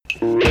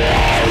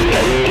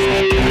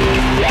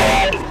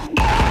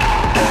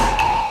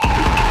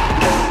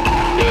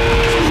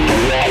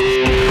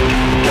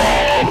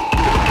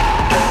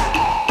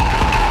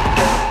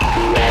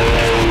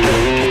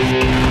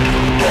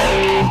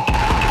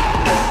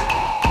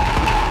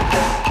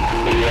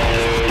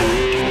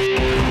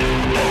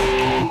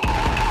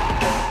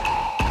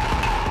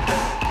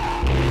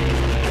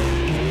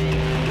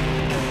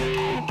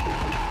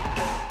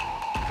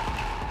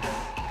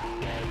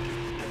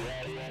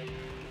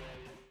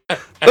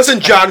Listen,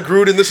 John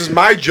Gruden, this is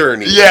my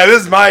journey. Yeah,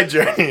 this is my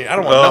journey. I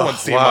don't want no one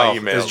seeing my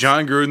emails. Is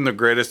John Gruden the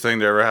greatest thing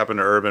to ever happen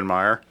to Urban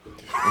Meyer?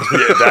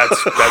 Yeah,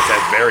 that's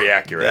very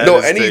accurate. No,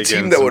 is any taking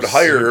team that some would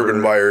hire super-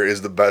 Urban Meyer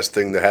is the best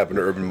thing that happened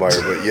to Urban Meyer.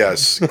 But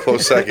yes,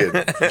 close second,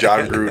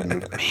 John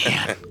Gruden.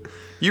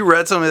 You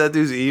read some of that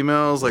dude's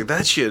emails? Like,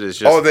 that shit is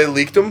just... Oh, they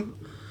leaked them?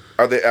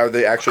 Are they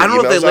actually? I don't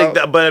know if they emails linked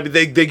out? that, but I mean,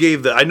 they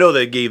gave the... I know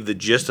they gave the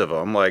gist of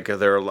them. Like,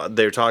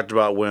 they talked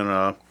about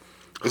when...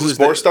 Is this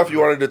more stuff you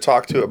wanted to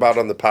talk about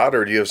on the pod,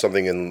 or do you have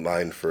something in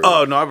line for?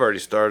 Oh, no, I've already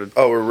started.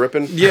 Oh, we're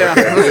ripping. Yeah.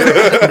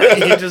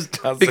 He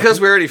just does Because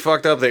we already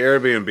fucked up the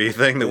Airbnb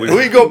thing that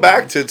We go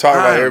back to talk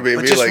about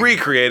Airbnb. Just like,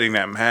 recreating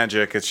that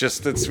magic. It's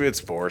just, it's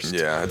forced.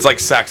 Yeah, it's like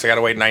sex. I gotta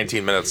wait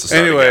 19 minutes to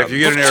start Anyway, again. if you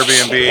get an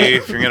Airbnb,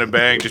 if you're gonna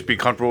bang, just be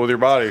comfortable with your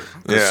body.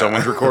 Yeah.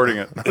 Someone's recording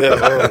it.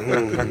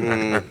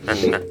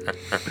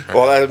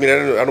 well, I mean,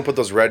 I don't put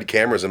those red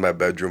cameras in my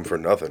bedroom for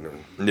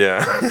nothing.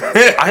 Yeah.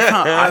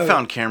 I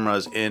found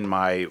cameras in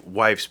my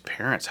wife's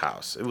parents'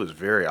 house. It was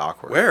very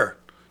awkward. Where?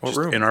 What Just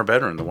room? in our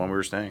bedroom, the one we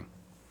were staying.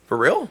 For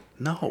real?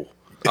 No.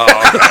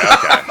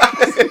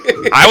 Oh,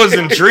 okay. I was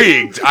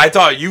intrigued. I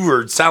thought you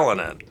were selling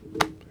it.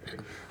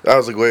 I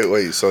was like,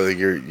 wait. So like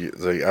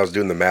like, I was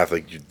doing the math.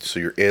 Like, so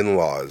your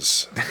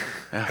in-laws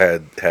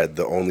had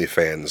the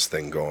OnlyFans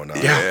thing going on.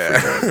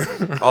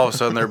 Yeah. All of a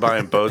sudden, they're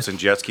buying boats and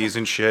jet skis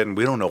and shit, and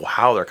we don't know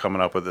how they're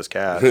coming up with this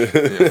cash.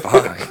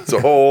 It's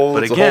a whole.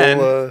 But it's again,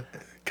 a whole,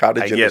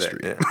 cottage I get industry.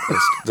 it. Yeah.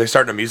 They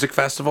starting a music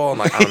festival on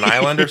like on an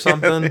island or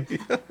something.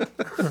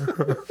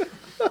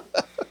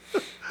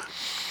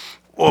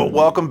 Well,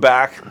 welcome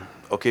back.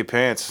 Okay,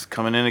 Pants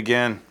coming in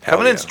again.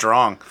 Coming in yeah.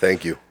 strong.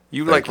 Thank you.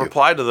 You Thank you.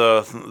 replied to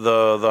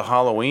the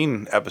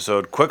Halloween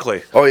episode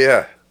quickly. Oh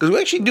yeah. Because we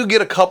actually do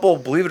get a couple,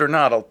 believe it or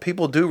not,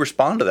 people do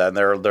respond to that,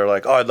 and they're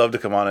like, "Oh, I'd love to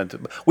come on."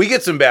 We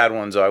get some bad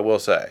ones, I will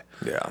say.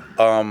 Yeah.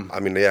 I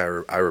mean,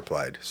 yeah, I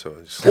replied. So.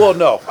 It's, Well,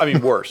 no, I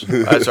mean worse.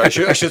 Sorry, I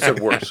should have said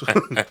worse.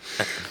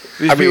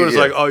 These people are yeah.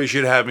 like, "Oh, you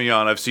should have me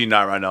on. I've seen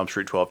Night on Elm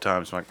Street 12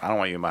 times." I'm like, I don't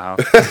want you in my house.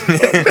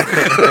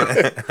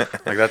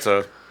 Like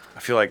I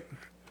feel like,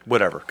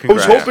 whatever. I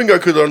was Congrats. hoping I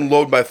could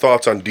unload my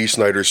thoughts on D.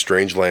 Snyder's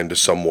Strangeland to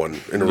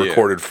someone in a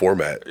recorded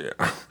format. Yeah.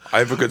 I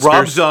have a good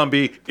Rob conspiracy.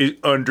 Zombie is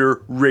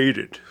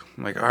underrated.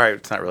 I'm like, all right,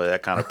 it's not really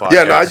that kind of podcast.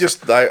 Yeah, no,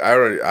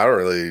 I don't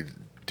really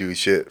do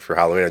shit for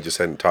Halloween. I just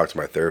hadn't talked to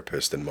my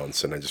therapist in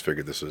months, and I just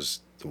figured this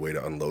was the way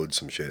to unload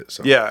some shit.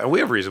 So Yeah, and we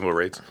have reasonable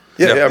rates.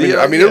 yeah. I mean,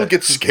 Yeah. it'll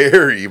get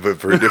scary, but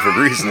for different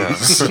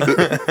reasons.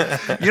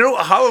 You know,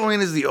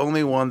 Halloween is the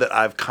only one that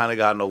I've kind of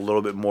gotten a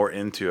little bit more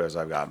into as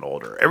I've gotten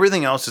older.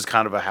 Everything else is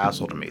kind of a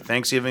hassle to me.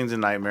 Thanksgiving's a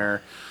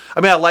nightmare. I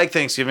mean, I like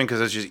Thanksgiving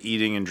because it's just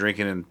eating and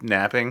drinking and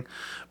napping.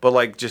 But,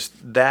 like, just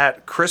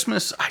that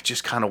Christmas, I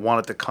just kind of want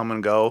it to come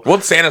and go. Well,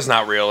 Santa's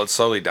not real. It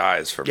slowly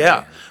dies for me.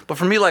 Yeah. But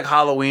for me, like,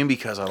 Halloween,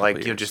 because I like,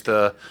 just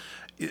the...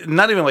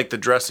 Not even like the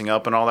dressing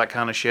up and all that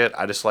kind of shit.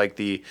 I just like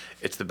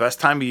it's the best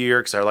time of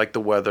year because I like the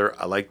weather.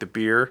 I like the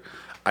beer.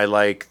 I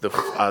like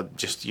the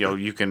just,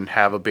 you can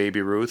have a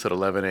Baby Ruth at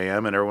 11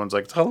 a.m. and everyone's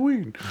like, it's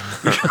Halloween.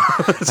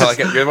 So, like,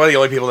 you're one of the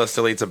only people that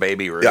still eats a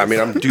baby Ruth. Yeah, I mean,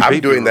 I'm baby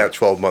doing that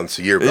 12 months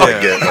a year. But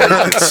I get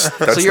like,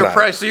 that's So you're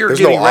not, so you're there's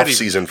getting no ready off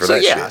season for so,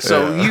 that yeah, shit.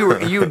 So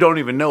you don't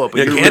even know it, but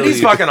Yeah, you're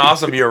candy's really, fucking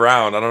awesome year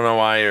round. I don't know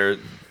why you're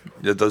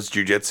those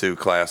jujitsu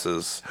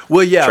classes.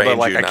 well, yeah, but trained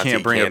like you I not to can't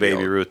eat bring a candy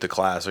Baby all- Ruth to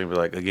class and be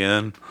like,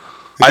 again.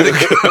 I think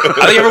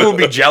everyone will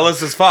be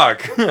jealous as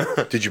fuck.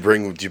 Did you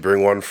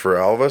bring one for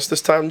all of us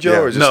this time,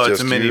 Joe? Or is this No, it's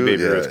just a mini you?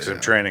 Baby Yeah, Ruth because I'm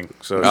training.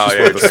 So it's Oh, just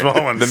yeah, one of the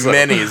small ones. The so.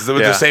 minis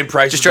with the same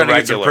price Just as trying the to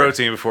get some regular.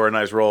 protein before a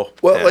nice roll.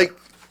 Well, Yeah. like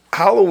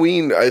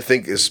Halloween, I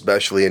think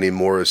especially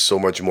anymore is so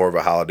much more of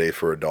a holiday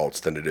for adults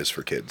than it is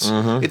for kids.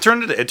 It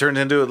turned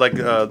into like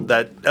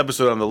that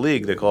episode on The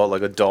League. They call it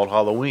like Adult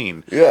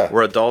Halloween. Yeah.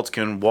 Where adults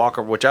can walk,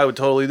 which I would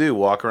totally do,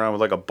 walk around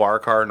with like a bar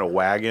cart and a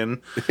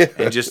wagon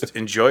and just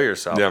enjoy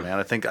yourself, Yeah. man.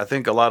 I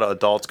think a lot of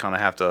adults kind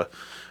of have to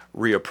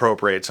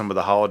reappropriate some of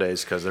the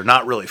holidays because they're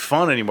not really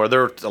fun anymore.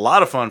 They're a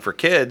lot of fun for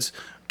kids.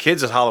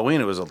 Kids at Halloween,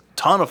 it was a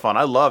ton of fun.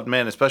 I loved,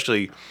 man,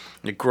 especially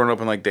like growing up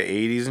in like the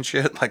 80s and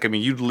shit. Like, I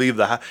mean, you'd leave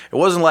it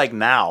wasn't like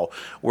now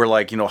where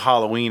like,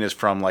 Halloween is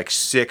from like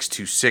 6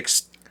 to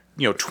 6,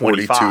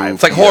 25.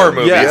 It's like horror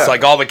movies. Yeah.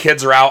 Like all the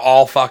kids are out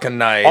all fucking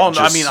night. Oh,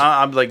 just- I mean,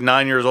 I'm like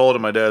 9 years old,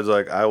 and my dad's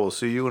like, "I will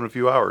see you in a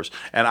few hours,"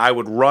 and I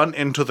would run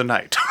into the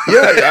night. Dude,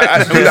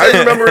 I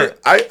remember.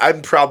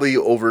 I'm probably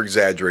over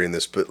exaggerating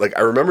this, but like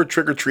I remember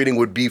trick or treating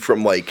would be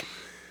from like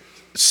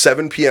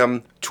 7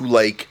 p.m. to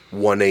like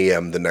 1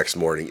 a.m. the next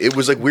morning. It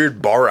was like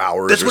weird bar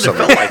hours That's or what it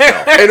something. felt like,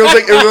 though. And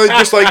it was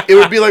just like it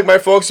would be like my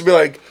folks would be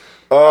like,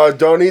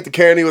 don't eat the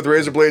candy with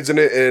razor blades in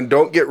it, and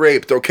don't get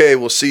raped. Okay,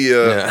 we'll see you.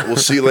 We'll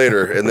see you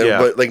later. And then, Yeah.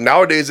 but like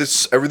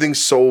nowadays, everything's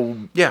so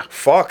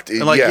fucked.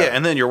 And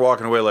and then you're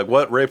walking away like,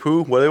 "What? Rape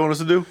who? What do they want us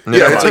to do?"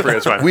 Yeah, it's Fine, like,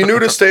 it's fine. we knew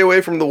to stay away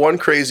from the one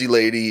crazy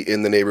lady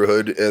in the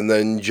neighborhood, and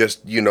then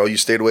just you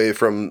stayed away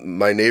from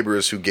my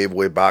neighbors who gave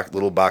away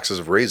little boxes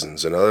of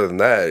raisins, and other than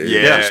that,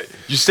 Yeah,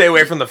 you stay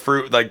away from the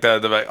fruit, like the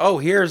like. Oh,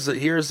 here's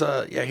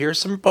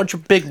some bunch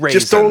of big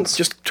raisins.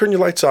 just turn your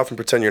lights off and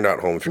pretend you're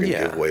not home if you're gonna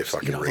Yeah. give away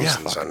fucking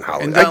raisins on Halloween.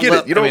 And I get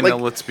it. You know, I mean,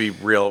 like let's be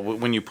real.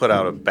 When you put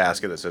out a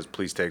basket that says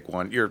 "Please take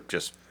one," you're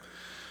just,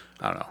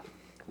 I don't know.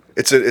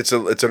 it's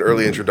an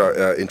early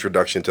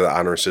introduction to the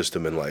honor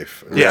system in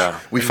life. Yeah.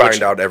 we In find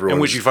which- out everyone's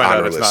in which you find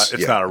out it's honorless. not-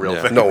 it's not a real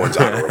thing. No one's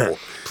honorable.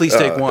 Please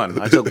take one.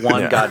 I took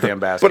one goddamn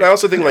basket. But I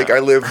also think I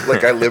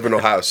live in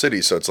Ohio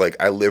City, so it's like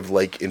I live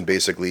like in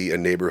basically a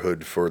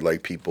neighborhood for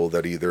like people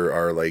that either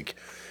are like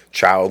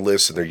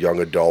childless and they're young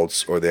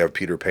adults or they have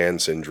Peter Pan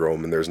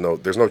syndrome, and there's no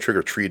trick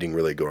or treating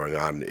really going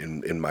on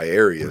in my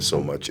area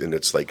so much, and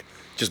it's like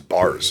just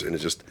bars and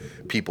it's just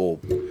people,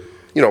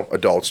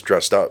 adults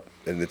dressed up,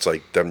 and it's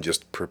like them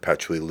just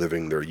perpetually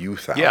living their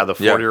youth out. yeah, the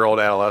 40-year-old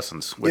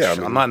adolescents. Which Yeah, I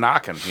mean- I'm not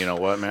knocking. You know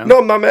what, man? No,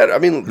 I'm not mad. I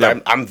mean,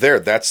 I'm there.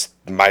 That's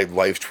my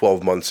life.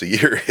 12 months a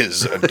year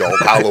is adult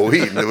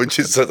Halloween, which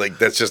is like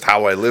that's just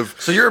how I live.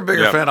 So you're a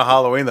bigger Yeah. fan of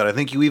Halloween than I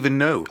think you even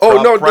knew.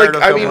 Oh no! Prior Like to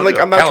I mean, like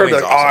I'm not trying to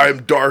Halloween's like, awesome.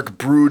 I'm dark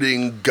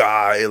brooding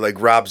guy like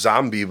Rob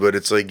Zombie, but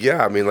it's like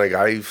I mean, like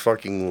I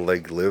fucking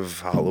like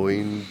live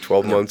Halloween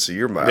 12 months a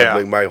year.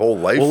 My whole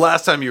life. Well,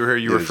 last time you were here,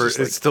 you It was referred. just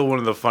like- It's still one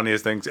of the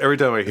funniest things. Every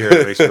time I hear it,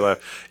 it makes me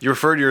laugh. You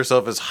refer to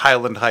yourself as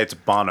Highland Heights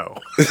Bono.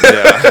 Well,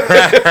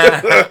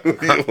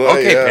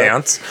 Okay, yeah.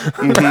 pants.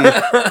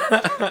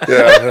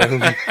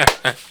 Yeah.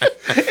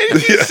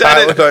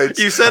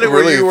 You said it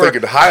where really you were-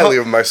 thinking highly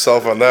of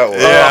myself on that one.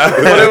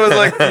 But it was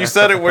like you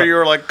said it where you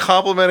were like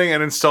complimenting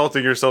and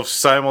insulting yourself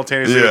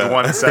simultaneously Yeah. with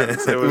one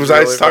sentence. It was Was I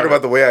really talking funny.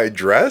 about the way I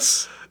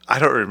dress? I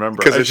don't remember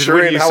Because it just sure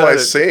when ain't you how said I it-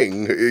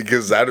 sing.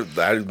 Because I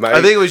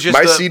think it was just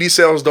my the- CD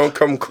sales don't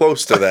come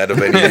close to that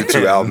of any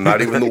U2 album,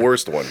 not even the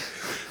worst one.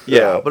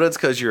 Yeah, but it's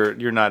because you're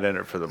not in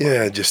it for the money.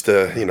 Yeah, just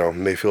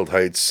Mayfield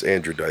Heights,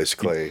 Andrew Dice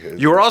Clay.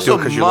 You were also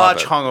 'Cause you love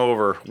much it.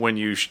 hungover when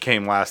you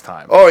came last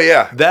time. Oh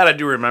yeah, That I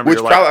do remember. which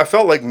You're probably like, I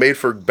felt like made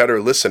for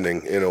better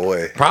listening in a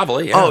way.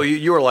 Probably. Yeah. oh,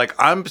 you were like,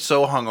 I'm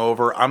so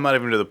hungover, I'm not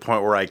even to the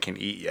point where I can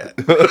eat yet.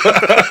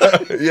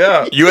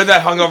 Yeah, You had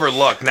that hungover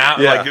look. Now,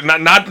 Yeah. like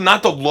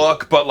not the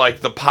look, but like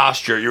the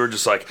posture. You were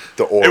just like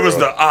The aura. It was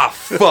the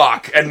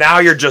fuck, and now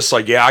you're just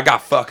like, yeah, I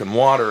got fucking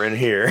water in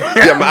here.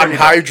 yeah. I'm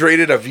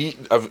hydrated. I've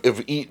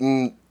eaten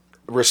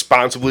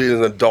responsibly as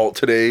an adult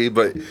today,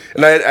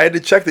 and I had to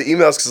check the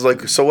emails because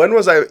like, so when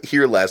was I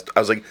here last? I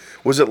was like,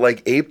 was it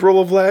like April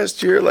of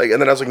last year? Like,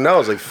 and then I was like, no, it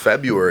was like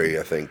February,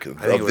 I think it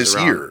of was this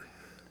around- year.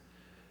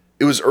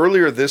 It was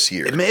earlier this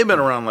year. It may have been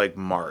around like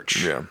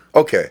March. yeah.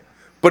 Okay,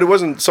 but it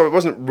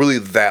wasn't really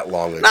that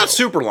long ago. Not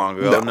super long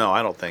ago. No,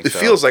 I don't think It so.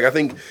 feels like, I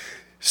think,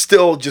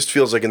 still just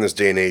feels like in this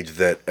day and age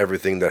that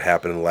everything that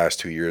happened in the last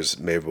 2 years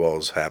may have well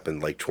has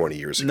happened like 20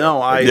 years ago. No,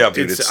 Like, Yeah,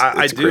 dude,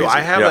 I it's do. crazy. I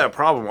have Yeah. that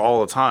problem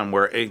all the time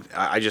where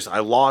I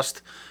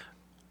lost.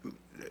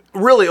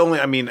 Really, only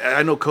I mean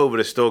I know COVID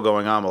is still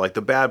going on, but like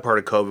the bad part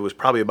of COVID was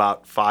probably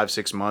about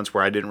 5-6 months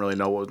where I didn't really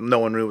know no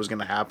one knew what was going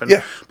to happen.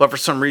 Yeah. But for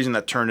some reason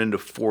that turned into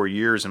 4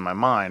 years in my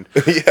mind.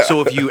 Yeah.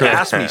 So if you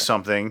ask me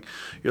something,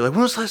 you're like,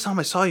 when was the last time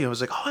I saw you? I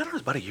was like, oh, I don't know, it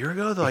was about a year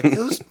ago. They're like, it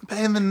was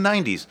in the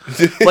 90s.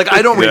 Like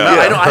I don't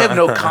remember. I have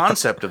no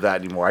concept of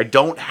that anymore. I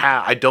don't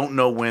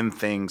know when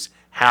things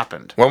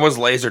happened. When was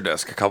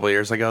Laserdisc? A couple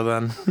years ago,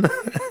 then.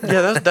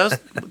 Yeah, that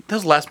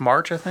was last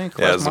March, I think.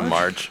 Yeah, it Last was in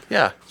March.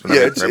 Yeah.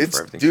 Yeah, Right before it's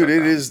everything dude, shut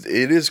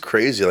it down. is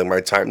crazy. Like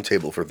my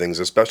timetable for things,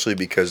 especially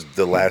because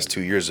the last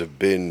 2 years have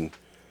been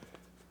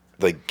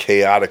like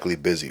chaotically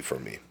busy for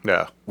me.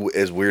 Yeah.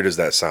 As weird as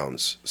that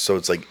sounds. So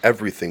it's like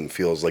everything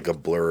feels like a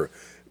blur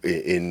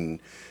in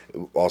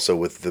also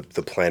with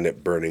the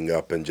planet burning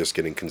up and just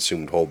getting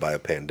consumed whole by a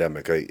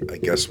pandemic. I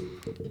guess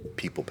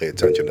people pay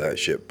attention to that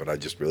shit, but I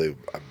just really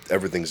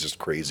everything's just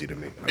crazy to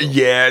me.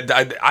 Yeah,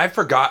 I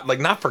forgot,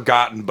 like not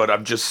forgotten, but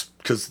I'm just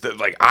because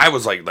like I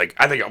was like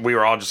I think we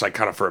were all just like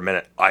kind of for a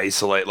minute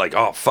isolate, like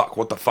oh fuck,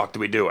 what the fuck do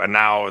we do? And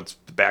now it's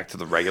back to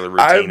the regular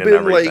routine I've and been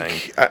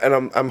everything. like,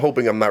 and I'm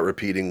hoping I'm not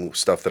repeating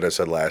stuff that I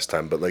said last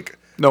time, but like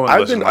No one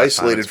I've listened been last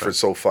time, isolated it's for fine.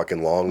 so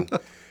fucking long.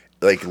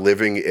 Like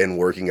living and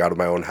working out of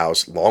my own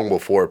house long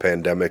before a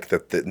pandemic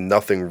that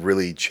nothing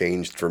really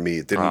changed for me.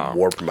 It didn't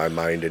warp my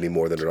mind any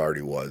more than it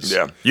already was.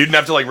 Yeah, you didn't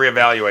have to like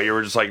reevaluate. You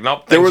were just like,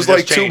 nope. There things was are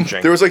like just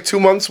changing. there was like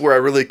 2 months where I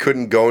really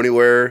couldn't go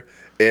anywhere,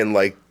 and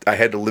like I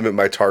had to limit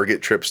my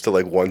Target trips to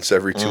like once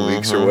every 2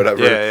 weeks or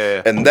whatever.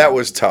 Yeah. And that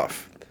was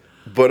tough.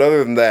 But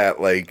other than that,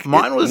 like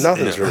Mine was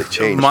nothing's really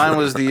changed. Mine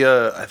was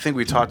the I think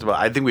we did talk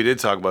about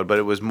it, but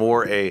it was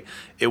more it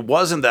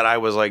wasn't that I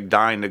was like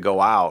dying to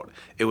go out.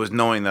 It was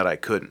knowing that I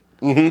couldn't.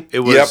 Mm-hmm. It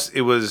was Yep.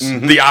 it was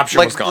The option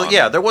like, was gone.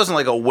 Yeah, there wasn't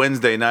like a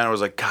Wednesday night. I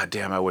was like, God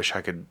damn, I wish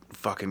I could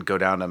fucking go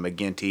down to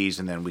McGinty's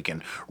and then we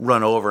can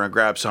run over and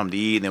grab something to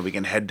eat and then we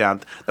can head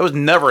down. That was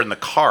never in the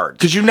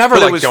cards. 'Cause you never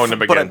But it liked was- going to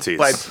but I- McGinty's.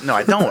 but I- no,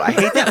 I don't. I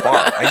hate that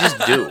bar. I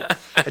just do.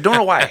 I don't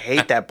know why I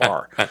hate that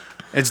bar.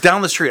 It's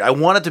down the street. I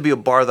want it to be a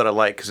bar that I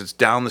like because it's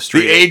down the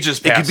street. age is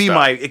It could passed be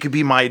up. it could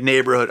be my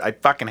neighborhood. I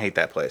fucking hate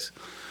that place.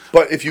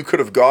 But if you could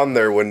have gone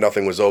there when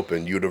nothing was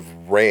open, you'd have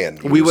ran.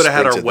 You We would have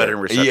had our sprinted wedding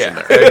there. reception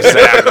Yeah, there.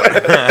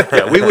 exactly.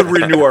 Yeah, we would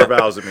renew our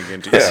vows at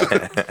McGinty.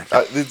 Yeah.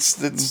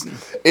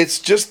 It's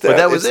just that. But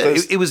that was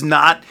it's it. It was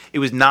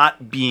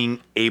not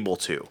being able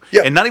to.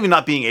 Yeah. And not even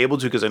not being able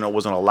to because I know it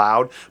wasn't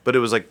allowed, but it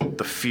was like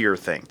the fear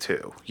thing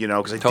too.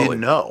 Because I Totally.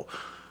 didn't know.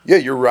 Yeah,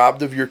 you're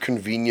robbed of your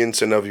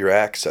convenience and of your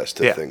access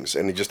to Yeah. things,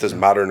 and it just as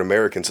modern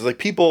Americans, it's like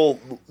people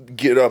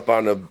get up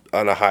on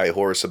a high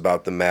horse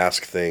about the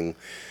mask thing,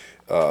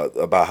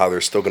 about how they're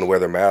still going to wear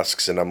their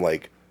masks, and I'm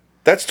like,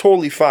 that's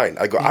totally fine.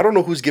 I go, I don't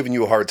know who's giving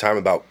you a hard time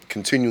about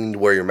continuing to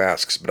wear your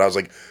masks, but I was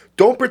like,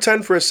 don't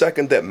pretend for a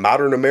second that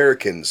modern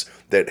Americans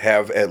that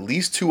have at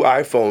least 2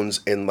 iPhones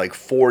and like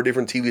 4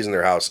 different TVs in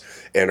their house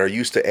and are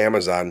used to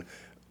Amazon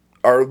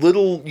are a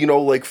little,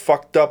 like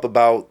fucked up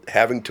about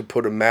having to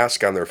put a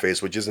mask on their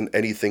face, which isn't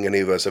anything any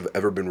of us have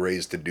ever been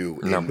raised to do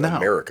in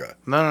America.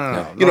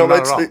 No.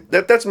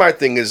 That's my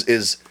thing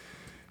is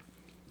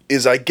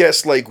I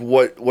guess like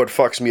what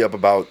fucks me up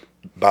about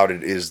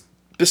it is,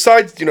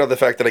 besides the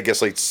fact that I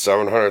guess like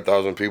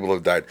 700,000 people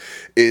have died,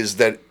 is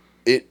that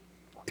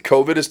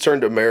COVID has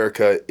turned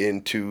America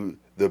into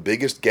the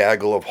biggest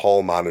gaggle of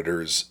hall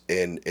monitors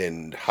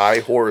and high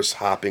horse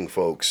hopping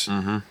folks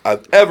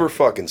I've ever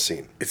fucking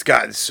seen. It's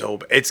gotten so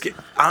bad.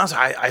 Honestly,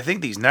 I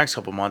think these next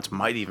couple months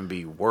might even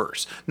be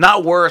worse.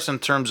 Not worse in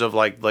terms of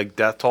like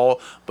death toll,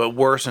 but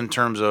worse in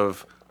terms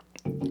of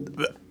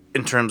the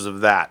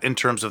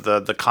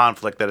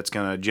conflict that it's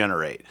going to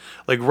generate.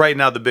 Like right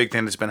now, the big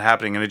thing that's been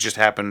happening, and it just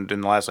happened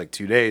in the last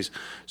 2 days.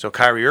 So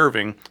Kyrie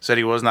Irving said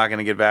he was not going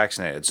to get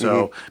vaccinated.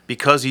 So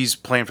because he's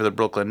playing for the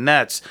Brooklyn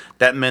Nets,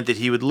 that meant that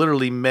he would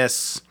literally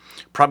miss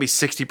probably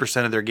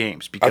 60% of their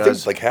games. I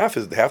Because think like half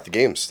the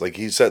games. Like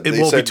he said,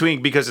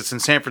 because it's in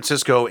San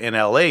Francisco and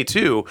LA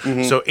too.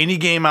 So any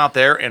game out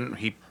there, and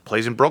he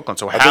plays in Brooklyn.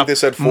 So I think they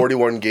said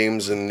 41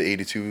 games in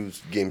 82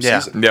 game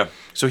season. Yeah.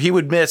 So he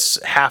would miss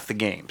half the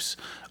games.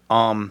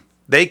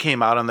 They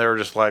came out and they were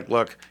just like,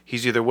 look,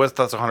 he's either with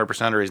us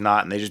 100% or he's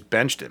not, and they just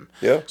benched him.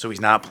 Yeah. So he's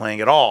not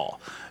playing at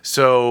all.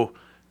 So,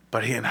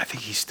 and I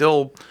think he's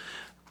still,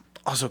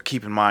 also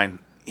keep in mind,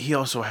 he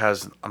also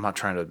has, I'm not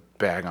trying to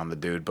bag on the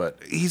dude, but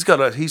he's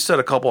said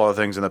a couple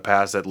other things in the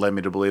past that led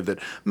me to believe that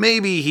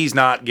maybe he's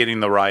not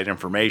getting the right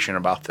information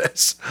about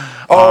this.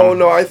 Oh,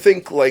 no, I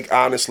think, like,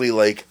 honestly,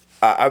 like,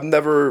 I've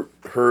never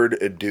heard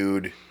a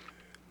dude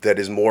that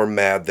is more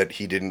mad that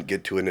he didn't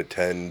get to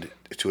attend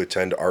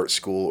art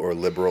school or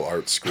liberal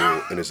arts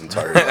school in his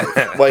entire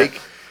life.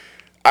 Like,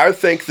 I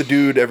thank the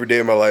dude every day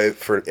of my life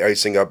for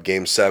icing up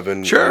Game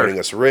 7, winning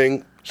us a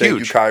ring. Thank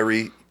you,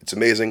 Kyrie. It's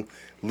amazing.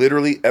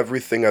 Literally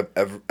everything I've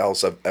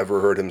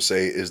ever heard him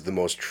say is the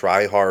most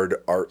try-hard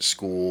art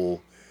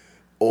school,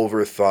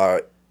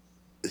 overthought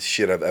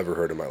shit I've ever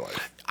heard in my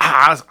life.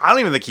 I don't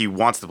even think he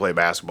wants to play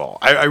basketball.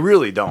 I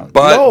really don't.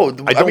 But No,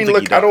 I think mean, he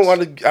look, does. I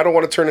don't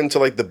want to turn into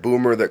like the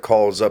boomer that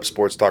calls up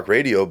sports talk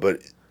radio, but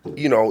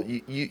you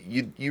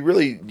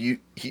really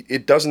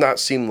it does not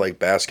seem like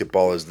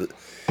basketball is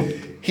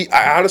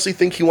I honestly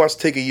think he wants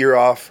to take a year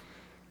off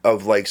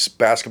of like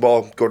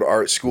basketball, go to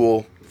art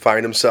school,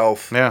 find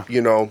himself, learn,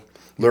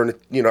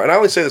 and I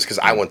only say this because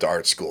I went to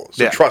art school,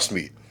 so trust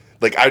me.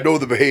 Like, I know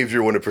the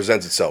behavior when it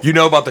presents itself. you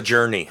know about the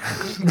journey.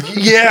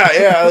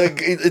 Yeah. Like,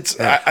 it's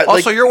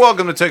Also, you're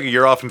welcome to take a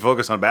year off and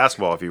focus on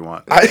basketball if you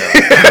want.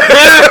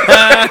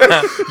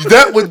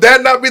 would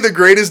that not be the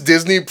greatest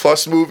Disney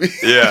Plus movie?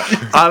 Yeah.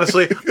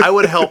 Honestly, I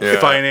would help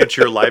finance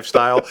your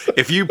lifestyle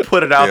if you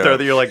put it out there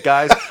that you're like,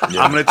 guys,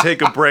 I'm going to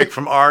take a break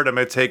from art. I'm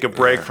going to take a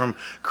break from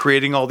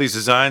creating all these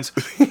designs.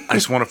 I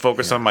just want to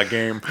focus on my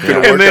game. Gonna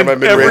work And on then my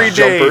mid-range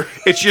every day, jumper.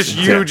 it's just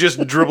you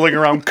just dribbling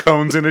around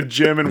cones in a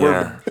gym, and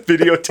we're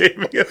videotaping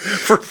it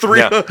for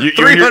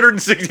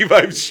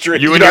 365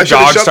 straight. You You and know, your I should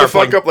have dog shut the start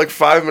fuck playing. up like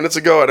 5 minutes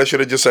ago, and I should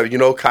have just said,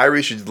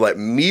 Kyrie should let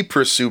me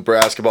pursue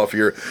basketball for a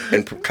year,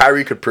 and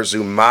Kyrie could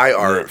pursue my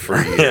art for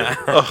a year.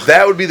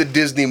 That would be the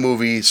Disney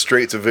movie,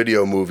 straight to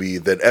video movie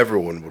that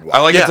everyone would watch.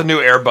 I like it's a new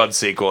Air Bud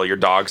sequel. Your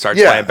dog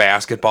starts playing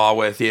basketball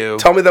with you.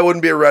 Tell me that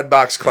wouldn't be a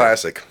Redbox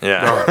classic.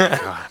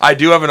 Yeah. I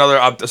do have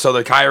another so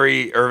the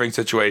Kyrie Irving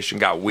situation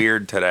got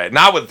weird today.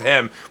 Not with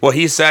him. Well,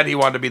 he said he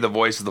wanted to be the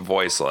voice of the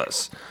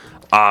voiceless.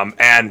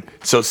 And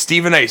so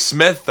Stephen A.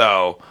 Smith,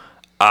 though,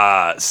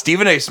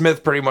 Stephen A.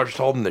 Smith pretty much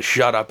told him to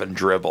shut up and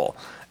dribble.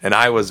 And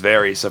I was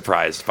very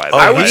surprised by that.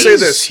 I would say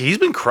this. He's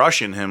been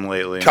crushing him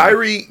lately.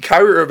 Kyrie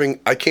Irving,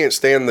 I can't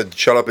stand the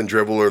shut up and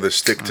dribble or the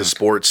stick to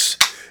sports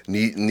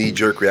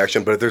knee-jerk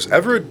reaction, but if there's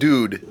ever a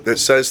dude that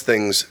says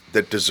things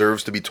that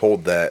deserves to be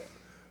told that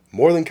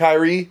more than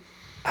Kyrie,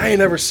 I ain't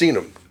never seen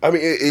him. I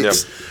mean, and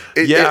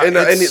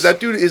that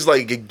dude is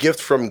like a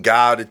gift from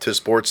God to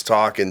sports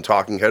talk and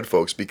talking head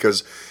folks,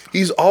 because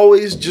he's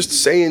always just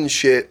saying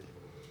shit,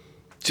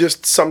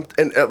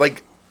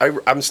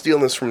 I'm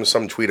stealing this from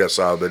some tweet I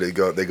saw, but they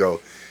go,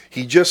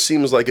 he just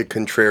seems like a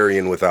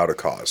contrarian without a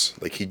cause.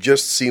 Like, he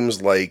just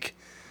seems like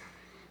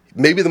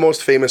maybe the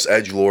most famous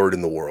edgelord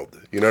in the world.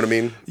 You know what I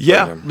mean?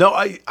 Yeah. No,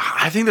 I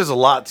think there's a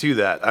lot to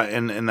that,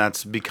 and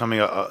that's becoming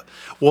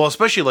well,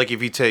 especially like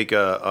if you take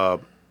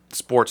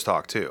sports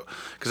talk too,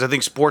 because I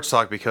think sports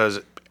talk because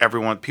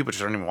people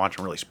just aren't even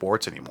watching really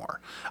sports anymore.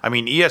 I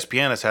mean,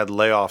 ESPN has had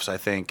layoffs. I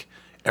think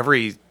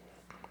every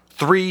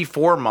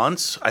 3-4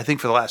 months. I think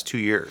for the last 2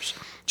 years.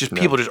 Just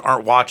people just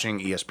aren't watching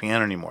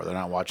ESPN anymore. They're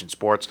not watching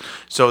sports.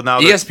 So now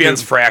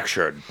ESPN's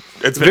fractured.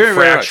 It's been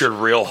fractured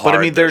real hard. But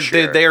I mean, this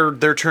year.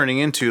 they're turning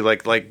into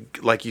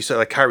like you said,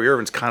 like Kyrie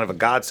Irving's kind of a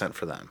godsend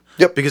for them.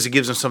 Yep. Because it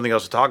gives them something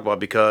else to talk about.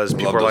 Because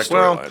people are those like,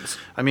 well, storylines.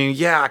 I mean,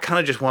 yeah, I kind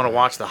of just want to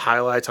watch the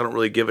highlights. I don't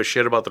really give a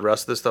shit about the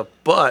rest of this stuff.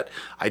 But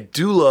I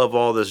do love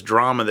all this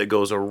drama that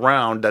goes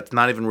around. That's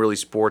not even really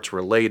sports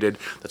related.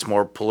 That's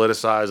more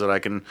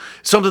politicized.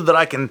 Something that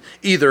I can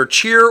either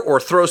cheer or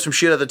throw some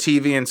shit at the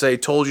TV and say,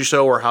 "Told you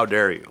so," or "How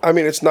dare you." I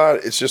mean, it's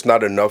just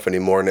not enough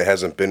anymore, and it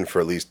hasn't been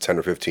for at least 10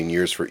 or 15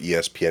 years for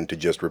ESPN to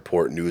just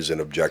report news and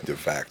objective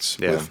facts.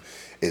 Yeah.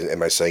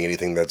 Am I saying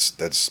anything that's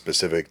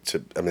specific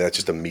to? I mean, that's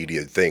just a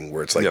media thing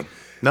where it's like,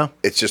 No.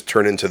 it's just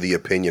turned into the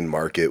opinion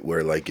market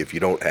where, like, if you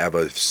don't have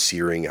a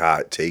searing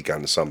hot take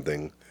on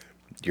something,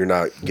 you're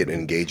not getting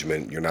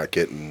engagement, you're not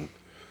getting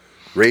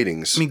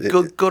ratings. I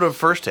mean, go to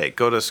First Take,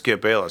 go to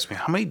Skip Bayless.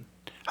 I mean,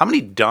 how many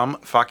dumb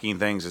fucking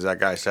things has that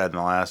guy said in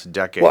the last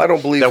decade? Well, I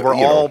don't believe that were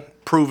you know. all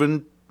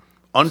proven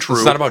untrue.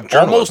 It's not about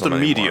almost journalism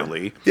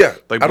immediately. Yeah,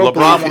 like I don't LeBron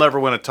believe will never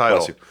win a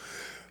title.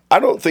 I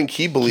don't think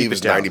he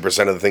believes down.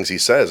 90% of the things he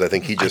says. I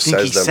think he just I think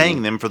says he's them.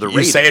 saying them for the You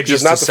ratings. say it He's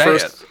just not to the say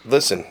first. it.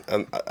 Listen,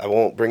 I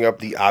won't bring up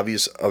the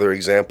obvious other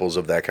examples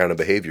of that kind of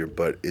behavior,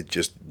 but it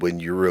just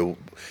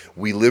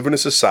we live in a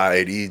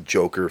society,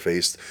 Joker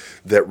faced,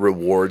 that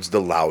rewards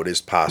the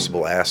loudest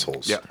possible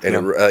assholes. Yeah.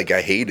 And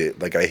I hate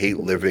it. Like I hate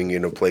living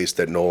in a place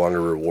that no longer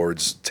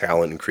rewards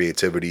talent and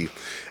creativity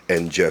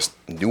and just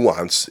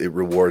nuance. It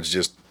rewards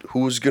just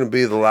who's going to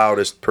be the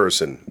loudest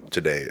person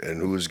today and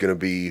who's going to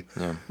be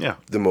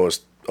the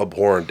most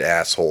abhorrent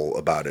asshole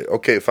about it.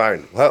 Okay,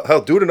 fine.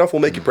 Hell, do it enough,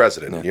 we'll make you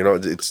president. You know,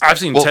 it's. I've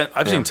seen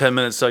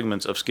 10-minute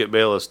segments of Skip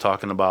Bayless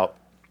talking about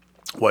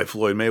why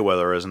Floyd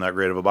Mayweather isn't that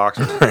great of a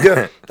boxer.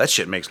 Yeah. That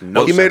shit makes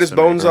no sense. He made his to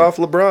me. bones off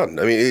LeBron.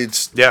 I mean,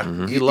 it's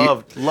He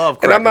loved. and I'm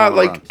cracking not on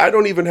like LeBron. I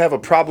don't even have a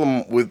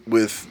problem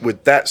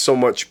with that so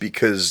much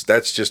because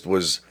that's just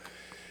was.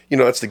 You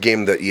know, that's the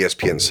game that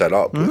ESPN set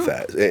up with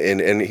that. And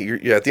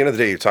at the end of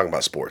the day, you're talking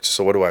about sports.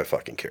 So what do I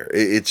fucking care?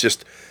 It's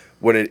just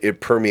when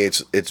it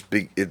permeates,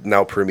 it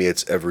now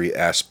permeates every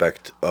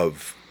aspect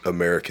of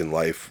American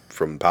life,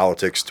 from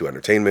politics to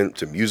entertainment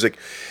to music.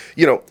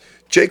 You know,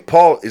 Jake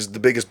Paul is the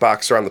biggest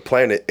boxer on the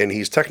planet, and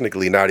he's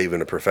technically not even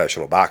a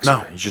professional boxer. No.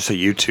 He's just a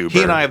YouTuber.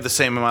 He and I have the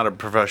same amount of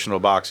professional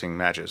boxing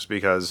matches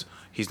because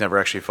he's never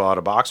actually fought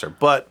a boxer.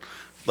 But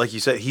like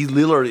you said,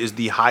 Lillard is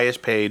the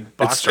highest paid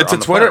boxer. It's a on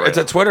the Twitter. planet It's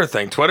a right Twitter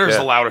thing. Twitter's Yeah.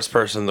 the loudest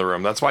person in the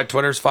room. That's why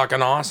Twitter's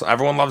fucking awesome.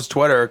 Everyone loves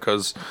Twitter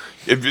because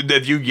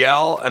if you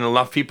yell and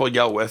enough people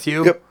yell with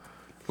you, Yep.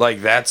 like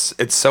it's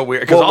so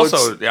weird. Because Well,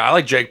 also, I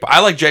like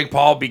Jake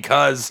Paul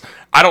because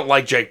I don't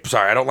like Jake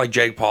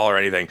Paul or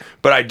anything,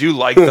 but I do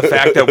like the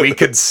fact that we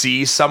could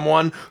see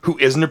someone who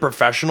isn't a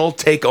professional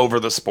take over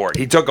the sport.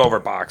 He took over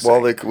boxing.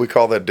 Well, we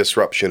call that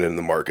disruption in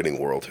the marketing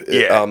world.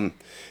 Yeah.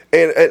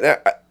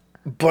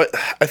 But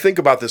I think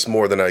about this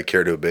more than I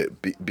care to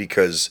admit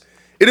because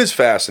it is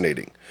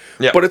fascinating.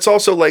 Yeah. But it's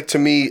also like, to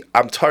me,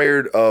 I'm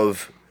tired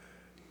of,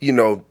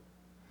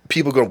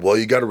 people going, well,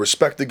 you got to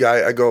respect the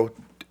guy. I go,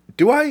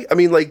 do I? I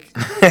mean, like,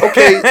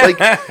 okay,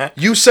 like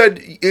you said,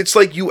 it's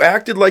like you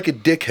acted like a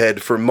dickhead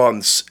for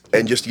months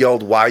and just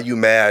yelled, why you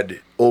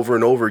mad over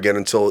and over again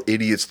until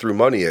idiots threw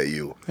money at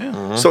you. Yeah.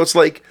 Mm-hmm. So it's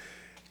like,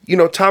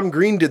 Tom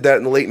Green did that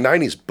in the late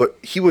 90s, but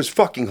he was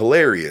fucking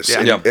hilarious. Yeah.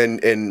 And, Yep.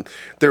 and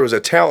there was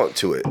a talent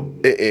to it.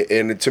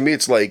 And to me,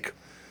 it's like,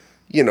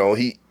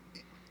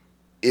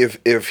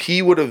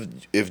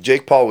 if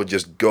Jake Paul would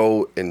just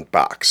go and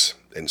box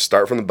and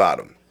start from the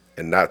bottom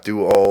and not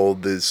do all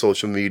the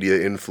social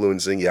media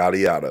influencing, yada,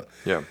 yada.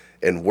 Yeah.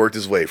 And worked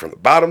his way from the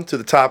bottom to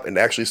the top and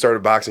actually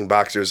started boxing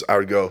boxers, I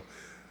would go,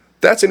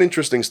 that's an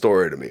interesting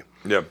story to me.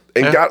 Yeah.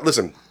 And Yeah. God,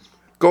 listen,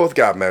 go with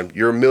God, man.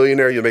 You're a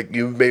millionaire. You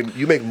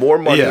make more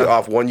money Yeah.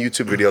 off one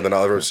YouTube video than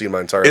I'll ever see in my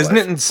entire Isn't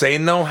life. it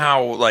insane though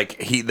how like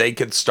they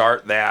could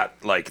start that,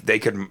 like they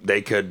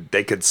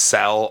could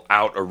sell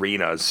out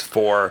arenas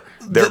for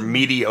their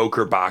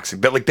mediocre boxing,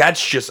 but like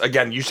that's just,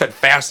 again, you said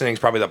fascinating is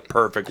probably the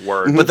perfect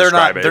word to But they're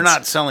describe it. not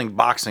It's- selling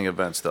boxing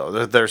events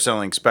though. They're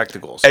selling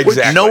spectacles.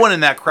 Exactly. No one in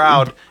that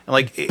crowd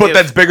like. but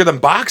that's bigger than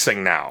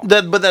boxing now.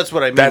 But that's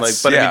what I mean.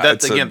 That's- I yeah, mean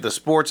that's it's again the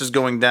sports is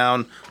going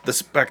down, the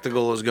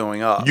spectacle is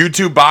going up.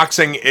 YouTube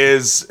boxing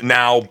is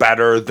now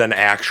better than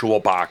actual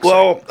boxing.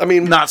 Well, I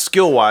mean, Not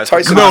skill wise.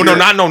 Tyson No, Fury-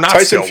 not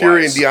Tyson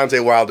Fury and skill-wise.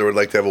 Deontay Wilder would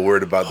like to have a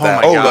word about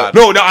that. my God.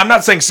 no, I'm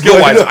not saying skill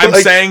wise. No, I'm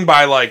like-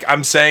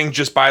 saying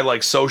just by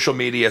like social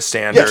media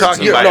standards. Yeah,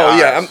 and by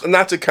eyes. I'm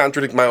not to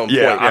contradict my own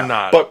Yeah, point. I'm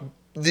not. But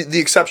the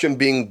exception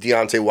being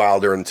Deontay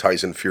Wilder and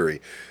Tyson Fury.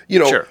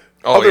 Sure.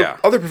 Oh, yeah.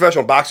 Other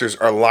professional boxers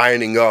are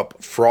lining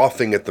up,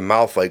 frothing at the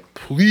mouth, like,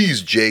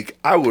 please, Jake,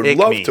 I would Pick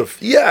love me. to.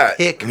 Yeah.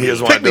 Pick He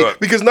doesn't want to do it.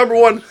 Because number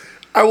one,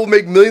 I will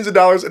make millions of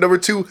dollars. And number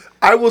two,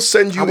 I will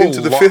send you I will into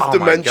the lo- fifth oh my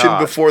dimension God.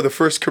 before the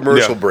first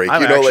commercial Yeah. break.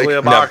 I'm You know, actually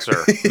a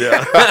boxer.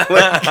 Yeah.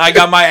 I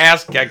got my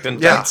ass kicked in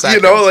 10 Yeah. seconds.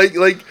 you know,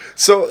 like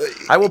so.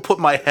 I will put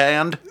my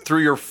hand through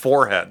your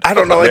forehead. I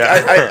don't know. Like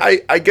Yeah.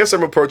 I guess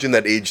I'm approaching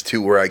that age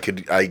too, where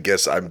I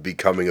guess I'm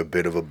becoming a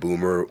bit of a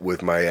boomer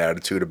with my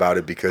attitude about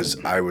it because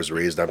I was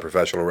raised on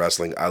professional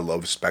wrestling. I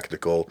love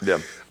spectacle. Yeah.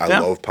 I Yeah.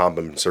 love pomp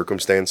and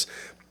circumstance,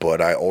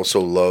 but I also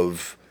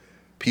love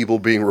people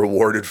being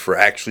rewarded for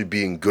actually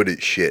being good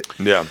at shit.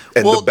 Yeah.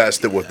 and Well, the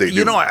best at what they do.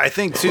 You know, I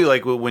think too,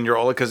 like when you're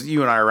older, because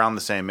you and I are around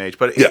the same age,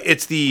 but Yeah.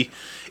 it's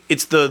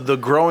the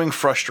growing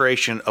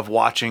frustration of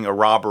watching a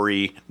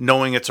robbery,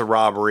 knowing it's a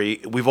robbery.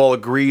 We've all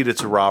agreed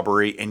it's a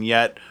robbery, and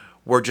yet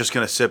we're just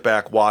going to sit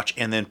back, watch,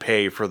 and then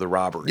pay for the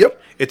robbery.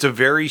 Yep. It's a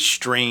very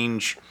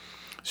strange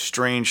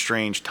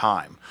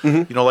time.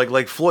 Mm-hmm. You know,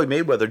 like Floyd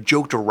Mayweather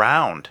joked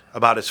around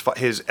about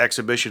his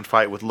exhibition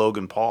fight with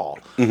Logan Paul.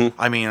 Mm-hmm.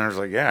 I mean, I was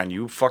like, yeah, and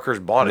you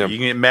fuckers bought it. Yeah. You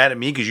can get mad at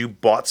me because you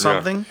bought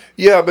something.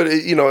 Yeah, but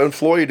you know, and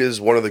Floyd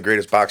is one of the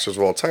greatest boxers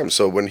of all time.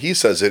 So when he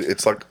says it,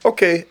 it's like,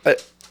 okay, I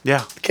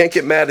Yeah. can't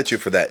get mad at you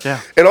for that.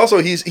 Yeah. And also,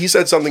 he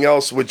said something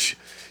else, which,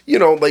 you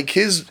know, like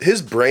his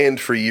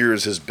brand for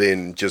years has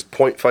been just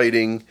point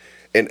fighting,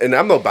 and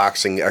I'm no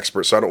boxing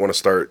expert, so I don't want to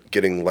start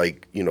getting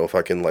like, you know,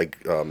 fucking like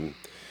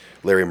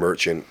Larry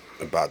Merchant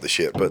about the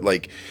shit, but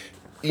like,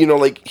 you know,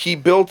 like he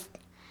built.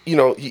 You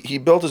know, he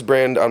built his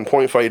brand on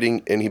point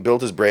fighting, and he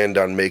built his brand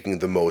on making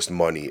the most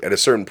money at a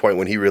certain point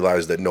when he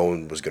realized that no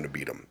one was going to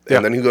beat him. Yeah.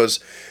 And then he goes,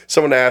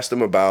 someone asked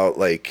him about,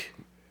 like,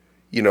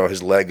 you know,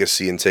 his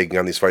legacy and taking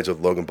on these fights with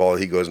Logan Paul.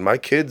 He goes, my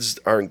grandkids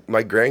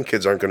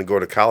aren't going to go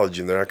to college,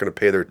 and they're not going to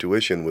pay their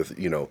tuition with,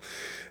 you know,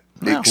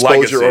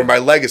 exposure Legacy. or my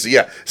legacy.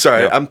 Yeah.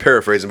 Sorry, Yeah. I'm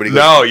paraphrasing, but he goes,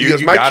 No, he you- goes,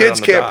 you my got it kids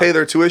on the can't dot. pay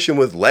their tuition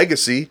with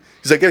legacy.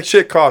 He's like, that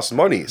shit costs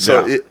money.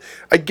 So Yeah.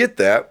 I get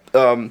that.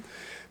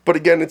 But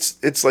again,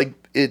 it's like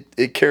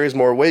it carries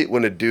more weight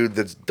when a dude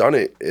that's done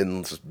it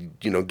and,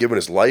 you know, given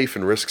his life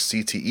and risks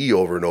CTE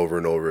over and over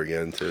and over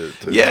again to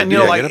Yeah, and you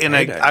know, Yeah, like, get a and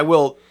payday. I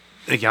will.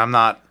 Again, I'm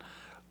not.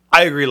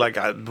 I agree. Like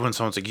when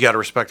someone's like, "You got to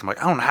respect them,"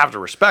 like I don't have to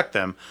respect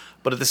them,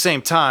 but at the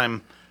same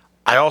time,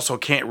 I also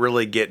can't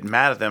really get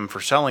mad at them for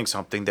selling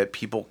something that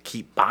people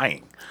keep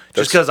buying.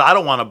 Just because I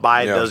don't want to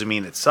buy it Yeah. doesn't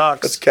mean it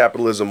sucks. That's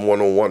capitalism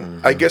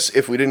 101. I guess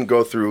if we didn't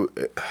go through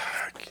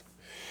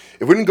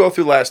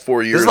the last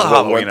 4 years is a what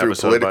Halloween went through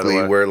episode, by the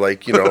politically, way. where,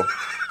 like, you know,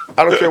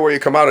 I don't care where you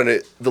come out in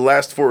it, the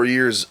last 4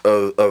 years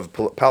of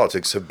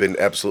politics have been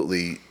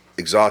absolutely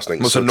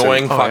exhausting. Most So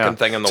annoying Oh, fucking yeah.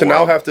 thing in the to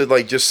world. now have to,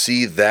 like, just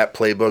see that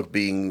playbook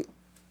being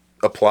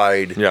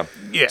applied Yeah.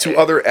 Yeah. to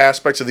other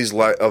aspects of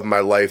of my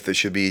life that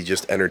should be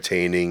just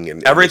entertaining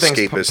and Everything's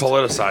escapist.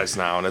 politicized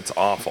now, and it's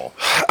awful.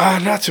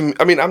 Not to.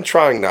 I mean, I'm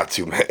trying not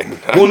to, man.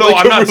 Well, no,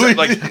 I'm not really-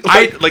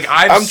 saying,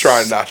 I'm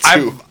trying not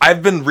to.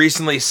 I've been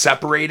recently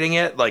separating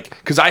it, like,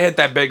 because I hit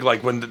that big,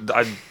 like, when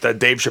the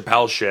Dave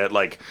Chappelle shit,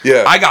 like,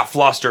 Yeah. I got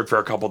flustered for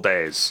a couple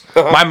days.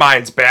 My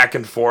mind's back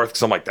and forth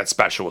because I'm like, that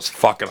special was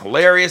fucking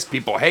hilarious.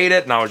 People hate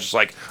it, and I was just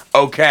like,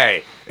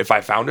 okay, if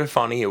I found it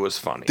funny, it was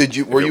funny. Were If it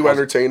you wasn't-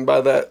 entertained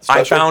by that?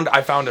 I Special?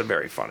 found it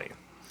very funny.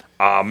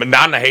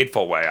 Not in a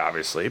hateful way,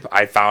 obviously. But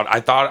I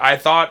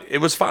thought it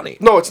was funny.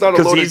 No, it's not a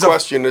 'Cause loaded he's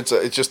question. It's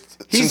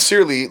just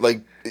sincerely,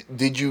 like,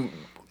 did you?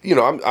 You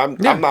know, I'm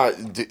not.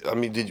 I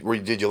mean,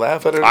 did you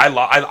laugh at it?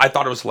 I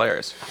thought it was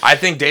hilarious. I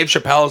think Dave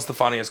Chappelle is the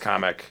funniest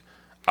comic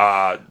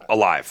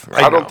alive.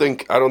 Right I don't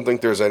now.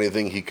 think there's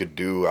anything he could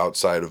do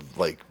outside of,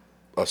 like,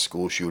 a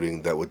school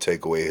shooting that would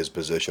take away his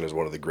position as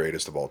one of the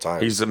greatest of all time.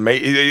 He's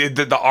amazing.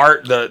 The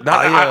art.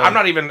 I'm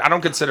not even. I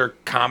don't consider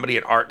comedy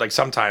an art. Like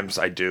sometimes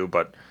I do,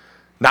 but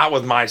not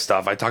with my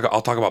stuff. I'll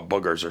talk about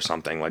boogers or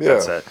something. Like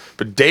that's Yeah. it.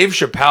 But Dave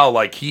Chappelle,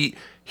 like he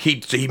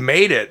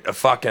made it a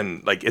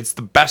fucking, like, it's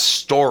the best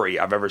story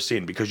I've ever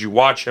seen because you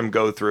watch him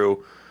go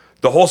through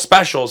the whole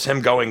special is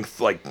him going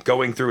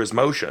through his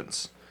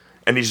motions,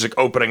 and he's like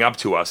opening up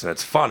to us, and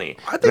it's funny.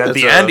 think And at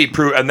the that's end,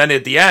 and then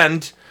at the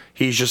end,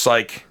 he's just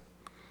like,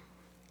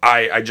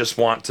 I just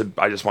want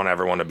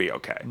everyone to be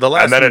okay.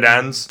 And then it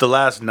ends. The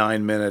last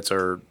 9 minutes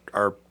are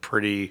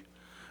pretty.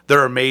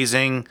 They're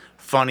amazing,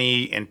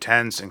 funny,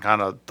 intense, and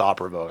kind of thought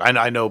provoking.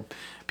 I know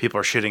people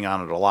are shitting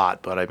on it a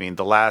lot, but I mean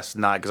the last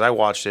night because I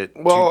watched it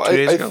Well, two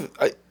days ago.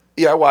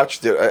 I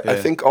watched it. I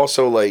Yeah. think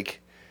also, like,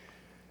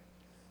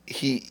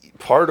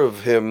 part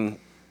of him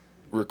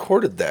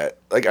recorded that.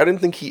 Like, I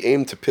didn't think he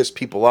aimed to piss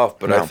people off,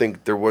 but I No.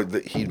 think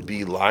he'd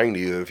be lying to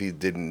you if he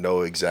didn't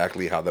know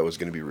exactly how that was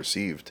going to be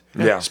received.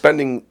 Yeah.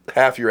 Spending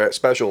half your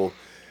special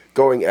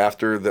going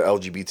after the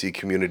LGBT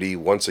community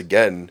once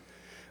again,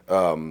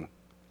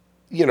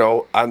 you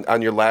know,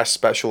 on your last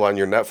special on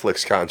your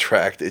Netflix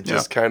contract, it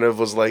just kind of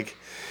was like,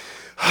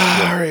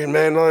 all right,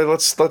 man,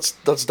 let's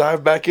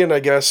dive back in, I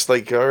guess.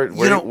 Like, all right,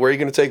 where are you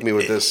going to take me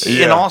with this?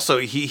 Yeah. And also,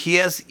 he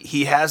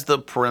has the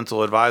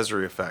parental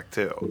advisory effect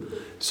too.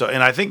 So,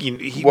 and I think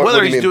What whether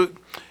do you he's mean?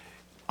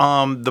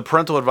 doing the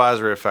parental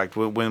advisory effect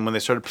when they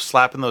started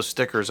slapping those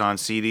stickers on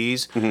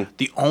CDs, Mm-hmm.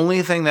 the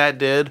only thing that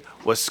did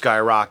was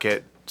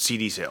skyrocket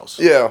CD sales.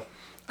 Yeah.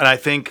 And I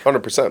think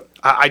 100%.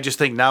 I just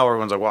think now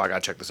everyone's like, well, I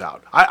gotta check this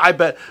out. I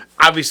bet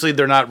obviously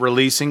they're not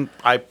releasing.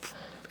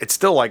 It's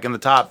still like in the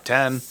top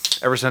 10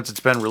 ever since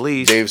it's been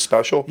released. Dave's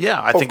special? Yeah,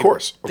 I Oh, think of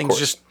course. things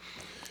just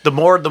the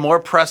more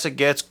press it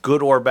gets,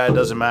 good or bad,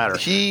 doesn't matter.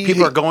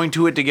 People are going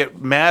to it to get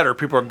mad, or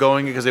people are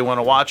going because they want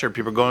to watch it, or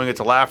people are going it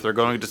to laugh. They're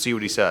going to see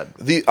what he said.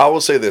 I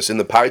will say this, in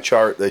the pie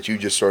chart that you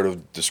just sort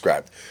of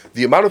described,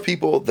 the amount of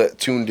people that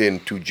tuned in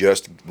to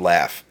just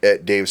laugh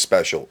at Dave's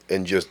special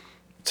and just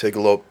take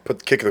a look,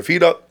 kick their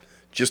feet up,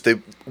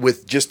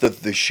 with just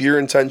the sheer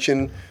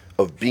intention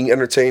of being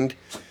entertained,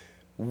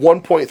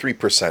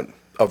 1.3%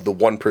 of the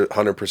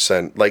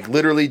 100%, like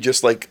literally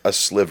just like a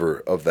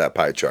sliver of that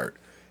pie chart.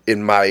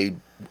 I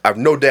have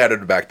no data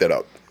to back that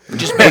up.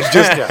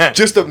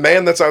 Just a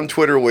man that's on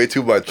Twitter way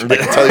too much. I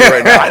can tell you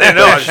right now. I didn't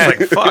know. I was just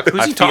like, fuck,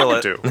 who's he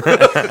talking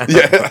to?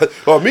 Yeah.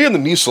 Well, me and the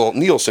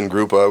Nielsen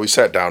group, we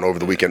sat down over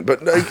the weekend, but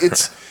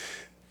it's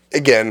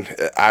again,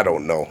 I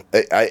don't know.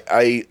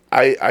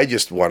 I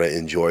just want to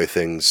enjoy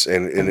things,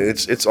 and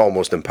it's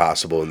almost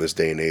impossible in this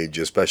day and age,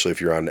 especially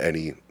if you're on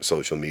any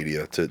social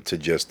media, to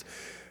just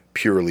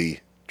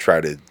purely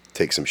try to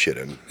take some shit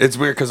in. It's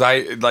weird because I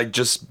like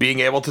just being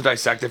able to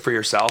dissect it for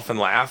yourself and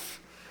laugh,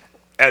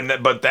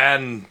 but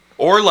then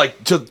or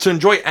like to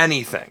enjoy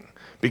anything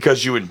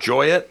because you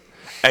enjoy it,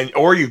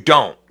 or you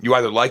don't. You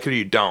either like it or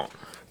you don't.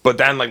 But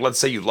then, like, let's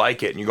say you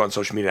like it and you go on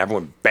social media and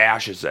everyone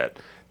bashes it.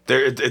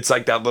 It's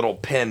like that little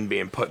pin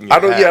being put in your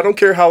head. Yeah, I don't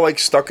care how like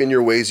stuck in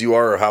your ways you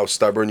are or how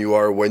stubborn you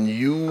are. When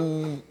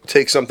you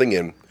take something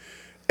in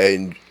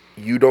and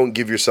you don't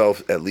give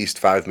yourself at least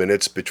 5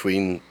 minutes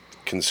between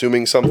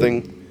consuming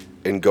something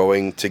and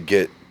going to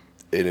get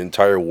an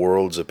entire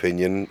world's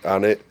opinion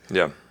on it,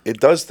 Yeah. it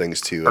does things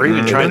to you. Or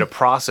even trying to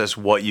process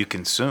what you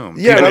consume.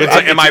 Yeah, It's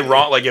like, am I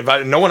wrong? Like, if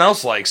no one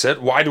else likes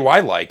it, why do I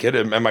like it?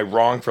 Am I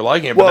wrong for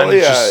liking it? But well, then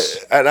it's yeah,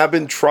 just, and I've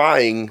been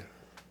trying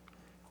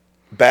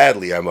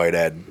badly, I might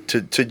add,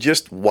 to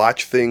just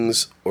watch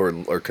things or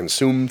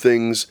consume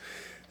things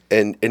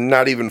and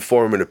not even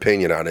form an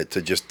opinion on it,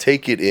 to just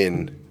take it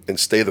in and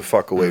stay the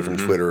fuck away from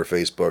Twitter or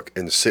Facebook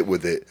and sit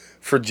with it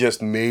for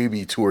just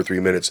maybe 2 or 3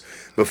 minutes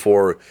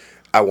before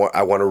I want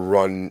to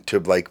run to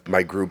like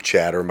my group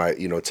chat or my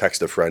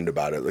text a friend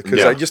about it,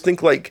 because I just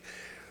think like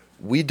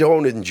we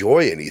don't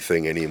enjoy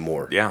anything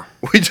anymore. Yeah.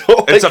 We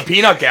don't. it's a like,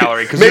 peanut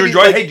gallery because maybe, you enjoy.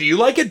 like, Hey, do you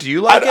like it? Do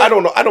you like it? I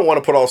don't know. I don't want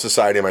to put all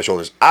society on my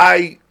shoulders.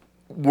 I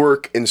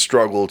work and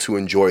struggle to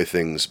enjoy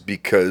things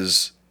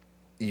because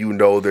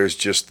there's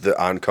just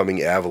the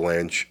oncoming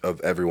avalanche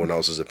of everyone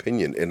else's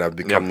opinion, and I've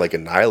become like a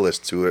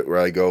nihilist to it, where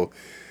I go,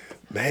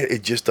 man,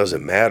 it just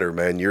doesn't matter,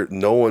 man.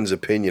 No one's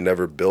opinion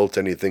ever built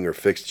anything or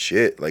fixed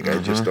shit. Like I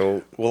just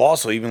don't. Well,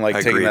 also, even like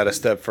taking agree. that a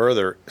step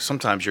further,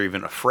 sometimes you're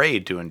even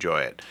afraid to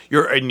enjoy it.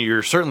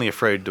 You're certainly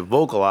afraid to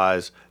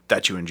vocalize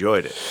that you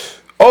enjoyed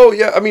it. Oh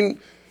yeah, I mean,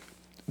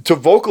 to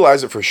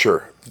vocalize it for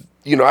sure.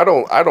 I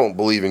don't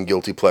believe in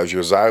guilty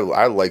pleasures. I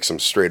like some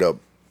straight up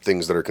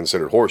things that are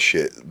considered horse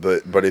shit.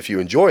 But if you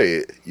enjoy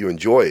it, you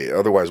enjoy it.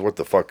 Otherwise, what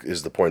the fuck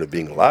is the point of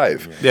being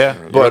alive?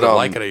 Yeah, You But either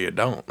like it or you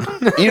don't.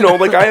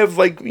 like I have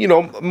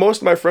most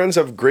of my friends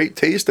have great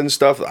taste and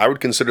stuff. I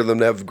would consider them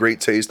to have great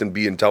taste and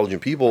be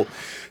intelligent people.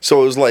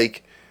 So it was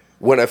like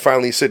when I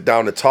finally sit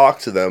down to talk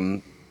to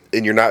them,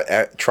 and you're not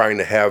trying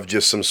to have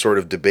just some sort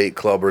of debate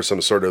club or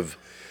some sort of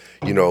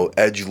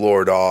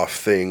edgelord off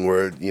thing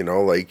where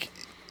like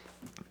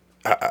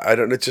I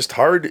don't. It's just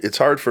hard. It's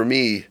hard for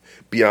me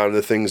beyond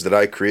the things that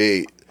I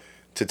create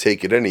to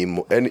take it in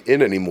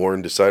anymore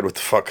and decide what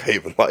the fuck I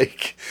even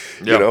like.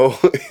 Yeah.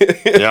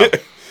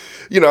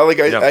 Yeah. Like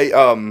Yeah.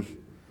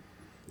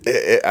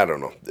 I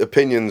don't know.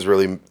 Opinions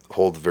really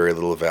hold very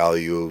little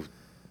value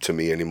to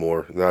me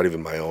anymore. Not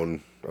even my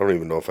own. I don't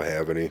even know if I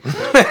have any.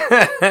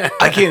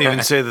 I can't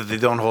even say that they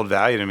don't hold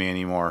value to me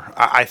anymore.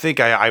 I think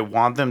I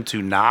want them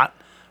to not,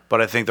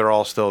 but I think they're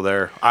all still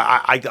there.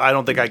 I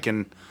don't think I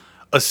can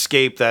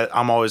escape that.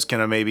 I'm always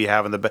gonna maybe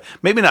having the best.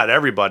 Maybe not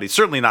everybody.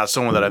 Certainly not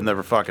someone that I've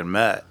never fucking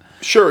met.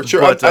 Sure.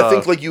 But, I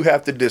think like you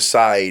have to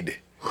decide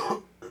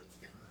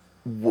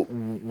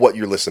what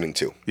you're listening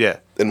to. Yeah.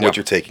 And what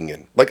you're taking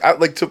in. Like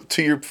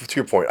to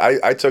your point.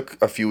 I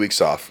took a few weeks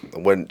off.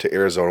 Went to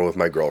Arizona with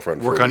my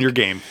girlfriend. Work on your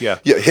game. Yeah.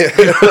 Yeah.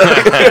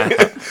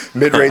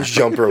 Mid-range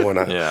jumper and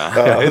whatnot.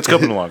 Yeah. It's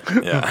coming along.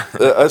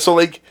 Yeah. So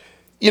like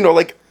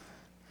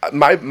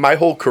my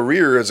whole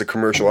career as a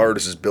commercial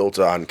artist is built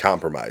on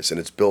compromise, and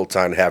it's built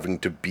on having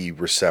to be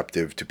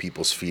receptive to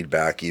people's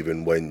feedback,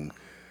 even when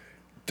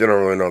they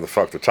don't really know the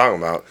fuck they're talking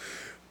about.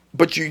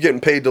 But you're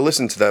getting paid to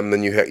listen to them,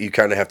 then you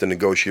kind of have to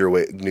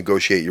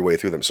negotiate your way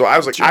through them. So I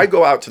was like, I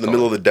go out to the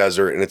middle of the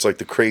desert, and it's like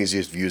the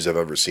craziest views I've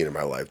ever seen in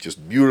my life,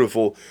 just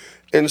beautiful.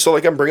 And so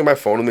like I'm bringing my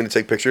phone with me to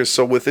take pictures.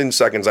 So within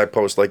seconds, I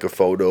post like a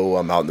photo.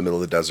 I'm out in the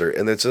middle of the desert,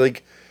 and it's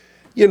like,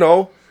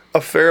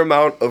 a fair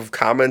amount of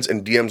comments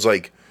and DMs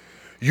like,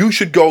 you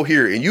should go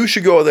here and you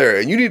should go there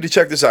and you need to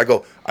check this out. I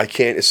go, I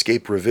can't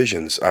escape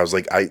revisions. I was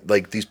like, I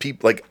like these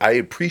people, like I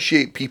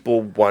appreciate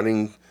people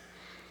wanting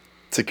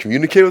to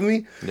communicate with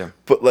me. Yeah.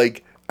 But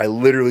like I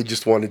literally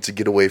just wanted to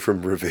get away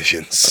from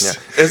revisions.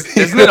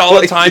 Isn't it all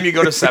the time you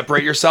go to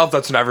separate yourself?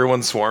 That's when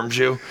everyone swarms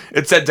you.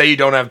 It's that day you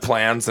don't have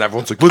plans, and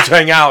everyone's like, "Let's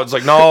hang out." It's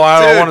like, no,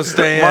 I don't want to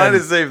stay Mine in.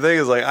 is the same thing.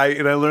 Is like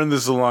I learned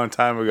this a long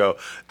time ago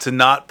to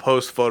not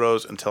post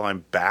photos until I'm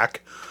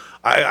back.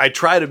 I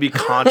try to be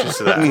conscious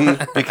of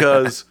that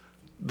because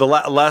the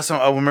last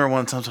time I remember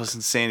one time I was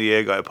in San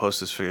Diego, I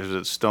posted this. It was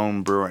at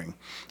Stone Brewing.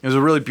 It was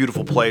a really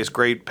beautiful place,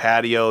 great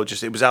patio.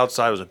 Just it was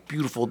outside. It was a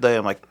beautiful day.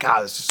 I'm like,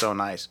 God, this is so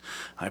nice.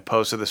 I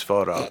posted this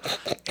photo,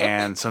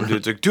 and some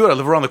dude's like, dude, I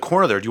live around the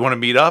corner there. Do you want to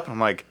meet up? I'm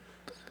like,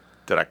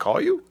 did I call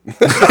you?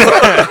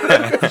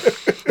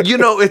 You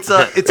know, it's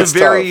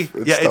very tough.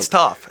 it's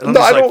tough. And I'm No,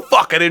 just I like, don't-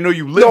 fuck, I didn't know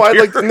you lived No, I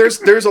here. like, and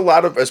there's a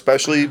lot of,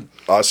 especially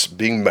us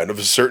being men of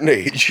a certain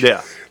age.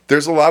 Yeah.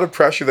 There's a lot of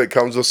pressure that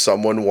comes with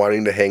someone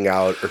wanting to hang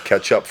out or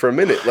catch up for a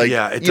minute. Like,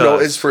 Yeah, it you know,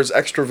 does. as for as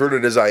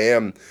extroverted as I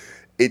am,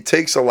 it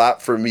takes a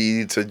lot for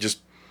me to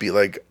just be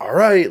like, all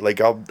right, like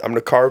I'm gonna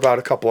carve out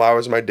a couple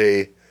hours of my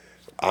day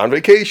on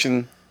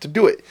vacation to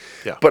do it.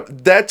 Yeah.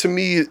 But that to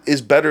me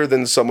is better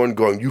than someone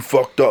going, "You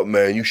fucked up,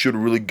 man. You should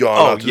have really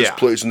gone out to this yeah.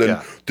 place, and then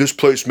Yeah. this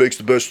place makes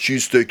the best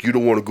cheesesteak. You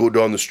don't want to go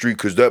down the street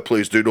because that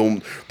place, they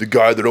don't. The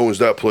guy that owns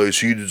that place,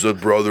 he's a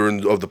brother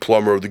of the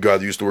plumber of the guy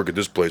that used to work at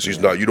this place. He's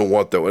not. You don't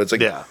want that one. It's like,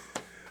 Yeah.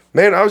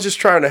 man, I was just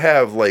trying to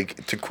have,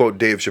 like, to quote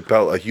Dave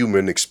Chappelle, a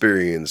human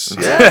experience.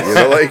 Yeah, you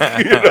know,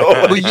 like, you know.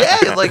 Well,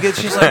 yeah, like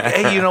it's just like,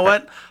 hey, you know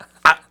what?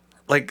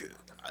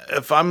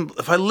 If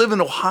I live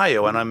in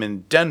Ohio and I'm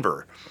in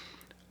Denver,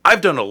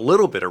 I've done a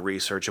little bit of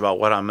research about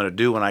what I'm going to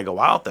do when I go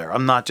out there.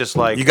 I'm not just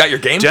like, You got your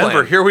game Denver,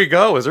 plan. here we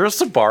go. Is there a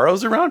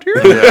Sbarro's around here?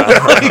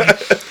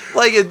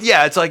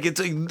 It's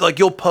like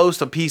you'll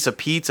post a piece of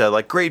pizza,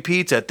 like great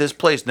pizza at this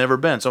place, never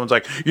been. Someone's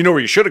like, you know where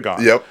you should have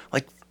gone. Yep.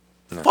 Like,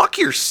 fuck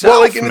yourself,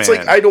 Well, like, and man. it's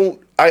like,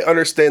 I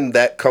understand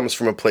that comes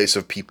from a place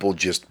of people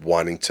just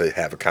wanting to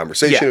have a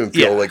conversation Yeah, and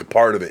feel yeah. like a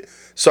part of it.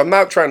 So I'm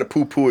not trying to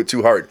poo-poo it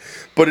too hard.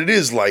 But it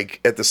is like,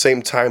 at the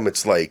same time,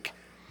 it's like,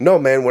 no,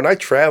 man, when I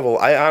travel,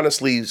 I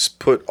honestly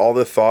put all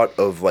the thought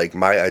of, like,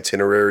 my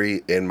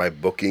itinerary and my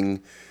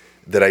booking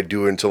that I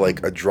do into,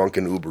 like, a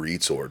drunken Uber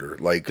Eats order.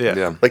 Like,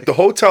 Yeah. like the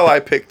hotel I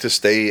picked to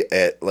stay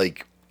at,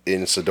 like,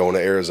 in Sedona,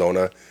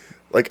 Arizona,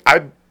 like,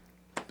 I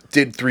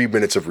did 3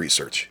 minutes of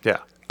research. Yeah.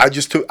 I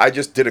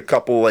just did a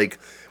couple, like,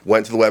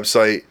 went to the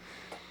website,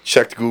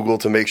 checked Google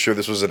to make sure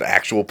this was an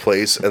actual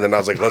place, and then I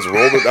was like, let's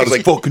roll it. I was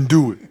like, fucking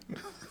do it.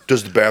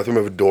 does the bathroom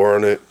have a door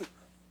on it?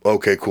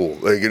 Okay, cool.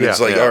 Like, and it's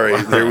Yeah, like, yeah. all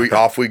right,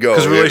 off we go.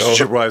 Because you know?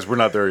 relationship-wise, we're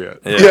not there yet.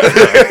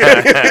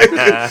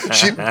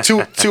 She,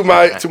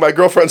 to my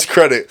girlfriend's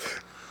credit,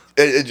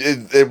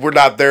 we're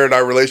not there in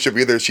our relationship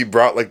either. She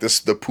brought like the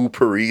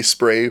poopery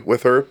spray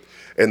with her,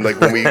 and like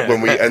when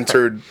we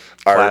entered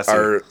Classy.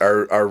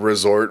 our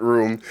resort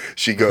room,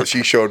 she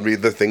showed me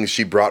the things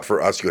she brought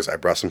for us. She goes, I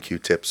brought some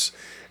Q-tips,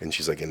 and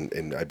she's like,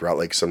 and I brought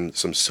like some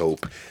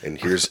soap, and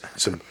here's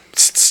some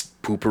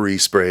poopery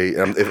spray.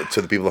 And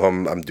to the people at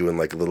home, I'm doing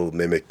like a little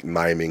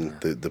miming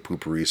the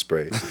poopery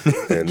spray.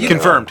 And,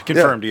 Confirmed.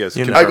 yeah. He is.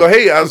 I go,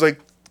 hey, I was like,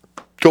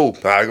 cool.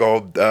 I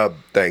go,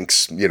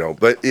 thanks, you know.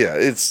 But yeah,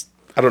 it's,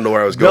 I don't know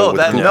where I was going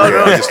with poop.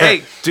 Yeah,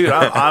 Hey, dude,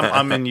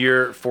 I'm in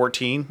year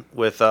 14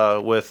 with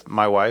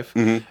my wife,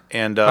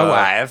 and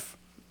Alive.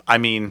 I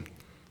mean,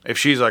 if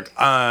she's like,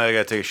 I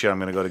gotta take a shit, I'm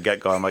gonna go to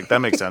Get Go. I'm like, that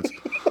makes sense.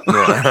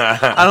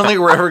 I don't think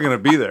we're ever gonna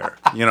be there.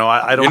 You know,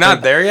 I don't. You're not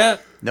think- there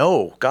yet?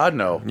 No, God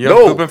no. You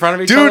don't poop in front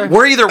of each dude,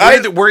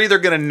 other? We're either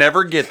gonna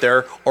never get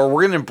there, or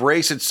we're gonna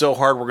embrace it so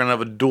hard we're gonna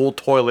have a dual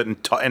toilet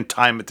and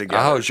time it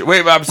together. Oh shit!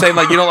 Wait, but I'm saying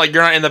like you don't like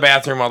you're not in the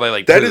bathroom while they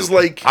like. That poop. is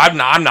like- I'm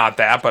not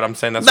that, but I'm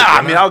saying that's. Nah, what I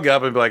you're mean, not. I'll get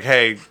up and be like,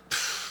 hey,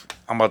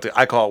 I'm about to.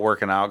 I call it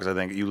working out because I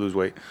think you lose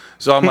weight.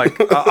 So I'm like,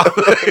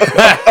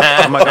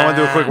 I'm gonna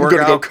do a quick I'm gonna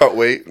go workout. cut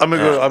weight. I'm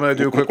gonna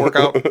do a quick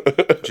workout.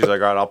 She's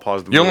like, all right, I'll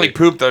pause the You don't movie. like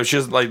poop though.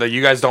 She's like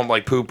you guys don't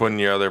like poop when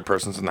the other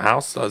person's in the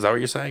house. Is that what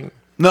you're saying?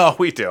 No,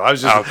 we do. I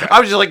was just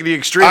Okay. like the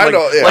extreme. I like,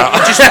 know, yeah.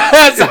 like, just,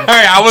 Sorry,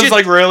 I was Just-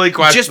 like really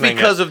questioning. just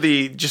because it. of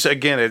the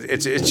again,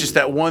 it's just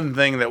that one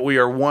thing that we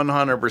are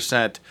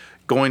 100%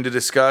 going to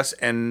discuss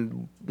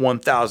and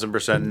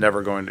 1,000%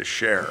 never going to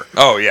share.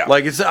 Oh yeah.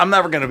 Like I'm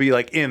never gonna be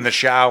like in the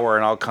shower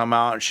and I'll come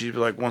out and she'd be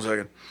like, 1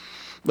 second.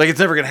 Like it's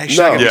never gonna. She's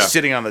not gonna Yeah. be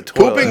sitting on the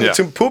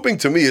toilet. Pooping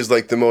to me is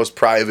like the most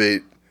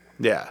private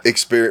Yeah.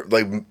 experience.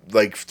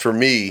 Like for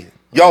me,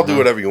 y'all do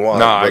whatever you want,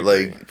 No, I but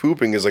like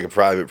pooping is like a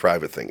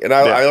private thing. And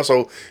I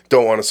also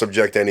don't want to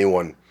subject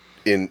anyone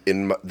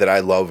in that I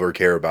love or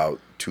care about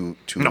to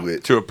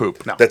it. to a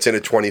poop. No. That's in a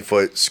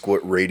 20-foot square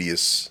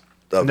radius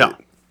of No. it.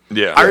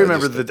 Yeah. I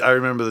remember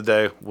the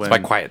day when my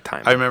quiet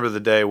time. I remember the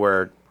day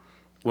when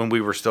we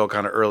were still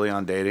kind of early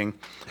on dating,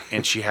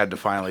 and she had to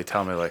finally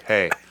tell me like,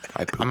 "Hey,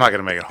 I'm not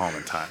gonna make it home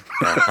in time."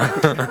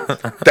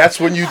 That's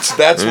when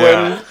That's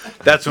when.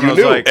 That's when You I was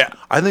knew. like,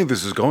 "I think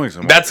this is going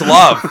somewhere." That's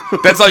love.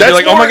 That's like That's you're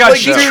like, oh my more god, like,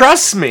 she dude-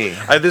 trusts me.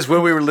 This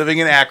when we were living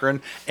in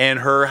Akron, and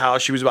her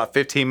house, she was about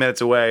 15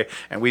 minutes away,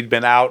 and we'd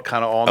been out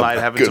kind of all night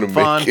having some gonna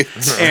fun, make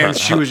it. and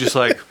she was just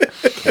like,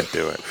 Can't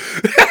do it.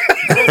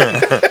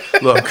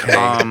 "Look,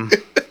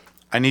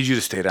 I need you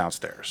to stay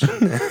downstairs,"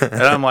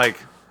 and I'm like,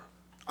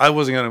 I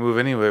wasn't gonna move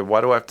anyway.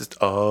 Why do I have to?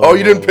 Oh,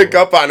 you didn't pick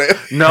up on it.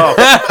 No.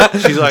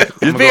 She's like,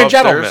 I'm be gonna a go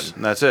gentleman. upstairs,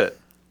 and that's it.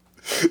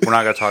 We're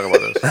not gonna talk about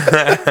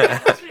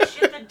this.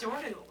 Shit, the door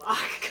didn't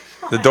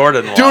lock. The door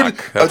didn't Dude,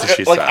 lock. That's what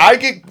she like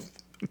said.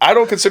 I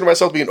don't consider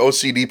myself to be an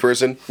OCD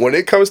person. When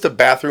it comes to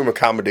bathroom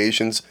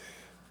accommodations,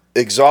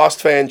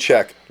 exhaust fan,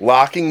 check.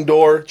 Locking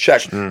door,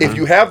 check. Mm-hmm. If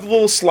you have the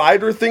little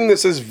slider thing that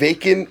says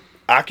vacant,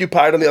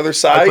 occupied on the other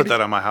side, I put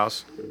that on my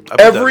house. I put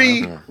that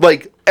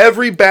on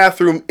every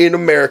bathroom in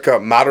America,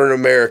 modern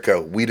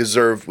America, we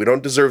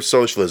don't deserve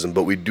socialism,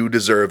 but we do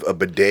deserve a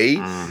bidet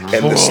and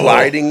the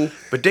sliding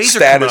Bidets are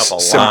coming status up a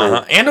lot.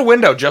 symbol. And a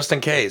window just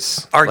in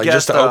case. Our Like, guest,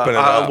 just to open it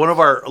up. one of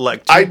our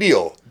like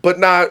Ideal, but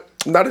not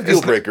a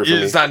deal breaker for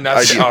me. It's not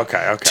necessary. Ideal.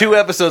 Okay. 2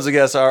 episodes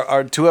ago,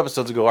 our 2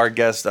 episodes ago, our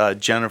guest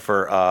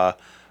Jennifer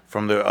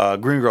from the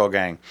Green Girl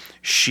Gang,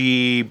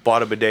 she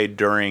bought a bidet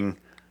during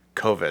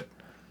COVID.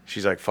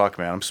 She's like, "Fuck,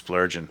 man, I'm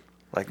splurging."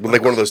 Like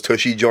Like one of those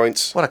tushy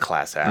joints. What a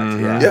class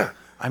act! Yeah. Yeah.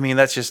 I mean,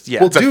 that's just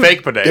Well, a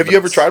fake bidet, Have but you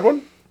ever it's- tried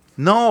one?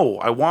 no,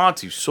 I want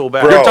to so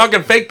bad. Bro. You're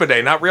talking fake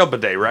bidet, not real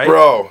bidet, right?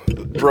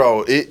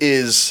 Bro, it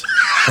is.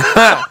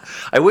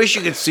 I wish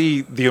you could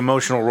see the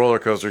emotional roller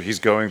coaster he's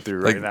going through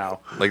right now.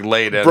 Like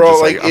laid in. Bro,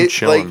 just like I'm it,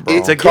 chilling, like bro.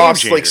 it a game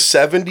costs like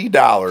changer.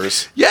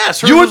 $70.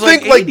 Yes, You would hers was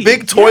think like 80.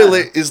 Big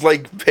Toilet is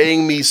like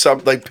paying me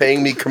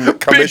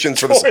commissions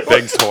for this.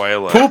 Big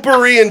toilet.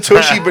 Poopery and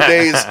tushy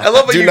bidets. I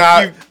love how do you-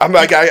 not. you- I'm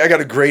like I got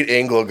a great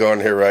angle going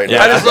here right Yeah.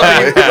 now. I just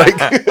love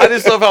Like, I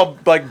just love how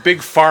like Big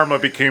Pharma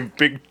became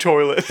Big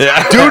Toilet.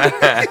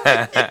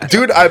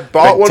 dude, I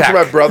bought Big one for tech.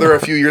 my brother a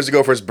few years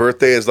ago for his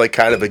birthday as like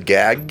kind of a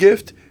gag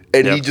gift,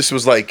 and he Yep. just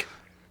was like,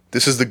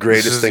 "This is the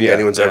greatest This is- thing yeah,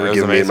 anyone's yeah, ever it was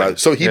given me." amazing.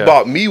 So he Yeah.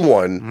 bought me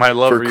one. My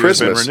love for for you has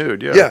been Christmas.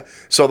 renewed, yeah. Yeah.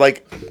 So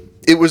like,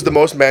 it was the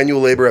most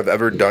manual labor I've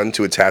ever done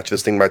to attach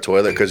this thing to my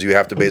toilet because you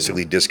have to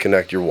basically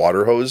disconnect your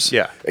water hose.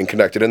 Yeah. And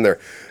connect it in there.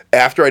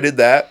 After I did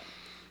that,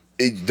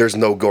 there's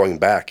no going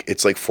back.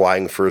 It's like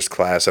flying first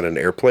class on an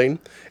airplane.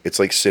 It's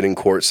like sitting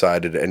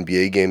courtside at an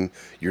NBA game.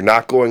 You're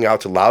not going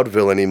out to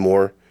Loudville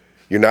anymore.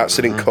 You're not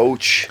sitting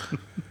coach.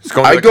 It's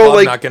going to I the go, club,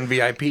 like- not getting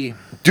VIP.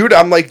 Dude,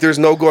 I'm like, there's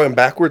no going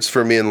backwards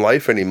for me in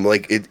life anymore.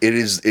 Like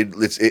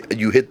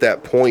you hit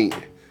that point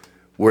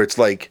where it's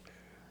like,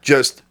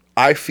 just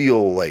I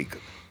feel like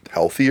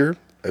healthier.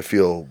 I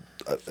feel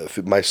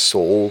my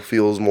soul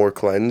feels more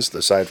cleansed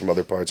aside from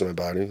other parts of my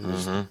body.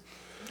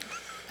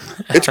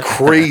 It's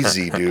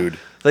crazy, dude.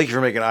 Thank you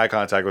for making eye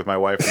contact with my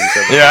wife when you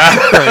said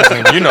that.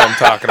 Yeah. You know what I'm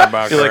talking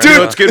about. You're like, correct?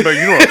 dude, it's good, but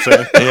you know what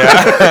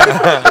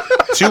I'm saying.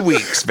 2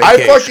 weeks I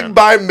vacation. fucking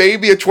buy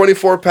maybe a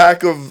 24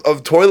 pack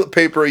of toilet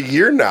paper a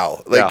year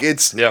now. Like Yeah.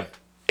 it's Yeah.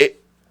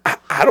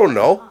 I don't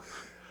know.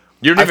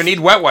 You don't even need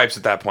wet wipes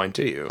at that point,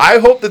 do you? I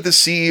hope that the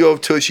CEO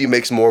of Tushy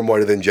makes more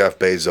money than Jeff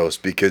Bezos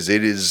because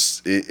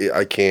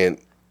I can't.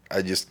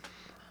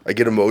 I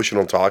get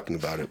emotional talking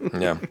about it.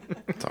 Yeah.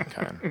 It's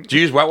okay. Do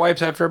you use wet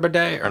wipes after a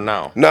bidet or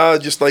no? No,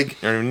 just like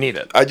You don't even need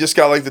it. I just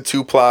got like the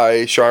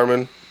 2-ply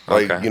Charmin.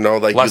 Like Okay. you know,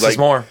 like Less you, like, is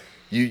more.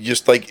 You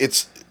just like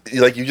it's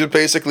like you just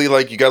basically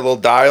like you got a little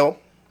dial.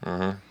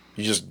 Mm-hmm.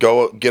 You just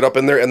get up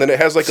in there, and then it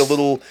has like a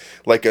little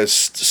like a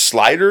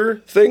slider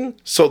thing,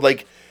 so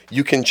like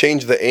you can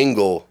change the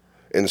angle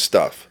and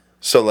stuff.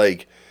 So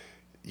like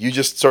you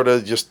just sort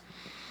of just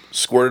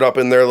squirt it up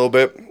in there a little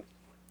bit,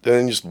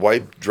 then you just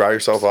dry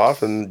yourself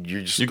off, and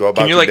you just go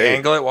about Can you your like day.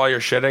 angle it while you're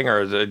shitting,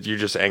 or is it, you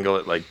just angle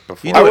it like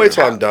before? I wait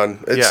till I'm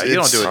done. Yeah, you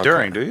don't do it okay.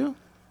 during, do you?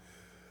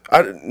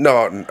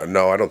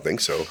 No, I don't think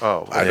so.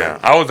 Oh, I Yeah,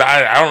 don't.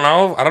 I don't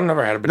know. I don't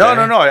never had a bidet.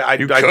 No.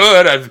 You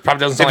could. It probably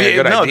doesn't sound like a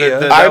good idea.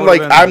 that I'm would've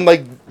like been- I'm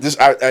like this.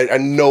 I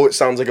know it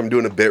sounds like I'm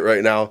doing a bit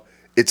right now.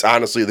 It's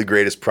honestly the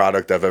greatest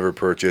product I've ever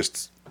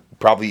purchased.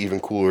 Probably even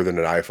cooler than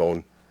an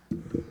iPhone.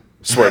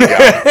 Swear to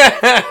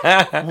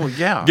God. Oh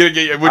yeah.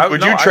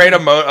 Would you trade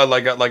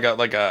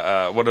like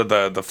a what are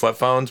the flip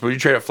phones? Would you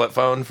trade a flip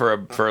phone for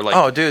like?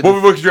 Oh, dude.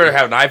 What would you rather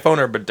have, an iPhone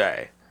or a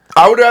bidet?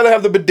 I would rather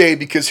have the bidet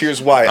because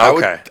here's why.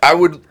 Okay. I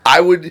would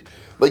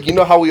like, you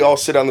know how we all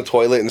sit on the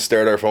toilet and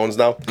stare at our phones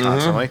now?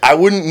 Constantly. I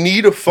wouldn't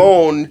need a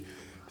phone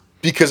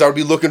because I would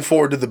be looking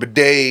forward to the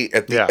bidet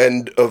at the Yeah.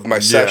 end of my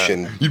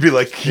session. You'd be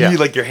like, Yeah.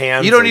 like your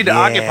hands. You don't need to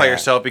like, occupy yeah.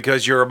 yourself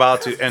because you're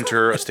about to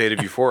enter a state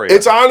of euphoria.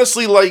 It's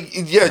honestly like,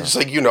 yeah, just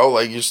like, you know,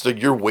 like just like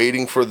you're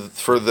waiting for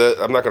the.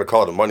 I'm not gonna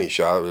call it a money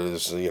shot.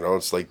 It's, you know,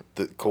 it's like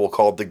we'll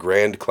call it the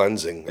grand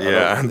cleansing. I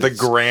Yeah, don't- the it's-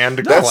 grand.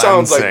 That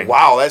sounds like cleansing.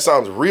 wow. That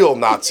sounds real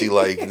Nazi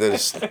like.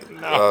 This,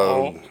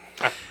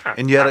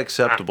 and yet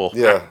acceptable.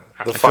 yeah,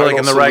 the I feel like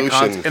in the right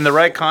solution. in the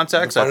right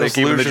context, I Final think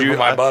even the solution Jews. for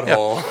my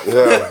butthole.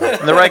 Yeah.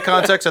 In the right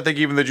context, I think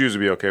even the Jews would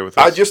be okay with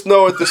this. I just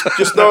know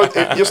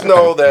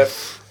that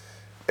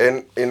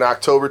in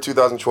October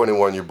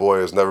 2021, your boy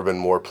has never been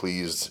more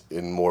pleased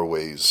in more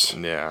ways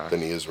Yeah.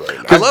 than he is right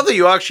I now. love that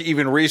you actually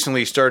even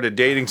recently started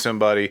dating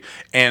somebody,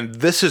 and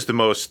this is the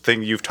most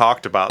thing you've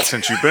talked about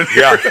since you've been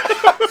here.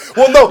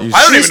 Well, no,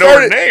 I don't even know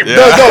her name.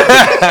 No.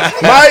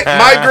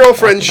 My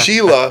girlfriend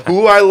Sheila,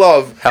 who I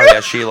love, Hell yeah,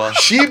 Sheila.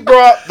 she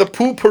brought the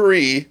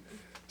poopery,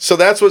 so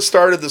that's what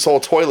started this whole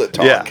toilet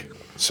talk. Yeah.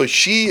 So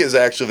she is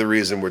actually the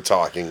reason we're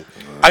talking.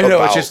 I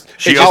know, it's about just-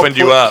 She how opened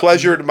you up.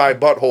 Pleasured my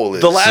butthole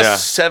is. The last Yeah.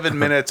 7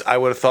 minutes, I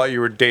would have thought you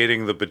were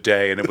dating the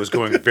bidet, and it was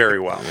going very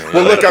well.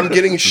 Well, look, I'm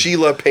getting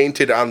Sheila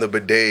painted on the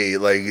bidet.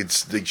 Like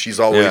it's like she's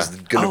always Yeah.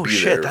 gonna Oh be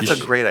shit, there.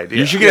 that's a great idea.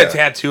 You should get Yeah. a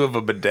tattoo of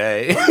a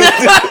bidet,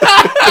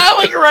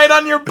 like right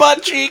on your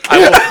butt cheek.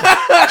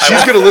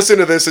 She's gonna listen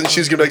to this and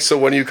she's gonna be like, "So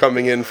when are you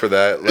coming in for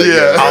that?" Like,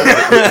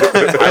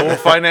 I will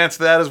finance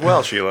that as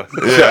well, Sheila.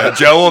 Yeah,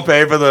 Joe will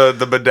pay for the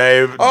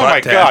bidet. Oh butt my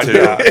god, tattoo.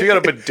 yeah. If you got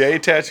a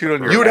bidet tattooed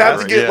on your You would have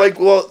to ass, get Yeah. like,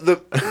 well,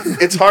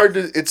 it's hard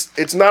to,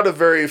 it's not a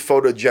very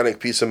photogenic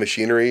piece of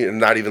machinery, and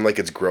not even like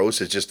it's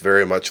gross. It's just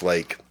very much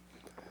like,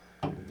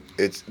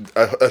 it's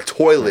a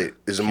toilet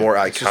is a more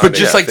iconic. But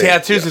just like thing.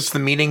 tattoos, it's the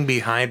meaning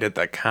behind it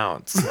that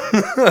counts,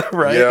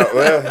 right? Yeah,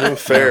 well,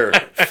 fair.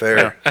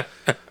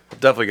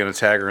 definitely gonna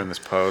tag her in this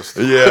post.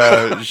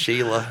 Yeah,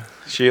 Sheila.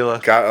 Sheila.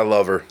 God, I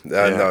love her.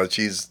 No,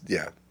 she's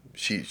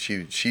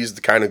she's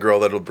the kind of girl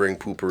that'll bring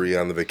poopery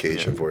on the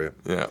vacation for you.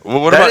 Yeah.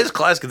 Well, what That about is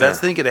classic. That's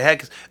thinking ahead.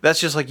 'Cause that's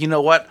just like, you know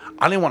what?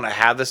 I didn't want to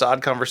have this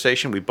odd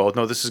conversation. We both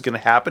know this is going to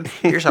happen.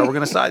 Here's how we're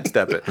going to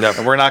sidestep it. Yep.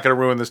 And we're not going to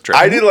ruin this trip.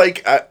 I did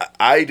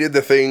I did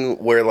the thing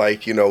where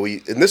like, you know,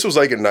 and this was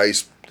a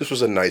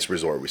nice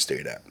resort we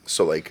stayed at.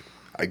 So like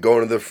I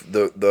go into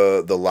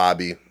the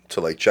lobby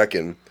to like check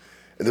in,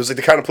 and there's like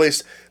the kind of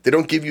place they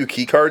don't give you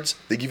key cards.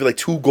 They give you like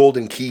 2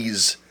 golden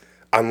keys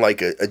on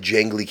like a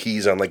jangly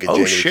keys on like a Oh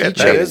jangly shit, keychain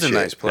that and is a shit.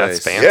 nice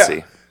place. That's fancy.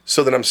 Yeah.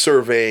 So then I'm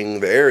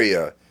surveying the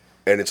area,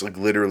 and it's like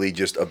literally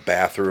just a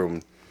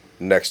bathroom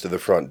next to the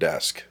front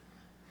desk.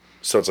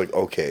 So it's like,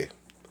 okay,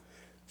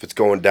 if it's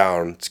going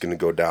down, it's gonna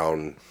go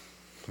down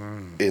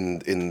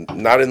in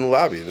not in the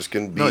lobby. It's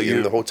gonna be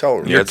in the hotel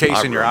room. You're it's not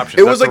casing your right. options.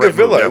 It That's was the like a right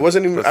move. villa. Yeah. It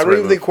wasn't even. That's I the don't right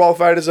even think move.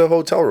 qualified as a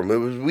hotel room. It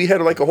was. We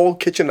had like a whole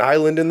kitchen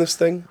island in this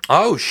thing.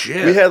 Oh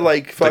shit! We had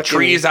like the fucking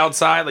trees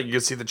outside, like you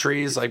could see the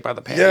trees like by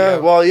the patio. Yeah,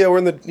 well, yeah, we're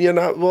in the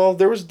not well.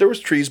 There was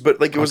trees, but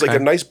like it was like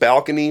Okay. a nice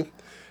balcony,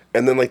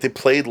 and then like they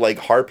played like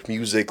harp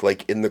music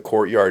like in the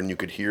courtyard, and you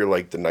could hear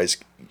like the nice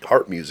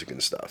harp music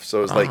and stuff. So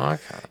it was like, okay.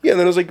 yeah, and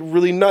then it was like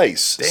really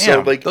nice. Damn, So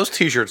like, those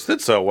t-shirts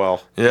did so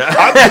well.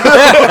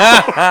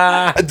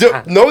 yeah.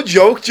 no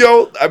joke,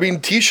 Joe. I mean,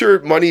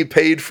 t-shirt money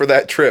paid for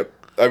that trip.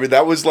 I mean,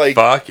 that was like,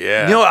 Fuck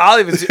yeah. You know, I'll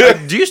even.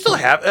 Do you still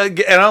have? And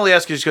I only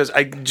ask you just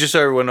because just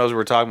so everyone knows what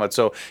we're talking about.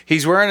 So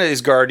he's wearing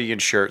his Guardian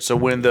shirt. So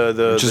when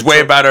the which is the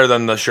way better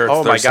than the shirts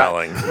Oh they're my god!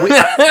 selling.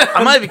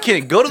 I'm not even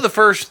kidding. Go to the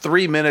first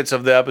 3 minutes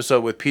of the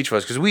episode with Peach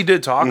Fuzz because we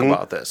did talk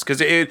about this because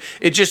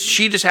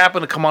she just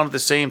happened to come on at the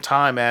same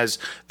time as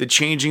the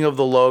changing of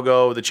the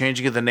logo, the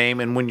changing of the name,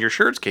 and when your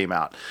shirts came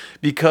out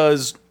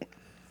because.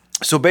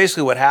 So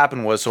basically what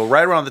happened was, so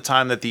right around the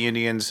time that the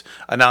Indians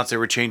announced they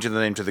were changing the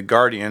name to the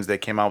Guardians, they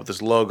came out with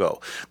this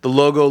logo. The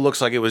logo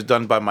looks like it was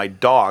done by my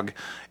dog,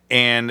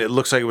 and it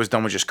looks like it was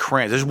done with just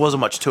crayons. There just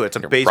wasn't much to it. It's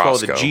a baseball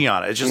with a Roscoe. G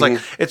on it. It's just like,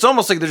 it's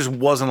almost like there just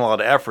wasn't a lot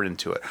of effort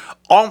into it.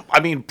 I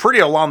mean, pretty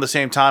along the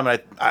same time,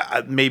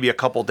 I maybe a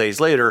couple days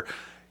later,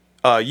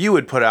 you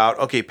had put out,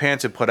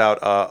 Pants had put out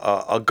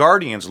a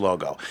Guardians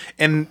logo.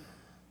 And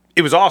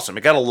it was awesome.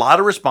 It got a lot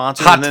of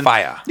responses. Hot and then,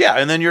 fire. Yeah,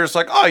 and then you're just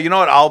like, oh, you know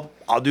what?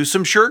 I'll do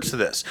some shirts to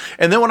this.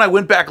 And then when I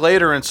went back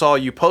later and saw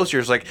you post,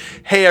 you're just like,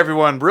 hey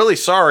everyone, really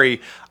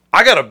sorry.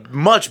 I got a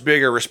much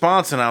bigger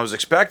response than I was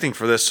expecting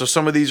for this. So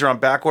some of these are on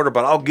back order,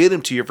 but I'll get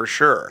them to you for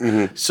sure.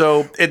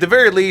 So at the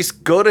very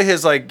least, go to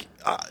his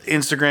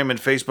Instagram and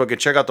Facebook and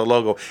check out the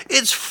logo.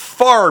 It's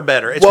far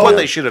better. It's what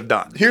they should have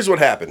done. here's what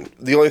happened.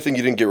 The only thing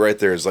you didn't get right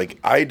there is like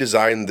I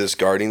designed this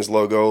Guardians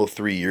logo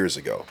 3 years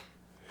ago.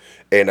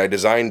 And I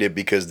designed it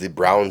because the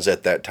Browns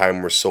at that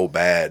time were so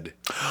bad.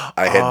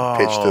 I had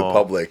pitched to the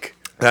public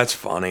That's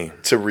funny.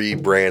 to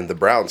rebrand the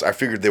Browns. I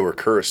figured they were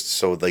cursed,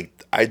 so like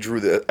I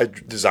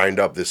designed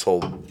up this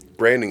whole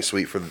branding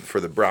suite for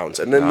the Browns,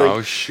 and then Oh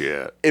like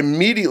shit.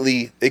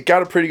 immediately it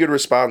got a pretty good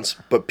response.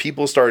 But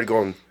people started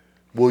going,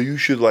 "Well, you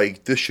should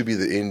this should be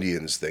the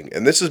Indians thing,"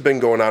 and this has been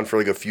going on for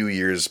like a few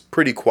years,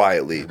 pretty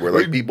quietly, where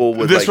like people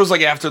would. This was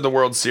like after the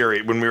World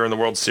Series when we were in the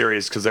World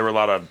Series because there were a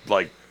lot of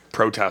like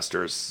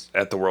protesters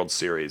at the World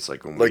Series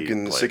like when like we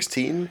in played.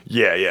 16.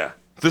 Yeah.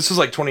 This was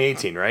like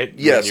 2018, right?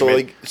 Yeah, When you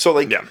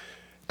made- yeah.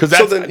 Because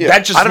So then, yeah.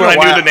 that's just I don't when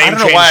know I why, knew the I name don't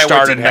know change why I went to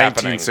started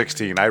happening.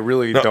 1916. I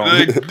really don't.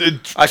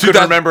 It- I couldn't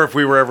 2000 remember if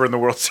we were ever in the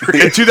World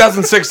Series. In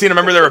 2016, I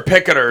remember there were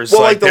picketers,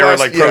 Well, like the they were last-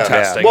 like yeah.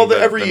 protesting. Well, the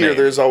every year name.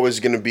 there's always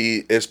going to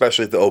be,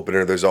 especially at the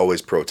opener, there's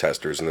always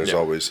protesters, and there's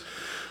always.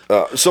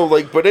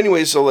 But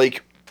anyway, so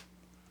like,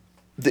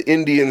 the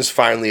Indians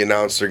finally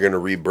announced they're going to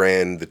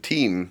rebrand the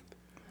team,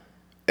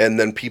 and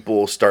then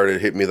people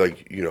started hitting me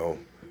like, you know,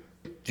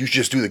 you should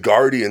just do the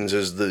Guardians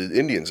as the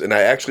Indians, and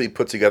I actually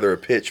put together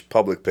a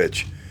public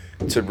pitch,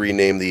 to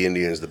rename the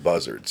Indians the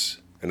Buzzards,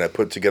 and I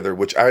put together,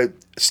 which I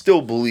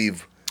still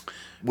believe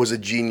was a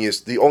genius.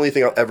 The only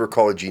thing I'll ever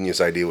call a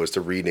genius idea was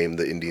to rename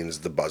the Indians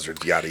the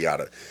Buzzards, yada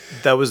yada.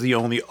 That was the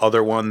only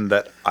other one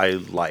that I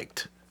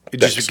liked.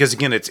 Just Thanks. because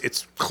again,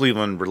 it's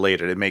Cleveland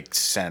related. It makes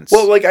sense.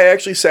 Well, like I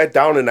actually sat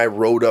down and I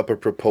wrote up a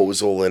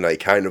proposal and I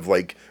kind of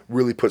like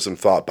really put some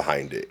thought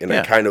behind it. And I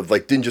Yeah. kind of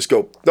like didn't just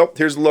go, nope,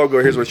 here's the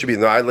logo, here's what it should be.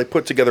 No, I like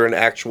put together an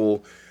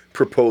actual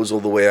proposal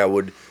the way I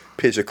would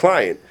pitch a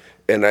client.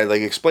 And I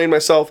like explained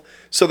myself.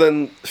 So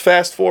then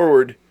fast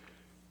forward,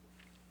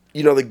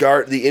 you know,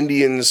 the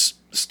Indians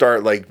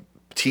start like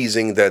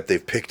teasing that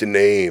they've picked a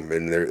name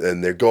and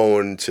they're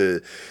going to,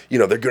 you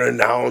know, they're going to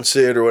announce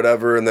it or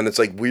whatever, and then it's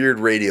like weird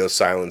radio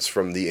silence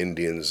from the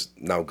Indians,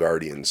 now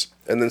Guardians.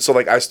 And then so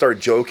like I start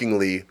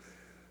jokingly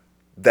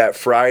that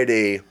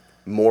Friday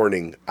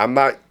morning, I'm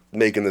not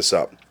making this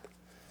up,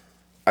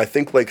 I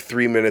think like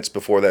 3 minutes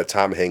before that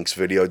Tom Hanks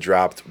video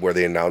dropped where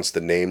they announced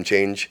the name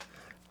change,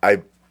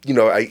 I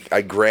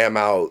gram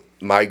out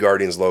my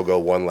Guardians logo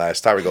one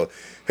last time. I go,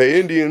 hey,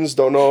 Indians,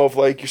 don't know if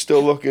like you're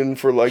still looking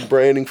for like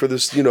branding for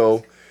this, you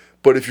know,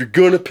 but if you're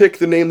gonna pick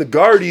the name the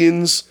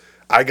Guardians,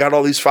 I got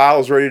all these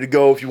files ready to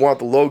go. If you want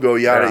the logo,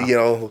 yada, you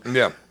know,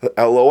 Yeah.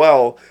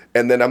 LOL.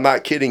 And then I'm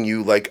not kidding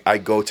you. Like I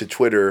go to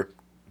Twitter,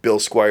 Bill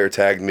Squire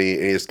tagged me,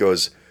 and he just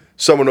goes,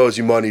 "Someone owes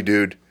you money,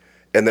 dude."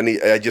 And then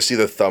I just see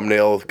the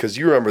thumbnail, because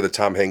you remember the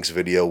Tom Hanks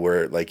video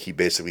where like he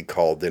basically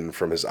called in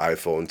from his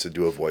iPhone to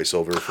do a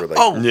voiceover for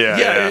like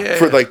Yeah.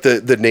 for like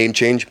the name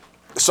change.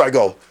 So I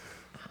go,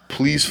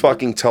 please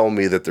fucking tell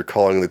me that they're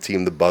calling the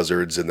team the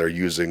Buzzards and they're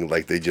using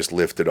like they just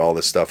lifted all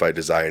the stuff I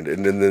designed.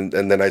 And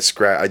then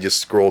I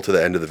just scroll to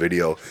the end of the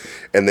video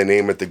and they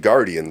name it the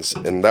Guardians.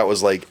 And that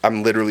was like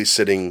I'm literally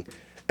sitting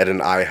at an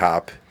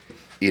IHOP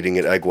eating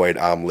an egg white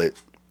omelet,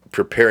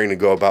 preparing to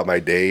go about my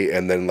day,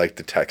 and then like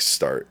the texts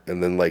start,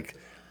 and then like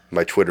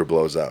my Twitter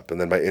blows up,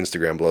 and then my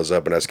Instagram blows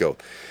up, and I just go,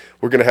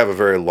 we're gonna have a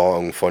very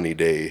long, funny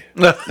day,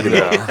 you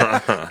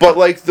know. But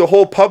like the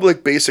whole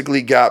public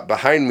basically got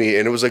behind me,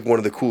 and it was like one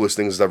of the coolest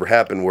things that ever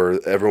happened, where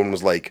everyone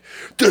was like,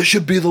 "This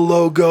should be the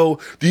logo.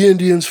 The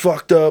Indians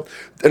fucked up."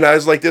 And I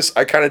was like, this.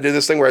 I kind of did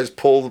this thing where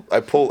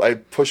I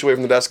push away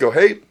from the desk, go,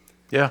 "Hey,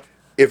 Yeah.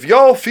 if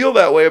y'all feel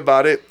that way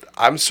about it,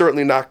 I'm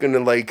certainly not gonna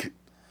like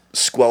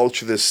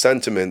squelch this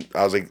sentiment."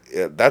 I was like,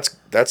 yeah,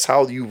 that's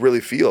how you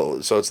really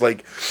feel. So it's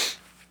like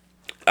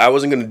I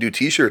wasn't gonna do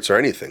T-shirts or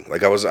anything.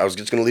 Like I was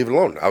just gonna leave it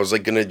alone. I was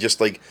like gonna just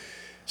like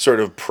sort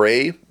of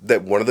pray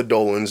that one of the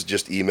Dolans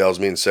just emails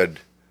me and said,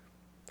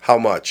 "How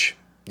much?"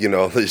 You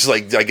know, it's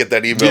like I get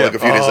that email like a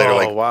few days later,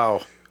 like,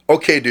 wow.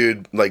 "Okay,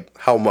 dude, like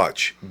how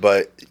much?"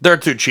 But They're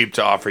too cheap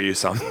to offer you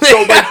something.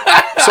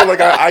 so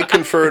like I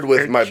conferred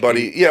with my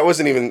buddy. Yeah, it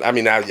wasn't even. I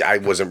mean, I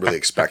wasn't really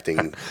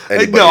expecting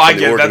anybody No, I from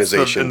get the it. That's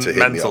organization the- to hit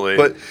mentally.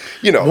 me up. But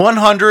you know,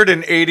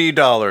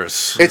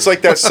 $180. it's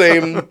like that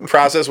same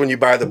process when you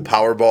buy the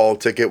Powerball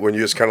ticket, when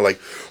you're just kind of like,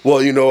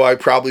 well, you know, I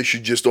probably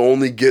should just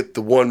only get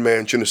the one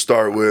mansion to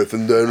start with,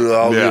 and then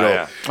I'll, you know,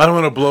 yeah. I don't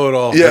want to blow it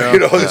all. yeah, you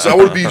know, I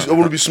want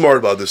to be smart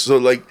about this. So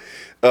like,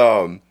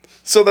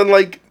 so then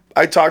like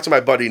I talked to my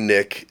buddy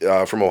Nick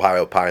from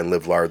Ohio Pine,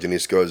 Live Large, and he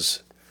just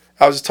goes,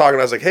 I was just talking,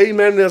 I was like, hey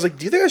man, and I was like,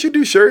 do you think I should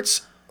do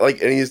shirts? Like,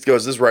 and he just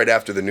goes, this is right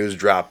after the news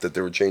dropped that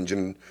they were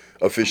changing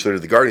officially to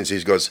the Guardians. He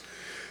just goes,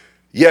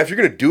 yeah, if you're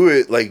gonna do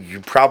it, like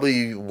you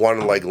probably want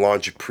to like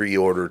launch a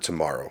pre-order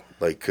tomorrow,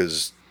 like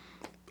because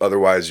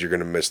otherwise you're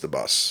gonna miss the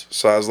bus.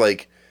 So I was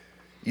like,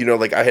 you know,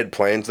 like I had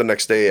plans the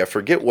next day. I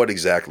forget what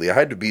exactly. I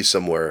had to be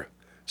somewhere.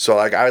 So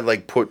like I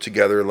like put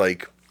together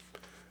like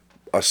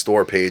a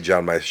store page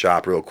on my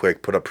shop real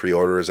quick, put up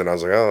pre-orders, and I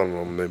was like, I don't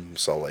know, maybe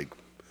sell like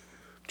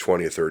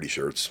 20 or 30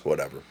 shirts,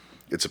 whatever.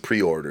 It's a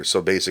pre-order.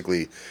 So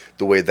basically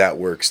the way that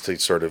works to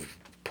sort of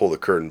pull the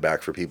curtain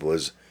back for people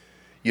is,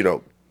 you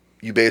know,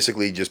 you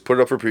basically just put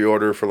it up for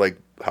pre-order for like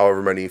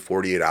however many,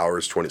 48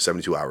 hours,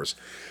 72 hours.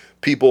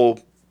 People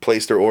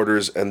place their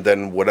orders, and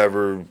then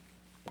whatever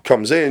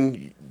comes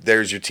in,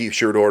 there's your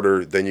T-shirt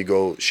order. Then you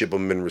go ship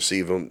them and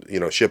receive them, you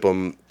know, ship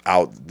them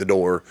out the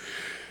door.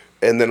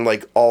 And then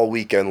like all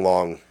weekend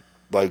long,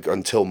 like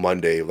until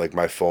Monday, like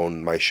my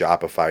phone, my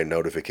Shopify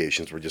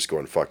notifications were just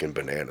going fucking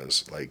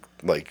bananas. Like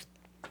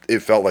it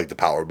felt like the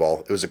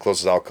Powerball. It was the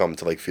closest outcome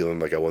to like feeling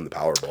like I won the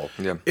Powerball.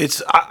 Yeah.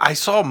 I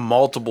saw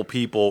multiple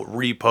people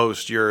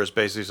repost yours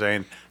basically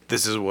saying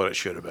this is what it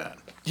should have been.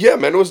 Yeah,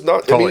 man, it was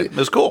not. I mean, It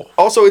was cool.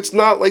 also, it's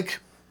not like,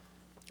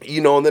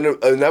 you know, and then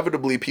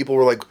inevitably people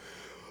were like,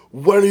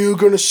 when are you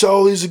going to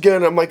sell these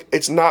again? I'm like,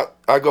 it's not.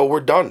 I go, we're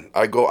done.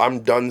 I go, I'm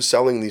done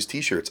selling these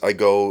T-shirts. I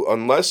go,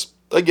 unless,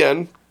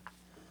 again,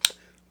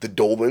 the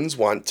Dolans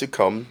want to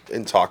come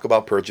and talk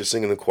about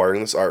purchasing and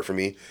acquiring this art for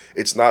me.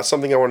 It's not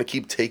something I want to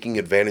keep taking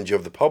advantage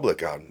of the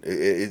public on.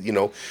 You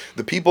know,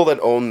 the people that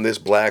own this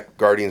black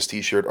Guardians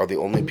T-shirt are the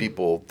only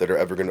people that are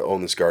ever going to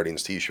own this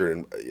Guardians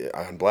T-shirt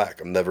on black.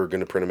 I'm never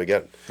going to print them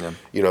again. Yeah.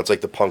 You know, it's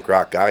like the punk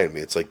rock guy in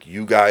me. It's like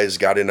you guys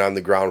got in on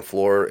the ground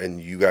floor, and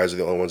you guys are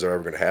the only ones that are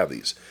ever going to have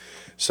these.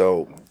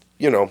 So,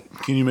 you know.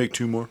 Can you make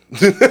 2 more?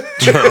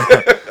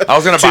 I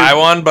was gonna buy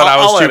one, but I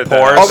I'll was too edit that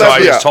poor, out. so I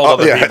yeah, just told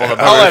other yeah. people to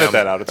buy I'll them. edit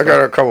that out. It's I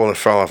got a couple that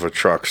fell off a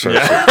truck. So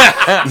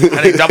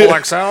I need double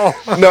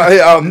XL. no,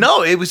 hey,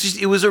 No, it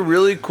was a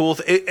really cool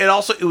thing.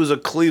 It was a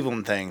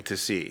Cleveland thing to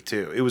see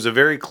too. It was a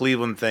very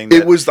Cleveland thing.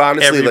 It was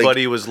honestly, like-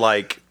 everybody was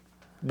like,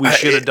 we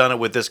should have done it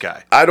with this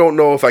guy. I don't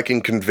know if I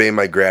can convey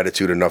my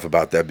gratitude enough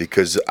about that,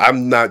 because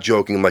I'm not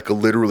joking. Like,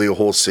 literally a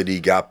whole city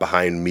got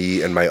behind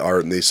me and my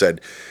art, and they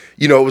said,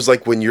 it was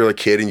like when you're a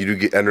kid and you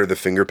do enter the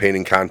finger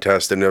painting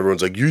contest and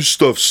everyone's like, your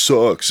stuff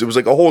sucks. It was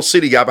like a whole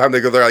city got behind me.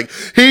 They're like,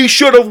 he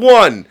should have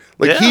won.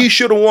 Like, he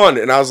should have won.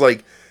 And I was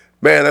like,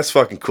 man, that's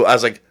fucking cool. I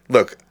was like,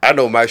 look, I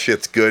know my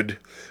shit's good,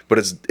 but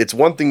it's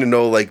one thing to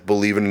know, like,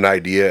 believe in an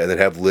idea and then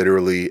have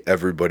literally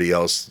everybody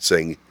else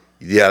saying,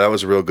 yeah, that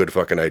was a real good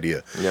fucking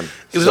idea. Yeah.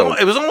 It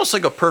was almost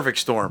like a perfect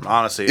storm,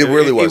 honestly. It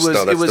really was.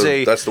 No,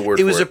 that's the word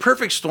It was for a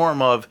perfect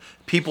storm of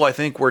people, I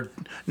think, were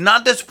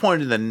not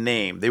disappointed in the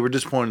name. They were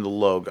disappointed in the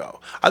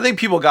logo. I think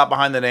people got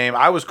behind the name.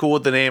 I was cool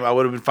with the name. I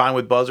would have been fine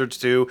with Buzzards,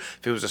 too.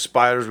 If it was the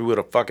Spiders, we would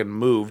have fucking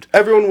moved.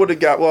 Everyone would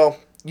have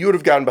you would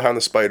have gotten behind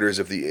the Spiders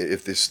if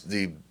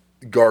the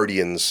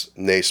Guardians,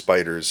 nay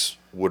Spiders,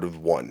 would have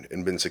won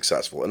and been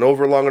successful. And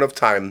over a long enough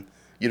time,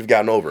 you'd have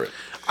gotten over it.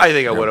 I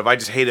think I would have. I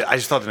just hated it. I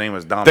just thought the name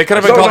was dumb. They could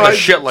have been called the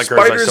shit lickers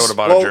I sewed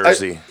about a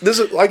jersey.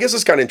 I guess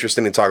it's kind of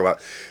interesting to talk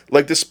about.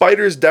 Like, the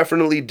Spiders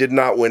definitely did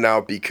not win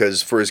out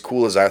because, for as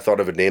cool as I thought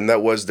of a name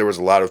that was, there was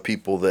a lot of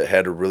people that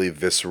had a really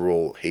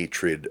visceral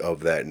hatred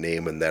of that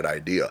name and that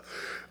idea.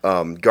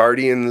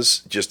 Guardians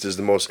just is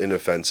the most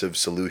inoffensive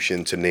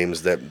solution to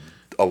names that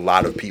a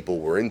lot of people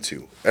were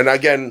into. And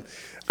again,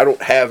 I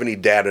don't have any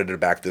data to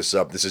back this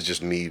up. This is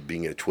just me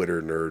being a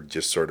Twitter nerd,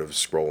 just sort of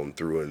scrolling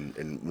through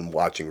and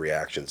watching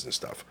reactions and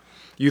stuff.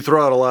 You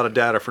throw out a lot of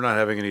data for not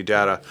having any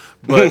data,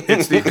 but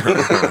it's the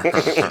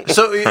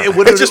so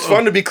it's just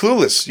fun to be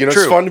clueless. True.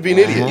 It's fun to be an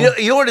idiot.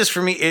 You know what it is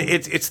for me?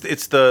 It's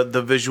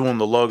the visual and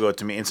the logo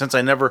to me. And since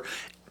I never.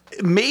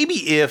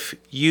 Maybe if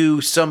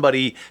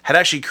somebody had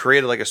actually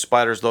created like a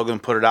Spiders logo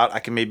and put it out, I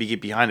can maybe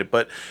get behind it.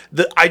 But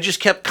I just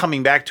kept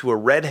coming back to a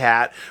red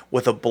hat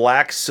with a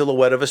black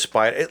silhouette of a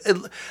spider,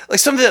 like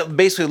something that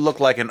basically looked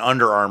like an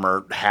Under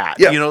Armour hat.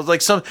 Yeah.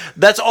 Like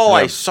that's all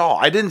I saw.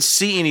 I didn't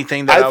see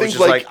anything that I was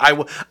just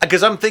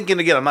because I'm thinking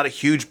again, I'm not a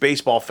huge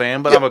baseball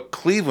fan, but I'm a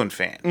Cleveland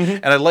fan,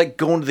 and I like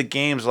going to the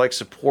games, I like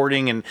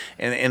supporting and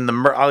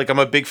I'm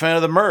a big fan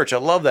of the merch. I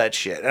love that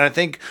shit, and I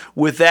think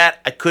with that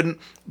I couldn't.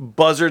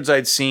 Buzzards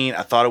I'd seen,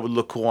 I thought it would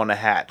look cool on a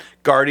hat.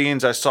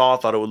 Guardians I saw, I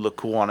thought it would look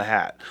cool on a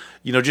hat.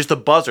 Just the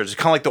Buzzards. It's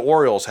kind of like the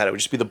Orioles had. It would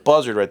just be the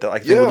buzzard right there.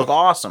 Like, it would look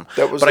awesome.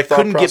 That was but the I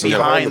couldn't get thought process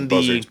behind the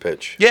Buzzards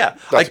pitch. Yeah,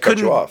 Not to cut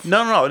you off.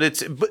 No.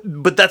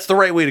 But that's the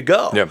right way to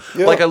go. Yeah.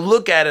 Like, I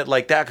look at it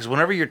like that because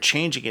whenever you're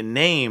changing a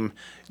name,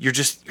 you're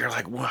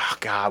like, wow,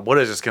 God, what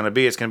is this going to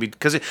be? It's going to be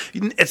because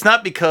it's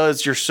not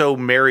because you're so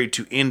married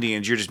to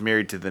Indians. You're just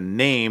married to the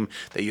name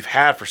that you've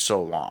had for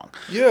so long.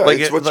 Yeah, like,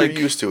 it's what you're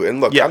used to.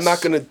 And look, I'm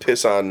not going to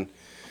piss on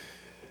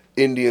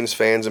Indians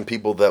fans and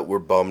people that were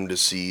bummed to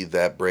see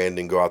that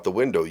branding go out the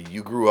window.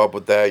 You grew up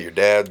with that. Your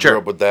dad grew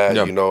up with that.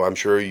 Yep. I'm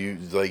sure you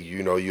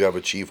you have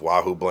a Chief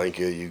Wahoo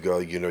blanket. You go,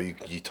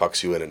 he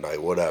tucks you in at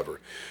night, whatever.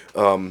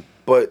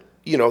 But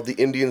the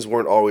Indians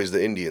weren't always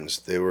the Indians.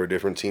 They were a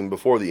different team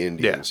before the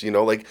Indians. Yeah.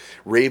 Like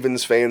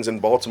Ravens fans in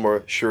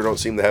Baltimore sure don't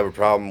seem to have a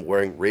problem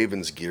wearing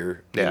Ravens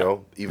gear.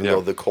 Even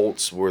though the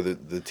Colts were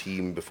the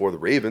team before the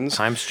Ravens.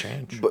 Times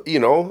change. But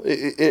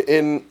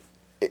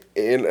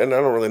and I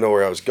don't really know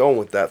where I was going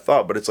with that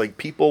thought, but it's like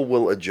people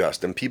will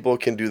adjust and people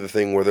can do the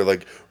thing where they're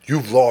like,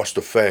 you've lost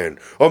a fan.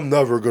 I'm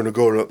never going to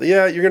go to...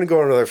 Yeah, you're going to go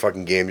to another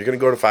fucking game. You're going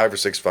to go to 5 or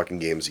 6 fucking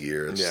games a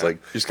year. It's like,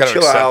 you just got to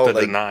chill accept out.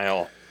 the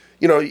denial.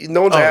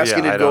 No one's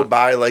asking you to go don't.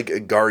 buy like a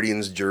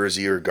Guardians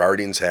jersey or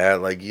Guardians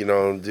hat. Like,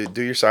 do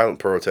your silent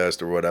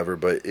protest or whatever.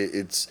 But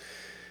it's,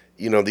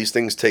 these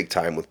things take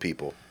time with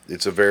people.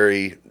 It's a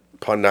very,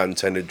 pun not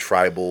intended,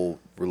 tribal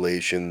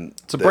relation.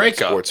 It's a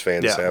breakup. Sports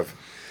fans have.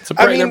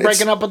 They're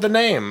breaking up with the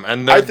name,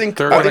 and I think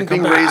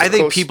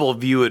people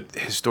view it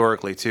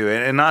historically too,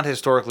 and not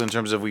historically in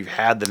terms of we've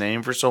had the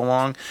name for so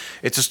long.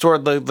 It's a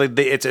story.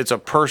 It's a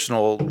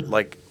personal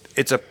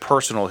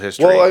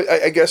history. Well,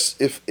 I guess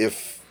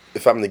if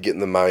I'm to get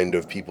in the mind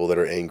of people that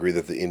are angry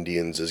that the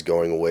Indians is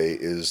going away,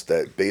 is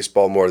that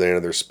baseball more than any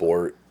other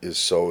sport is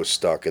so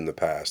stuck in the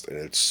past, and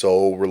it's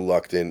so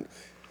reluctant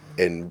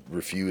and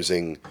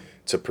refusing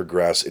to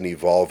progress and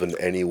evolve in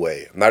any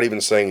way. I'm not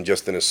even saying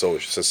just in a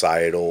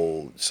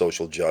societal,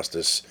 social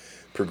justice,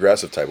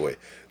 progressive type of way.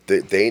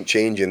 They ain't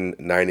changing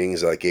 9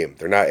 innings of that game.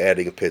 They're not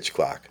adding a pitch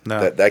clock.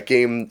 No. That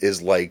game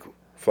is like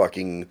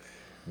fucking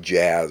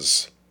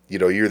jazz.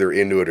 You're either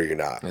into it or you're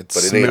not. But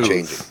it ain't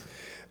changing.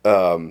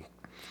 And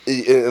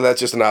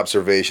that's just an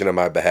observation on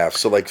my behalf.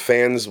 So, like,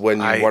 fans, when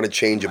you want to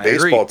change a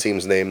baseball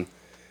team's name,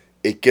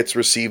 it gets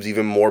received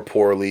even more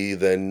poorly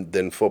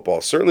than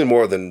football. Certainly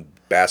more than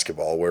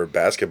basketball, where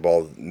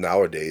basketball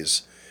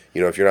nowadays,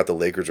 if you're not the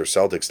Lakers or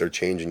Celtics, they're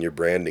changing your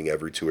branding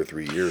every 2 or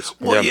 3 years.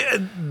 Well, yeah,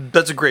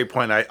 that's a great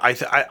point.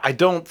 I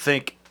don't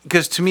think,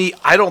 because to me,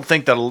 I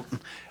think that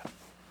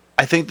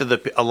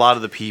a lot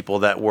of the people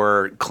that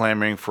were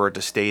clamoring for it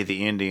to stay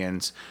the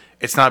Indians,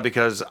 it's not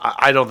because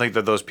I don't think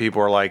that those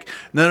people are like,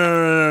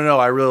 no.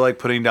 I really like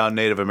putting down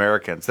Native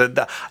Americans.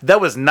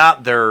 That was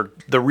not the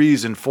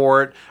reason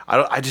for it.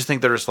 I just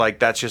think they're just like,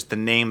 that's just the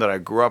name that I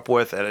grew up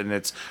with, and I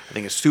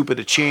think it's stupid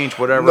to change,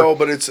 whatever. No,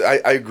 but I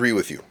agree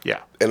with you.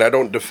 Yeah. And I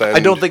don't defend. I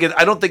don't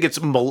think it's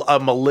a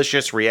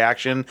malicious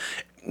reaction,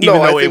 even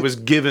No, I though it think- was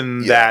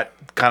given that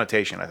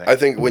connotation. I think. I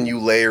think when you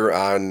layer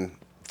on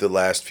the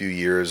last few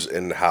years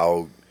and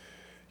how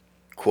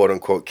quote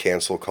unquote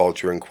cancel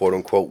culture and quote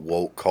unquote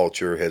woke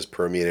culture has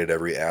permeated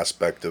every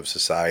aspect of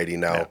society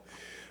now,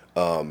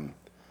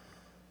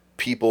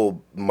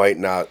 people might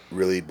not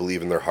really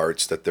believe in their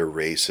hearts that they're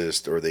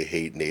racist or they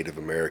hate Native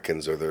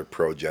Americans or they're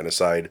pro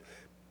genocide,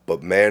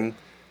 but man,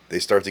 they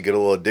start to get a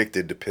little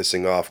addicted to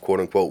pissing off quote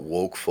unquote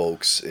woke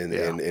folks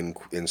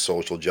in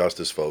social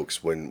justice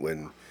folks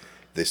when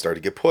they start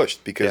to get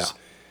pushed because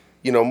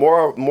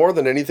more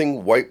than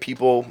anything, white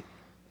people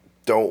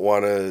don't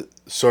want to.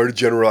 Sorry to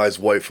generalize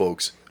white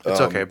folks. It's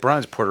okay.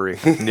 Brian's Puerto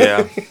Rican.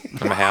 Yeah,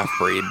 I'm a half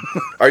breed.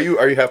 Are you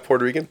half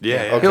Puerto Rican?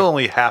 Yeah. He'll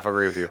only half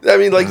agree with you. I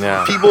mean, like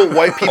Yeah.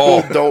 white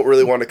people don't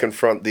really want to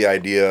confront the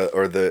idea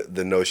or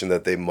the notion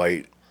that they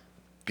might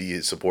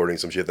be supporting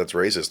some shit that's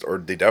racist, or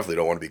they definitely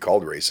don't want to be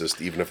called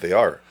racist, even if they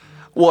are.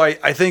 Well,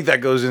 I think that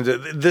goes into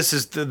this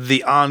is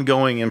the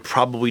ongoing and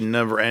probably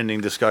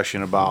never-ending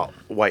discussion about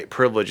white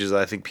privilege. Is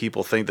I think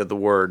people think that the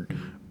word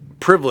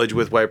privilege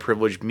with white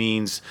privilege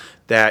means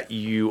that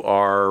you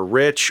are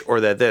rich or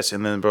that this,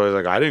 and then brothers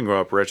like, I didn't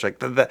grow up rich. Like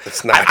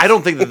It's not. I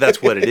don't think that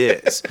that's what it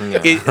is.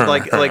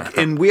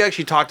 And we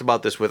actually talked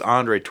about this with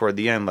Andre toward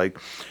the end. Like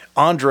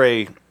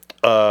Andre,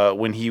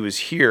 when he was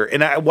here,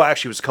 and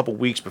actually it was a couple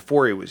weeks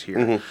before he was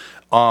here.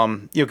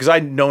 Because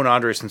I'd known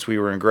Andre since we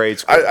were in grade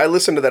school. I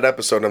listened to that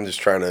episode. And I'm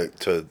just trying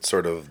to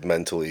sort of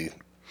mentally.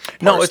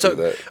 No, parse it's through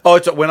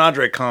that. when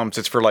Andre comes,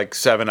 it's for like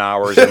 7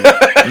 hours, and,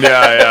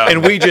 Yeah.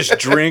 and we just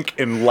drink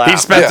and laugh. He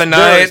spent the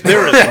night.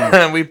 There is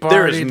we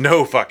there is partied.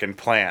 no fucking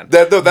plan.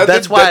 That's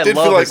That's did, why that I did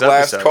love feel like these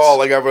last episodes. call.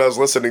 Like when I was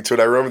listening to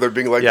it, I remember there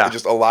being like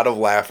just a lot of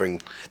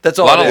laughing. That's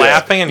all. A lot it of is.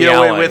 laughing and you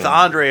know, yelling. with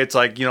Andre, it's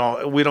like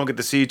we don't get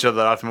to see each other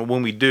that often, but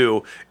when we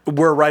do,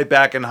 we're right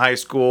back in high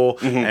school,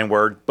 and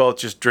we're both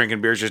just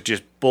drinking beers,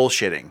 just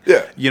bullshitting.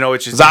 Yeah.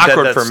 It's just It's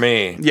awkward that's- for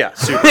me. Yeah,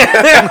 super.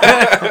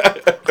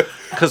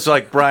 Because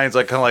like Brian's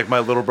like kind of like my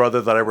little brother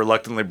that I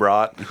reluctantly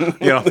brought,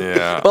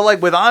 Yeah. But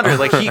like with Andre,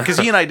 like because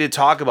he and I did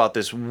talk about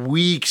this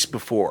weeks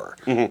before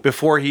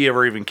he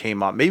ever even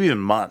came up, maybe even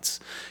months,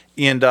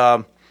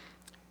 and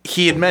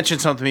he had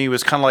mentioned something to me. It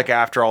was kind of like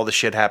after all the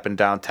shit happened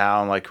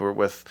downtown, like we're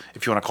with,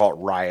 if you want to call it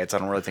riots. I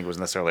don't really think it was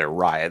necessarily a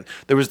riot.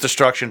 There was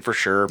destruction for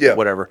sure, Yeah.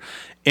 whatever.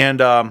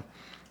 And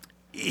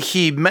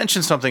he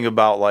mentioned something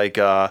about like,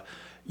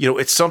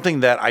 it's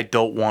something that I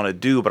don't want to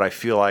do, but I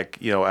feel like,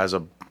 as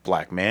a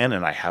black man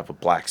and I have a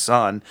black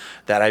son,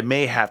 that I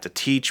may have to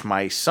teach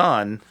my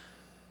son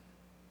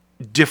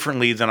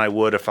differently than I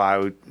would if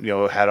I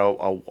had a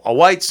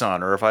white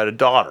son or if I had a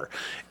daughter.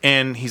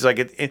 And he's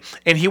like,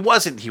 and he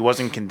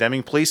wasn't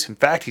condemning police. In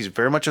fact, he's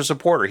very much a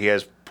supporter. He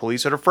has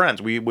police that are friends.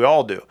 We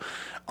all do.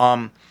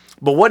 But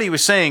what he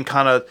was saying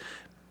kind of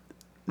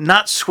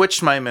not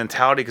switched my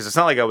mentality, because it's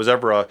not like I was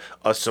ever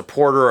a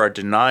supporter or a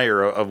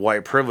denier of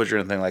white privilege or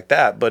anything like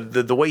that. But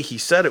the way he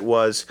said it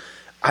was,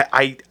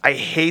 I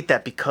hate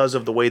that because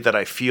of the way that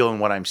I feel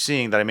and what I'm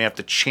seeing, that I may have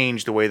to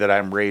change the way that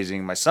I'm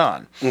raising my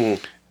son.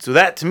 So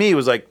that to me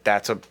was like,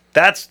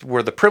 that's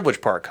where the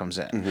privilege part comes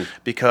in,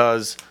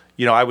 because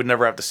I would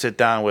never have to sit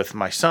down with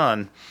my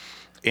son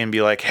and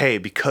be like, hey,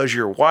 because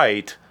you're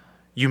white,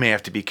 you may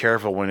have to be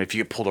careful if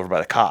you get pulled over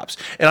by the cops.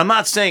 And I'm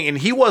not saying, and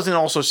he wasn't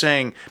also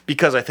saying,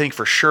 because I think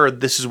for sure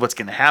this is what's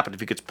going to happen if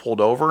he gets pulled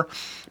over,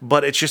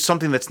 but it's just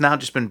something that's now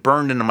just been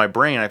burned into my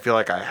brain. I feel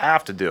like I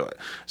have to do it.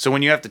 So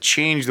when you have to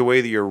change the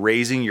way that you're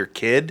raising your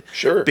kid,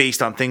 Sure. based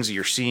on things that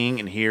you're seeing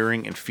and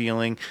hearing and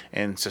feeling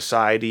and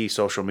society,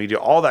 social media,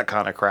 all that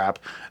kind of crap,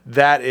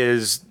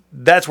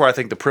 that's where I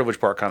think the privilege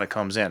part kind of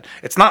comes in.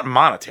 It's not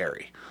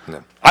monetary.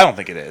 No. I don't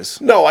think it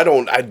is. No, I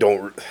don't.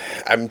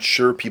 I'm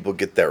sure people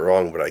get that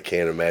wrong, but I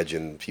can't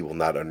imagine people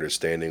not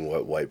understanding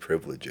what white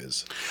privilege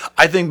is.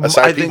 I think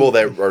People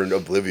that are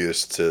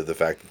oblivious to the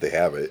fact that they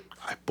have it.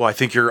 Well, I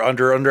think you're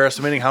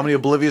underestimating how many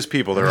oblivious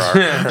people there are.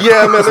 Yeah,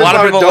 man, there's a lot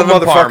of people dumb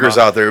live in motherfuckers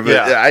Parma. out there. But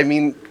Yeah. I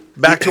mean,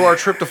 Back to our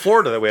trip to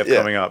Florida that we have Yeah.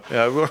 coming up.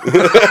 Yeah.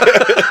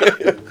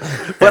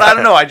 But I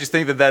don't know. I just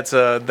think that's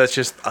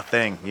just a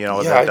thing.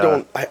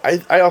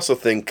 I also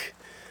think.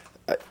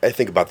 I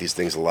think about these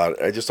things a lot.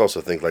 I just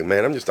also think, like,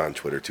 man, I'm just on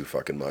Twitter too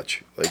fucking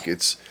much. Like,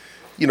 it's,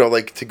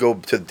 like, to go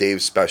to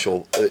Dave's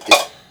special,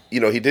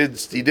 he did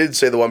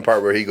say the one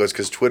part where he goes,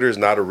 because Twitter is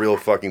not a real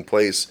fucking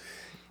place.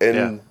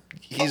 And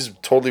he's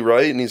totally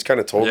right, and he's kind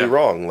of totally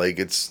wrong. Like,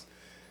 it's,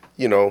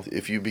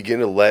 if you begin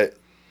to let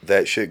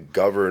that shit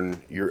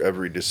govern your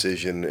every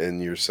decision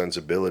and your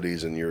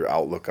sensibilities and your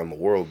outlook on the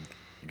world,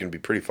 you're gonna be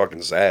pretty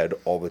fucking sad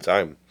all the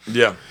time.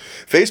 Yeah.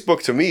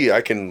 Facebook to me,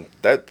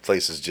 that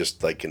place is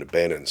just like an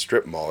abandoned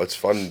strip mall. It's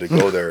fun to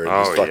go there and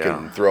just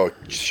fucking throw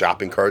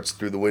shopping carts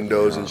through the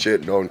windows and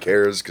shit. No one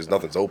cares because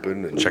nothing's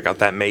open. And Check out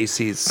that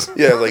Macy's.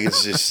 yeah, like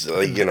it's just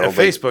like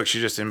Facebook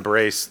should just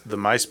embrace the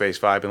MySpace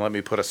vibe and let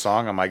me put a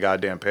song on my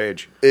goddamn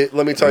page.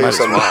 Let me tell you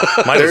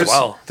something. Might as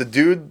well. The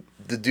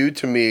dude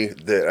to me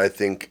that I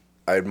think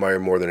I admire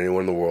more than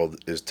anyone in the world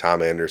is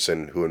Tom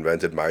Anderson, who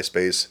invented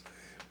MySpace,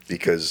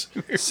 because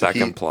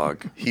Second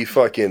plug. He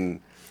fucking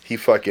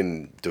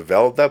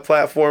developed that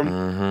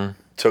platform.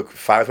 Took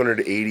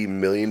 $580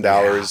 million,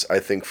 I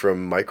think,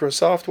 from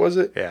Microsoft, was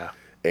it? Yeah.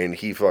 And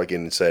he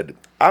fucking said,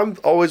 "I'm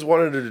always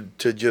wanted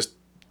to just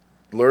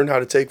learn how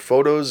to take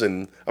photos,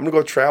 and I'm gonna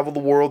go travel the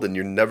world, and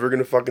you're never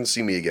gonna fucking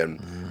see me again."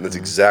 And that's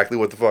exactly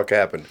what the fuck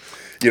happened.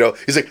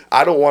 He's like,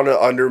 I don't want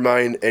to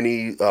undermine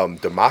any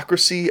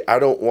democracy. I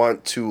don't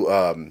want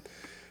to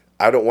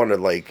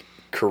like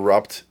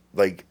corrupt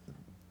like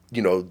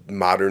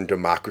modern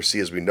democracy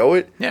as we know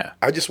it. Yeah.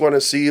 I just want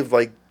to see if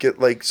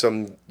get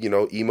some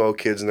emo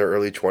kids in their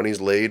early 20s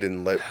laid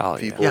and let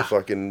people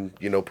fucking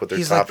put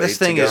their top eight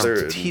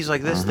together. He's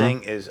like, this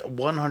thing is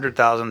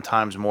 100,000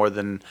 times more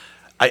than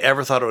I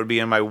ever thought it would be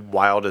in my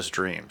wildest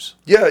dreams.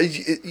 Yeah,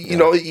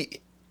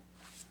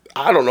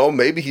 I don't know.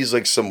 Maybe he's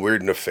like some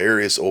weird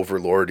nefarious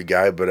overlord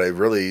guy, but I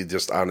really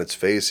just on its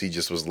face, he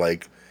just was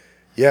like,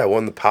 "Yeah, I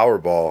won the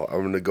Powerball.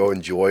 I'm gonna go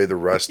enjoy the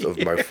rest of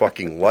my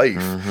fucking life."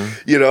 And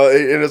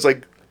it's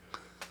like,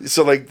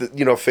 so like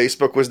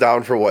Facebook was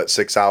down for what,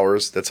 6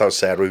 hours? That's how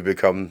sad we've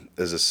become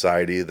as a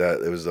society.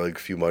 That it was like a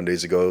few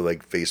Mondays ago,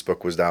 like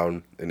Facebook was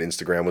down and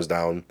Instagram was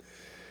down.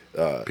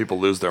 People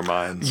lose their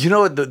minds. You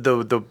know what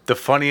the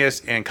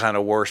funniest and kind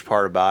of worst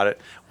part about it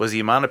was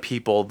the amount of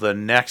people the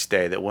next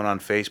day that went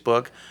on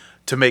Facebook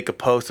to make a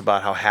post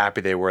about how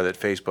happy they were that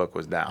Facebook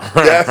was down.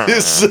 That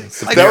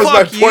was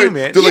my point.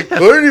 Man. They're like, I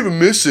didn't even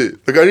miss it.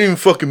 Like, I didn't even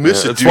fucking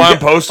miss it, That's dude. why I'm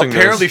posting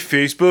Apparently this.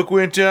 Facebook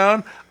went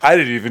down. I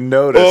didn't even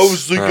notice. I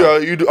was like,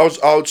 I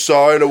was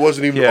outside. I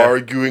wasn't even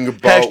arguing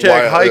about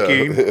Hashtag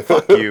hiking.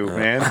 Fuck you,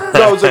 man.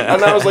 So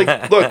I was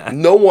like,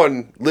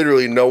 look,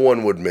 literally no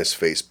one would miss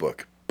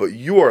Facebook. But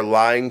you are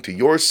lying to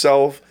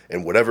yourself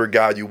and whatever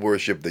God you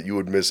worship that you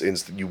would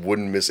you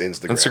wouldn't miss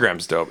Instagram.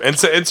 Instagram's dope.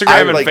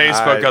 Instagram and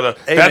Facebook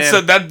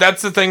are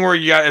that's the thing where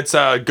it's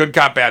a good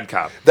cop, bad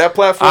cop. That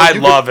platform. I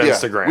love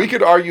Instagram. We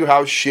could argue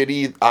how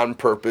shitty on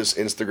purpose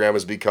Instagram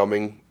is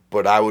becoming,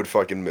 but I would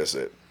fucking miss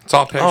it. It's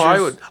all pictures. Oh, I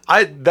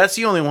would. That's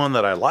the only one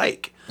that I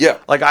like. Yeah.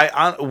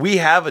 Like we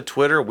have a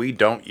Twitter. We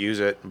don't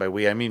use it. By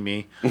we, I mean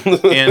me.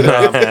 And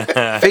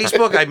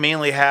Facebook, I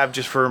mainly have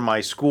just for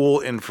my school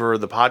and for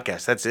the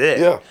podcast. That's it.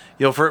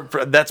 Yeah. For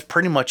that's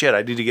pretty much it.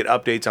 I need to get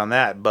updates on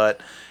that.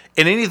 But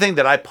anything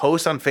that I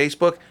post on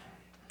Facebook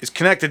is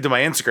connected to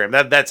my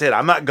Instagram. That's it.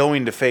 I'm not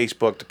going to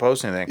Facebook to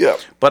post anything. Yeah.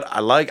 But I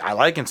like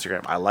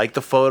Instagram. I like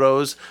the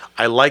photos.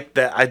 I like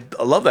that. I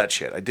love that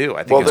shit. I do.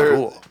 I think it's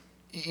cool.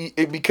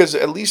 Because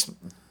at least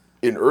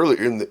in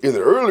the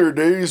earlier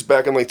days,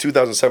 back in like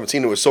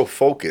 2017, it was so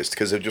focused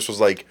because it just was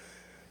like,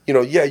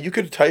 you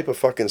could type a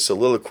fucking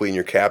soliloquy in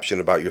your caption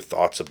about your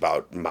thoughts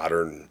about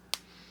modern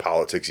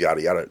politics,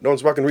 yada yada. No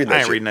one's fucking reading that shit.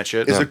 I ain't reading that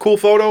shit. Is it a cool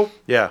photo?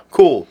 Yeah.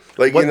 Cool.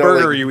 Like, What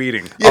burger are you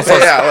eating? Yeah,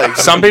 like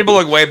Some people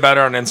look way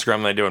better on Instagram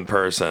than they do in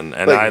person,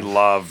 and Like, I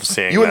love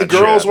seeing you and the that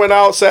girls shit. went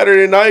out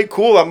Saturday night.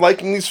 Cool. I'm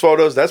liking these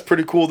photos. That's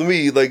pretty cool to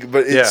me. Like,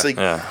 but it's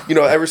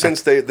ever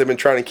since they've been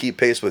trying to keep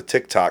pace with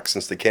TikTok,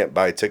 since they can't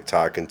buy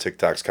TikTok and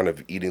TikTok's kind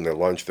of eating their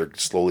lunch, they're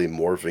slowly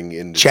morphing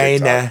into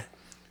China.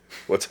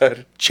 TikTok. What's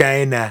that?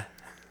 China.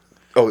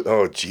 Oh,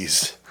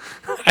 jeez.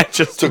 I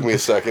just Took me a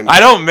second. I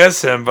don't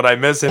miss him, but I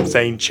miss him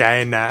saying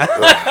China.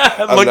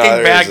 Looking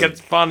back,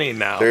 it's funny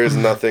now. There's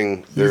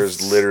nothing.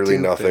 There's literally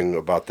nothing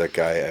about that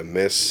guy I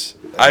miss.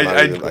 I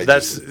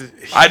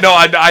know.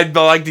 I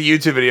like the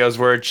YouTube videos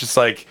where it's just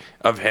like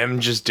of him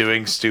just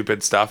doing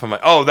stupid stuff. I'm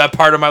like, oh, that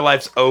part of my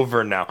life's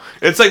over now.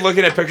 It's like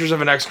looking at pictures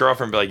of an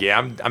ex-girlfriend and be like, yeah,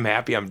 I'm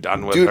happy. I'm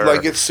done with her. Dude,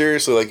 like, it's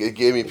seriously, like, it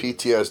gave me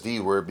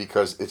PTSD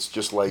because it's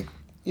just like,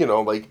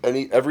 like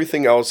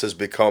everything else has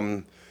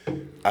become.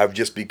 I've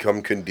just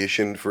become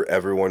conditioned for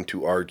everyone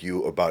to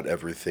argue about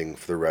everything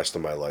for the rest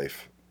of my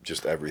life.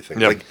 Just everything.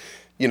 Yep.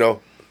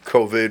 Like,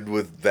 COVID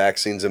with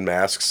vaccines and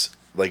masks.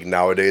 Like,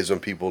 nowadays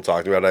when people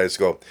talk about it, I just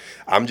go,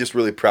 I'm just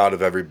really proud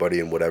of everybody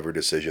and whatever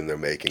decision they're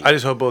making. I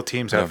just hope both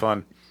teams have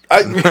fun.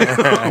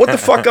 What the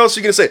fuck else are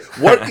you going to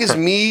say? What is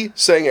me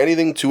saying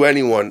anything to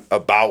anyone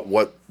about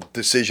what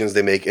decisions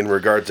they make in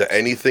regard to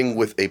anything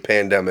with a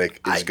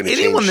pandemic is going to change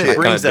Anyone that shit?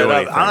 brings that up,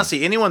 anything.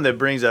 honestly, anyone that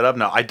brings that up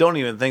now, I don't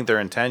even think their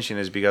intention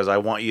is because I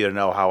want you to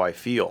know how I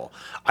feel.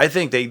 I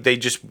think they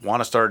just want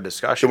to start a They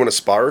discussion. want to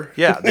spar?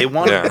 Yeah, they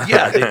want.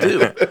 Yeah, they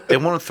do. They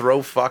want to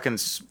throw fucking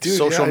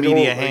social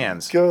media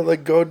hands.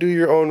 Go do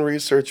your own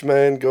research,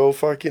 man. Go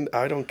fucking.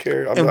 I don't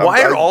care. And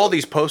why are all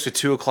these posts at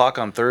 2:00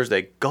 on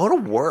Thursday? Go to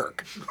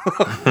work.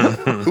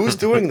 Who's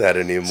doing that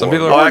anymore? Some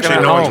people are Oh, working actually,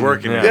 at no one's home.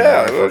 working.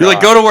 Yeah, You're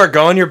like, go to work,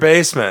 go in your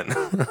basement.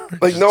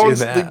 like no do one's.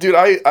 that. Like, dude,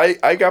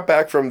 I got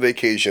back from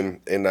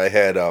vacation and I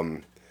had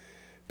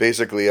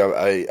basically,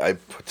 I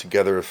put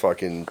together a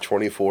fucking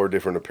 24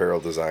 different apparel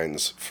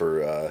designs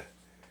for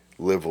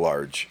Live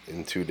Large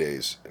in 2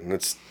 days, and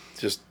it's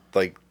just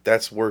like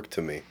that's work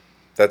to me.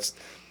 That's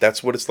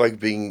what it's like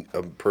being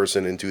a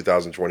person in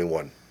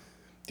 2021.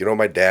 You know what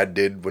my dad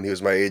did when he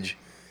was my age?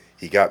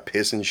 He got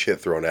piss and shit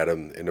thrown at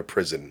him in a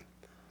prison.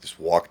 Just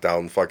walked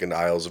down fucking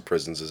aisles of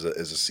prisons as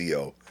a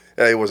CO.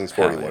 Yeah, he wasn't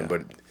 41,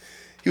 but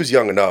he was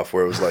young enough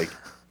where it was like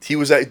he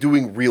was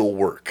doing real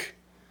work.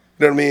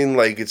 You know what I mean?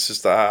 Like, it's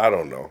just, I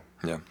don't know.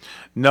 Yeah.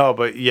 No,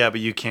 but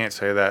you can't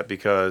say that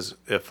because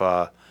if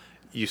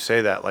you say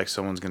that, like,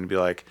 someone's going to be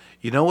like,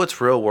 you know what's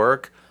real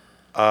work?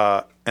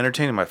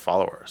 Entertaining my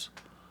followers.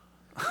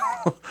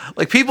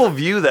 Like, people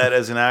view that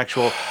as an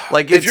actual,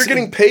 like, If you're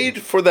getting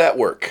paid for that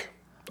work,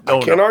 I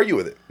can't argue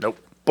with it. Nope.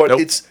 But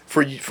Nope. it's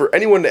for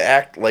anyone to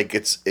act like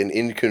it's an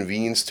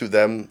inconvenience to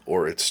them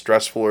or it's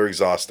stressful or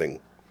exhausting.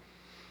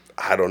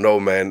 I don't know,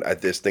 man. I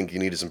just think you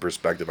need some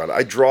perspective on it.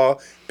 I draw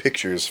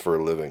pictures for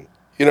a living.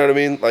 You know what I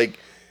mean? Like,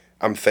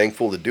 I'm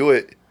thankful to do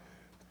it.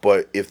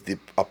 But if the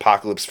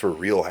apocalypse for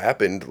real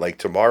happened, like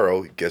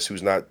tomorrow, guess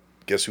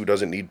who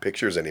doesn't need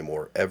pictures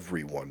anymore?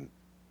 Everyone.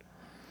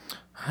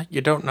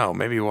 You don't know.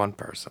 Maybe one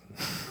person.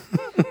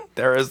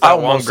 There is that Oh,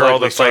 one most girl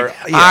likely. that's like,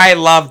 Yeah. I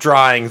love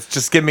drawings.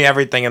 Just give me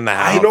everything in the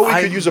house. You know,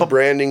 we could use a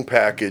branding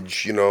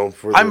package, you know.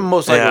 For I'm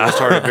most likely Yeah. to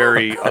start a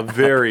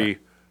very,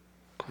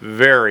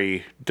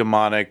 very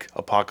demonic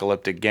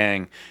apocalyptic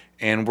gang,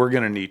 and we're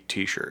gonna need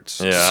T-shirts.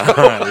 Yeah.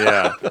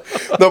 Yeah.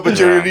 No, but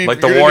you're gonna need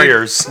like the you're gonna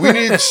Warriors. we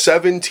need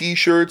 7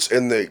 T-shirts,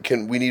 and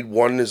we need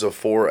one is a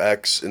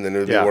 4X, and then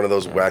it'll be Yeah. one of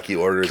those wacky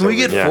orders. Can we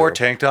get Yeah. 4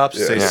 tank tops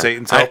that say Yeah.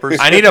 Satan's helpers?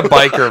 I need a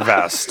biker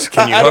vest.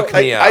 Can you hook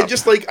me up?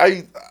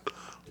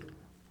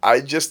 I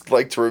just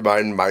like to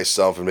remind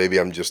myself, and maybe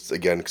I'm just,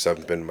 again, because I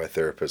haven't been to my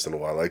therapist in a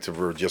while, I like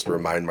to just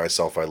remind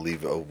myself I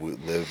live a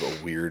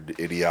weird,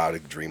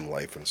 idiotic dream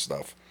life and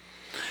stuff.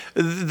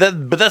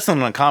 But that's not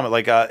uncommon.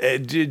 Like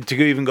to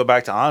even go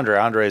back to Andre.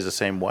 Andre is the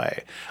same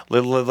way.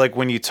 Like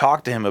when you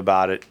talk to him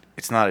about it,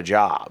 it's not a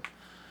job.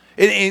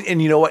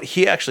 And you know what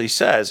he actually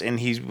says, and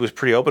he was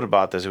pretty open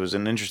about this. It was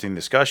an interesting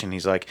discussion.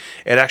 He's like,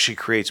 it actually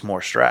creates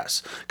more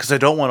stress because I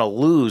don't want to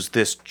lose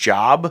this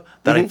job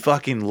that I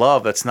fucking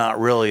love. That's not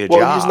really a Well,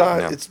 job. he's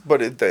not. Yeah.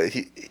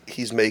 It's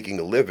he's making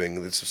a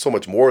living. It's so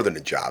much more than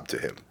a job to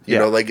him. You Yeah.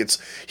 know, like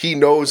he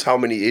knows how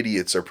many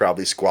idiots are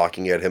probably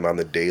squawking at him on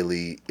the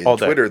daily in All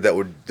day. Twitter that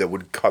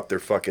would cut their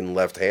fucking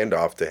left hand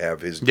off to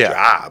have his Yeah.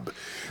 job.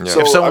 Yeah.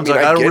 So If someone's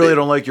like, I get really it.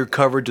 don't like your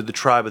coverage of the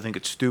tribe. I think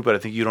it's stupid. I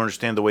think you don't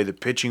understand the way the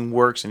pitching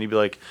works. And he'd be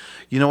like,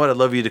 you know what? I'd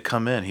love you to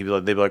come in. They'd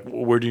be like,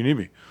 well, where do you need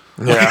me?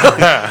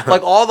 Yeah.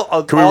 Like all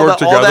the Can we work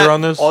together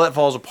on this? All that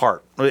falls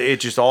apart. It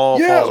just all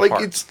Yeah, falls like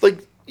apart. it's like,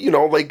 you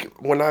know, like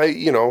when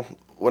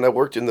I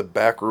worked in the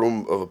back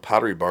room of a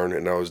pottery barn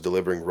and I was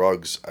delivering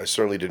rugs, I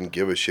certainly didn't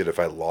give a shit if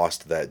I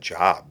lost that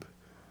job.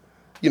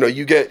 You know,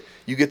 you get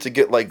to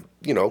get, like,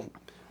 you know,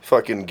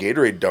 fucking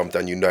Gatorade dumped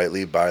on you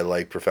nightly by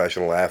like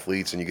professional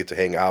athletes, and you get to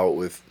hang out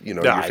with, you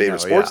know, Yeah, your I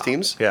favorite know, sports yeah.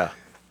 teams. Yeah.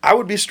 I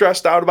would be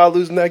stressed out about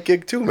losing that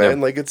gig too,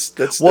 man. Like that's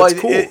cool.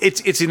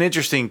 It's an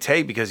interesting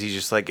take because he's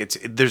just like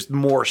there's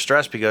more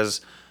stress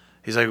because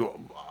he's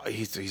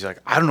like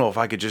I don't know if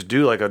I could just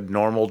do like a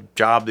normal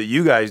job that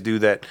you guys do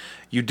that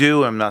you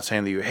do. I'm not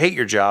saying that you hate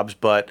your jobs,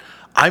 but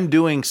I'm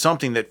doing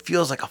something that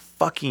feels like a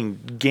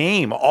fucking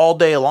game all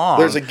day long.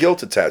 There's a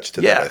guilt attached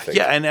to that, I think.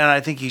 Yeah, and I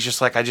think he's just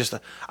like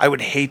I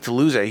would hate to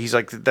lose it. He's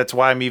like that's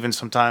why I'm even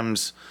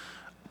sometimes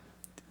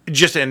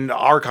just in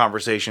our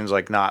conversations,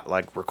 like not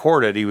like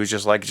recorded, he was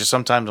just like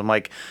sometimes I'm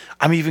like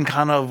I'm even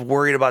kind of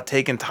worried about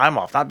taking time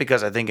off, not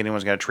because I think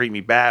anyone's gonna treat me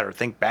bad or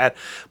think bad,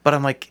 but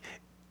I'm like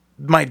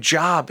my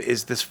job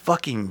is this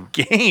fucking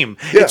game.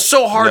 Yeah. It's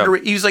so hard Yeah. to.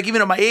 He's like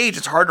even at my age,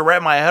 it's hard to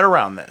wrap my head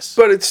around this.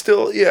 But it's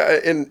still, yeah,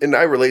 and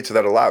I relate to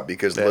that a lot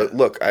because,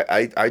 look,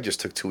 I just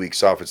took 2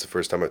 weeks off. It's the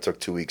first time I took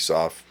 2 weeks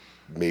off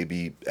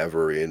maybe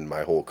ever in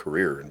my whole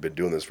career and been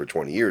doing this for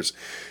 20 years.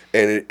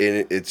 And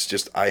it's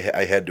just, I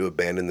had to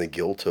abandon the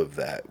guilt of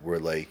that where,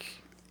 like,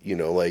 you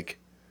know, like,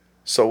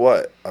 so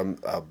what?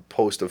 I'll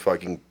post a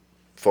fucking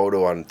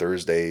photo on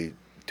Thursday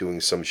doing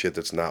some shit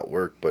that's not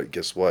work, but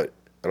guess what?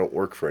 I don't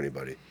work for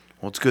anybody.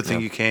 Well, it's a good thing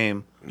you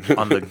came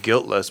on the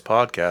Guiltless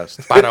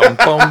podcast.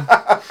 Ba-dum-bum.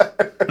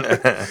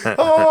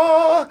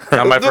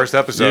 On my first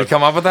episode. Did you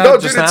come up with that No,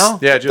 just dude, it's- now?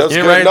 Yeah, That's just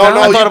You good. write it No, down?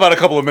 no, I you- thought about it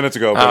a couple of minutes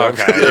ago. But Oh,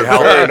 okay. You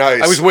held Very it.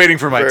 nice. I was waiting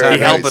for my Very time. He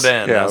held nice. it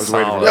in. Yeah, I That's was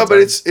waiting for solid.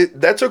 No,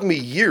 but that took me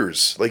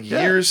years, like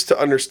Yeah. years to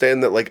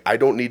understand that, like, I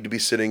don't need to be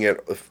sitting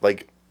at,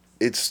 like,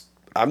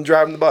 I'm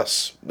driving the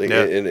bus, like,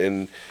 Yeah.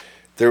 and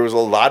there was a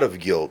lot of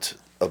guilt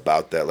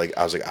about that. Like,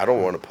 I was like, I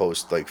don't want to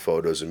post like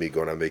photos of me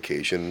going on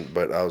vacation,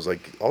 but I was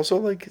like, also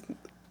like,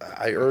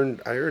 I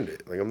earned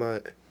it. Like, I'm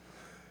not,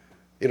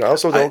 you know, I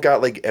also don't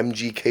got like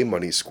MGK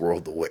money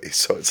squirreled away,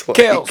 so it's like,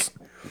 Kills.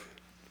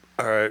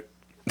 All right.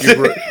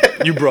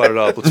 You brought it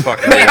up. Let's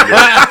fucking end it.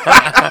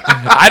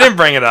 I didn't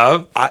bring it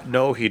up.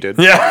 No, he did.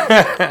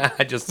 Yeah.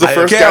 I just the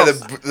first guy Kills.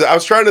 that I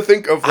was trying to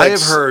think of. Like, I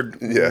have heard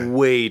yeah.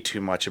 way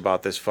too much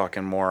about this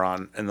fucking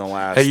moron in the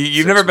last. Hey,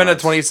 you've 6 never been to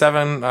months.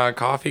 27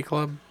 Coffee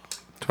Club?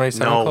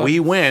 27 No, Club? we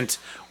went.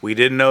 We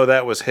didn't know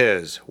that was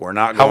his. We're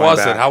not How going was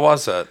back. it? How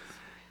was it?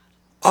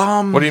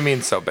 What do you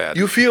mean so bad?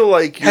 You feel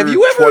like you're Have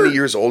you ever- 20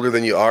 years older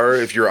than you are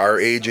if you're our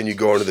age and you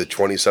go into the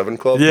 27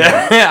 club.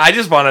 yeah, I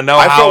just want to know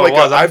I how felt it like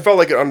was. I felt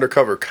like an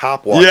undercover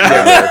cop walking Yeah.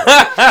 in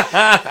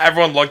there.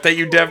 Everyone looked at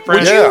you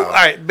different. Would you? Yeah. All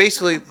right.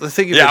 Basically, the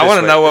thing. Yeah, I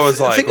wanna know what it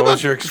was like. What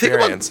was your Think about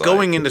experience like?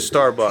 going into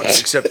Starbucks?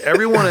 Except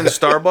everyone in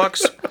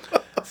Starbucks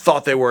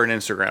thought they were an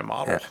Instagram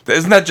model.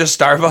 Isn't that just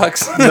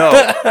Starbucks?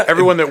 No,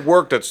 everyone that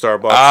worked at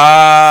Starbucks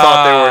Ah.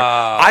 thought they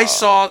were. I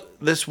saw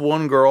this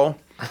one girl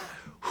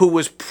who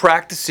was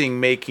practicing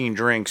making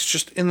drinks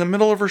just in the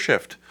middle of her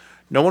shift.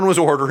 No one was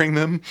ordering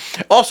them.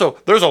 Also,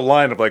 there's a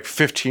line of like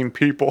 15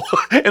 people,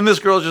 and this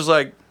girl's just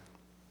like,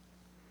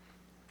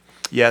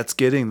 "Yeah, it's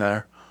getting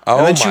there." Oh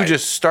and then she my- would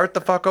just start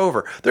the fuck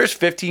over. There's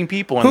 15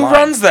 people in Who line.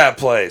 runs that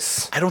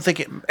place? I don't think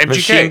it. MGK.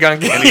 Machine Gun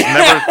and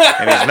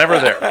he's never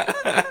there.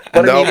 But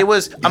I No. mean, it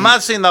was. I'm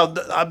not saying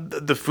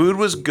that the food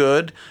was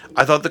good.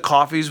 I thought the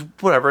coffees,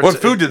 whatever.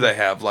 What food did they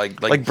have? Like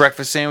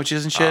breakfast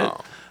sandwiches and shit. Oh.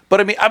 But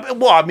I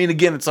mean,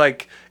 again, it's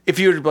like if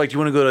you were like, do you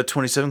want to go to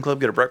 27 Club,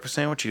 get a breakfast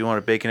sandwich, or do you want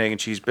a bacon, egg,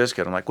 and cheese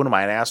biscuit? I'm like, what am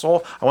I, an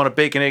asshole? I want a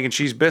bacon, egg, and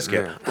cheese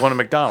biscuit. Going to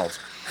McDonald's.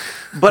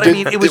 But I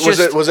mean, it was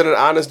just was it an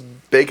honest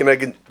bacon,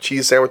 egg, and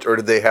cheese sandwich, or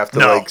did they have to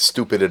No. like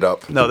stupid it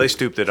up? no, they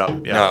stooped it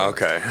up. Yeah. Oh,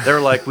 okay. They were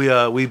like,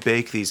 we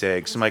bake these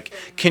eggs. I'm like,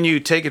 can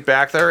you take it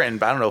back there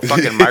and I don't know,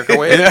 fucking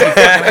microwave it? You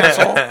fucking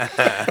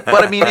asshole?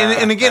 But I mean,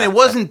 and again, it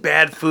wasn't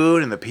bad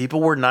food, and the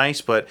people were nice.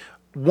 But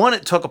one,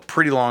 it took a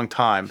pretty long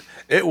time.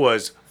 It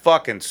was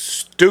fucking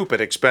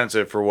stupid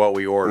expensive for what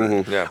we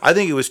ordered. Yeah. I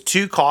think it was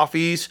 2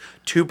 coffees,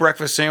 2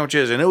 breakfast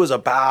sandwiches, and it was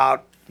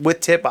about with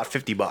tip about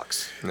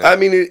 $50. I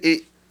mean,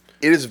 it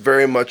is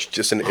very much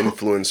just an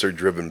influencer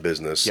driven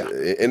business, Yeah,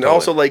 and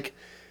also like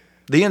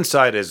The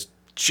inside is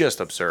just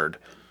absurd.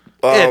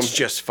 It's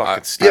just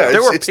fucking stupid. yeah,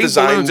 There were it's pink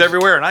designed- balloons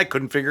everywhere, and I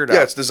couldn't figure it yeah,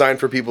 out. it's designed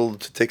for people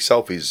to take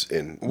selfies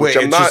in, Wait, which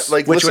I'm it's not just-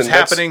 like. Which listen, was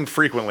that's- happening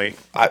frequently.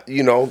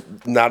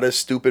 not a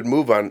stupid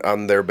move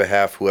on their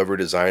behalf, whoever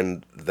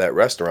designed that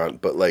restaurant,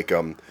 but like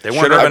They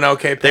Should have been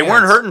okay. They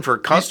weren't pants. hurting for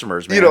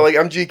customers, man. you know, like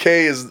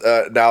MGK is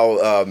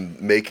now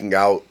making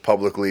out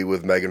publicly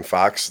with Megan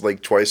Fox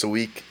like twice a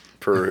week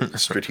per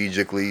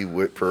strategically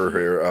per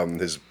her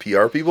his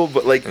PR people,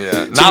 but like Yeah,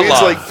 to not me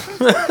love.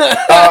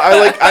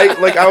 it's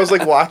like I was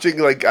like watching,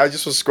 like I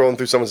just was scrolling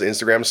through someone's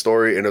Instagram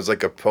story, and it was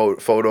like a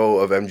photo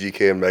of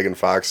MGK and Megan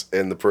Fox,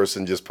 and the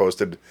person just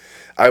posted,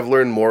 I've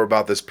learned more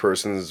about these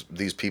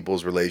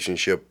people's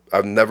relationship.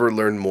 I've never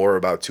learned more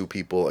about two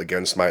people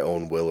against my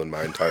own will in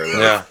my entire life.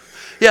 Yeah.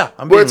 yeah,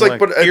 I'm Well, being it's like,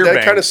 but ear that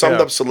banged, kind of summed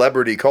yeah. up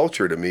celebrity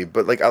culture to me.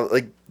 But like,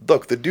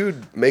 look, the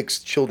dude makes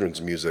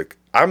children's music.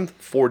 I'm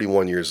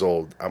 41 years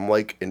old. I'm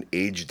like an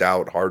aged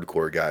out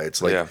hardcore guy.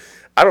 It's like Yeah.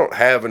 I don't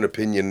have an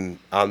opinion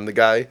on the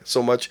guy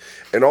so much.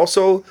 And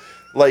also,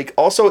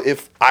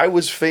 if I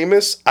was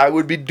famous, I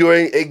would be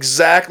doing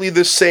exactly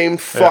the same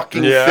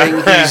fucking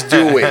thing he's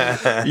doing.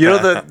 You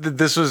know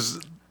this was.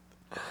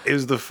 It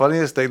was the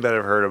funniest thing that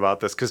I've heard about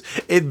this because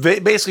it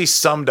basically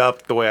summed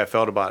up the way I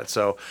felt about it.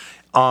 So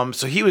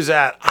he was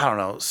at, I don't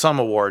know, some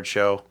award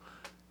show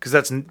because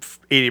that's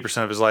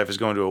 80% of his life is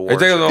going to Are you award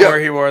thinking of shows. the Yeah. where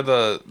he wore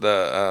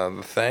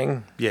the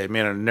thing? Yeah,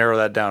 man, narrow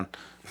that down.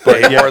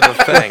 But he wore the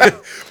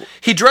thing.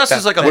 He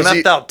dresses like a Was he-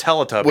 left out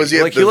Teletubby. Was he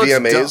at like, the looks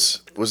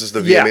VMAs? Was this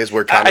the Yeah. VMAs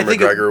where I Conor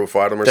think McGregor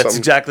fought him or That's something?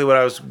 exactly what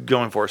I was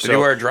going for. So Did he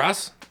wear a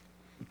dress?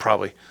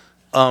 probably.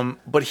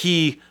 But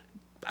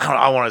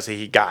I want to say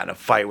he got in a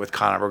fight with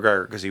Conor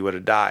McGregor because he would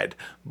have died.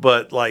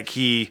 But like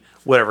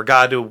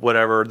got to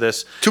whatever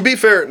this. To be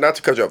fair, not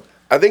to cut you up,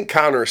 I think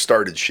Conor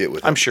started shit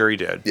with him. I'm sure he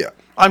did. Yeah.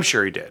 I'm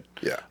sure he did.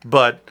 Yeah.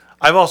 But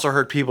I've also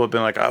heard people have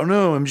been like, oh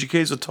no,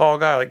 MGK's a tall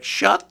guy. Like,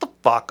 shut the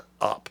fuck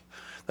up.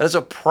 That is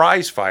a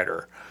prize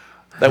fighter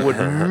that would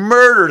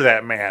murder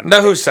that man.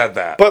 No, who said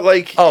that? But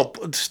like, Oh,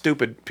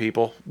 stupid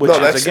people. Which no,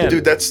 is, that's again,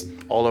 dude. That's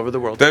all over the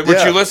world. Which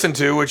Yeah. you listen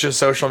to, which is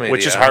social media.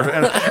 Which is hard.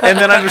 And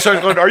then I'm just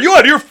going, are you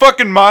out of your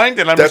fucking mind?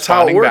 And I'm that's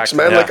how it responding back works, to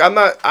man. them.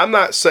 Like I'm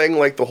not saying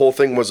like the whole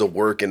thing was a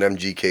work in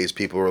MGK's.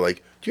 People were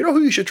like, do you know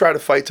who you should try to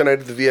fight tonight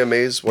at the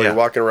VMAs when Yeah. you're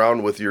walking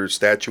around with your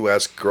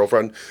statuesque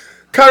girlfriend,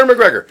 Conor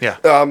McGregor? Yeah.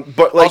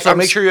 But like, Also,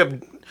 make sure you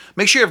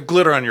have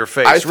glitter on your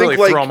face. I really think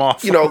like throw them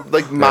off. you know,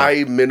 like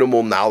my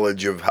minimal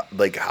knowledge of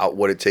how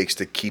what it takes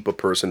to keep a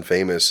person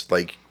famous,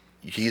 like.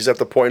 He's at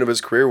the point of his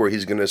career where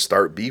he's going to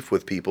start beef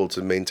with people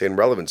to maintain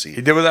relevancy.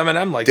 He did with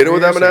Eminem. Like Did it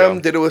with 3 years Eminem, ago.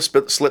 did it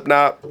with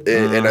Slipknot,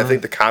 and I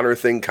think the Conor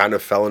thing kind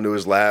of fell into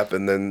his lap,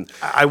 and then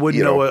I wouldn't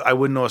you know. I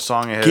wouldn't know a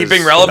song of his.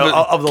 Keeping relevant-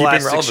 of the keeping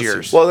last 6 relevancy.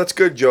 years. Well, that's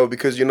good, Joe,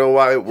 because you know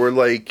why we're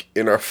like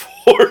in our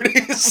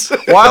 40s.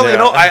 Well, Yeah. you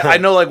know, I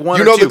know like one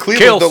you or know two. the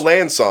Cleveland Kills. the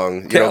Land song,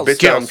 you know, Kills.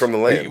 bitch I'm Kills. from the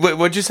land.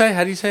 What'd you say?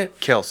 How do you say it?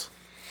 Kills.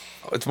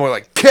 It's more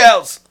like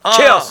kills.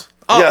 Kills.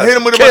 Yeah. Hit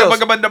him with Kills.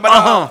 a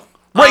Uh-huh.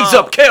 Raise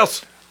up,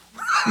 Kills.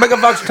 Make a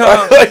box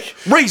tongue. Like,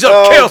 Raise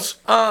up, Kills.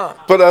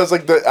 but I was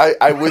like,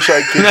 I wish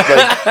I could.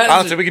 Like,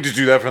 Honestly, we could just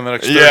do that for the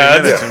next 30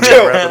 Yeah, minutes and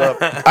yeah. wrap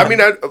it up. I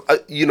mean, I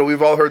you know,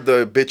 we've all heard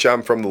the "bitch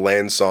I'm from the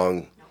land"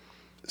 song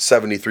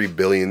 73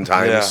 billion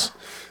times.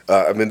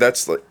 I mean,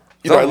 that's like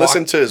You know, I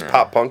listened to his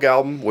pop punk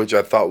album, which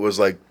I thought was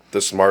like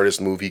the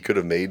smartest move he could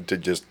have made to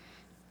just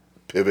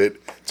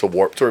pivot to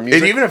Warped Tour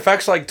music. It even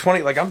affects like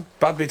 20. Like I'm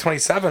about to be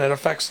 27. It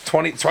affects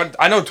 20. So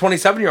I know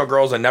 27-year-old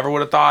girls I never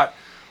would have thought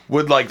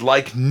would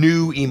like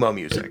new emo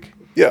music.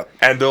 Yeah.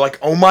 And they're like,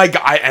 oh my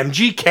god,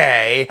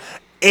 MGK,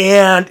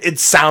 and it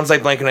sounds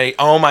like Blink-182.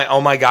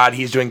 Oh my god,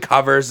 he's doing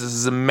covers. This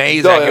is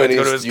amazing. No, I can't and wait to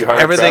go to he's- his you hired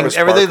concert. Everything- Travis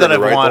everything Barker that to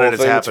I've write the wanted whole is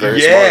thing. It's happening.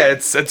 very Yeah,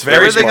 smart. it's very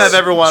Everything smart. I've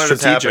ever wanted is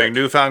Strategic. happening.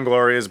 Newfound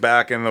Glory is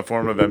back in the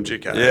form of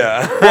MGK.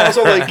 Yeah. Well,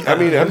 also, like, I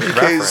mean,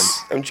 Reference.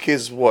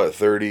 MGK's what,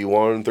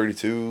 31,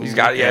 32? He's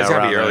got he's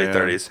gotta be around early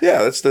there, yeah. 30s.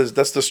 Yeah,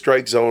 that's the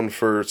strike zone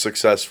for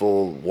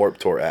successful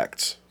Warped Tour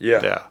acts.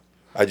 Yeah.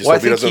 I just Well, I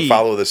hope he think doesn't he-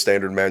 follow the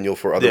standard manual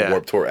for other Yeah.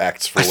 Warped Tour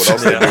acts for what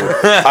else they do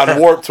on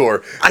Warped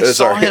Tour. I saw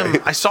Sorry.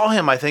 him. I saw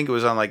him. I think it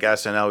was on like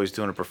SNL. He was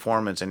doing a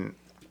performance, and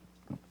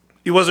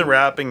he wasn't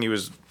rapping. He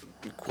was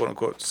quote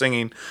unquote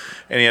singing,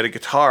 and he had a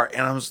guitar.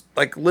 And I was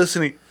like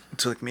listening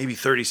to like maybe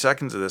 30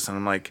 seconds of this, and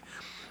I'm like,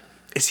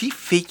 is he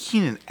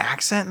faking an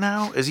accent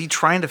now? Is he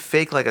trying to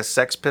fake like a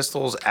Sex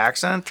Pistols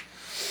accent?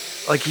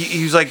 Like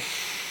he's like,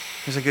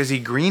 is he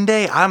Green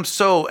Day? I'm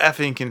so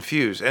effing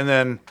confused. And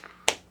then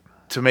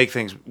to make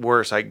things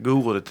worse, I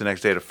Googled it the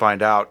next day to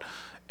find out,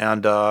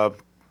 and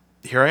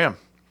here I am.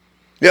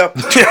 Yeah.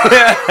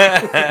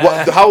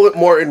 Well, how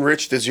more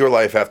enriched is your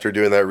life after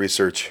doing that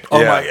research? Oh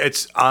Yeah. my!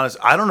 It's honest.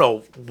 I don't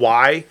know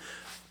why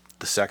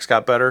the sex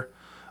got better.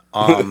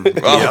 I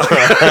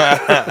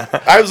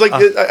was like,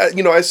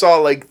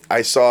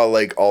 I saw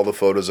like all the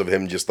photos of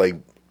him just like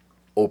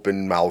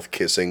open mouth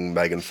kissing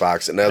Megan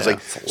Fox, and I was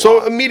like,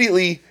 so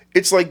immediately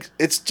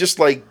it's just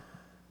like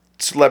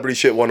celebrity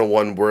shit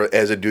 101, where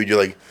as a dude you're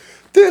like,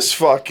 this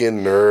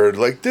fucking nerd,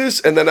 like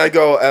this, and then I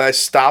go and I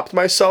stopped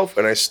myself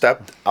and I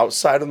stepped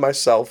outside of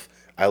myself.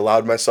 I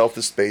allowed myself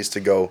the space to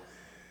go,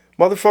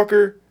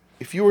 motherfucker,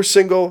 if you were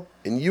single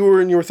and you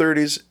were in your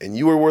 30s and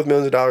you were worth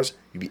millions of dollars,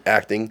 you'd be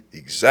acting the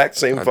exact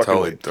same I fucking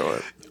totally way. do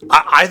it.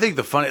 I think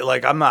the funny,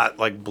 like, I'm not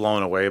like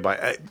blown away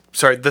by.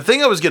 Sorry, the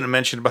thing I was going to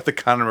mention about the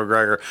Conor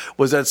McGregor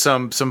was that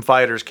some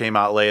fighters came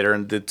out later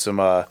and did some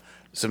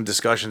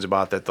discussions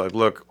about that. Like,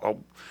 look,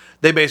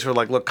 they basically were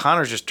like, look,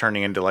 Conor's just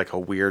turning into like a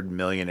weird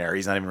millionaire.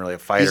 He's not even really a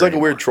fighter. He's like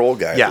anymore. a weird troll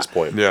guy at this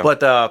point. Yeah.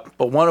 But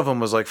one of them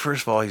was like,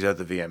 first of all, he's at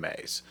the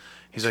VMAs.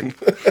 He's like,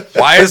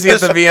 Why is he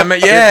at the VMA?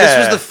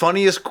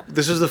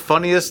 This was the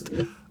funniest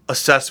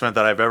assessment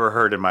that I've ever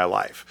heard in my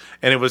life.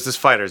 And it was this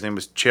fighter. His name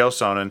was Chael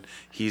Sonnen.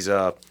 He's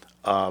a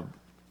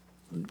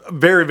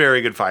very,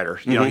 very good fighter.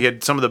 You know, he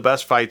had some of the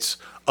best fights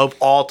of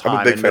all time.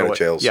 I'm a big in fan of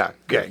middleweight. Chael's.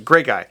 Yeah,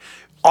 great guy.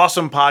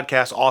 Awesome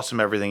podcast, awesome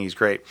everything. He's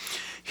great.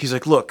 He's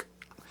like, look,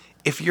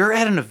 if you're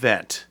at an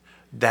event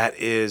that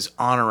is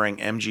honoring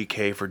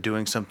MGK for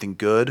doing something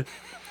good,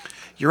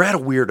 you're at a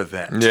weird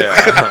event. Yeah.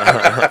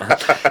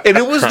 And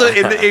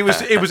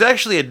it was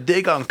actually a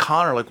dig on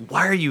Conor. Like,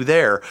 why are you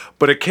there?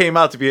 But it came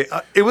out to be.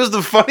 It was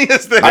the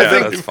funniest thing. I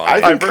that's think fine.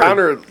 I think I've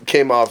heard. Conor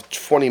came off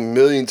 20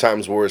 million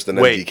times worse than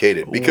Way- MGK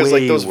did, because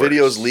like way those worse.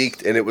 videos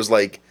leaked and it was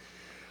like,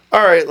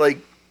 all right, like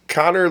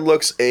Conor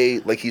looks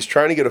like he's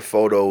trying to get a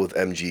photo with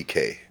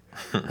MGK,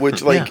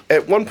 which like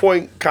at one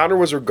point Conor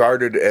was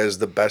regarded as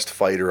the best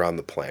fighter on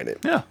the planet.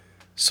 Yeah.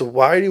 So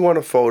why do you want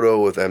a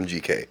photo with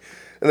MGK?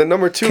 And then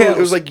number two, it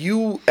was like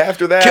you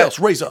after that.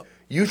 Kels, raise up.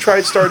 You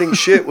tried starting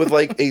shit with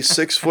like a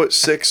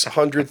 6'6",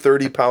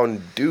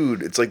 130-pound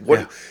dude. It's like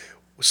what? Yeah.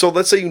 So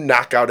let's say you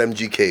knock out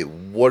MGK.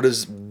 What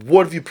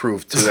have you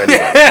proved to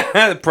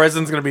anyone? The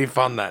prison's gonna be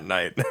fun that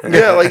night.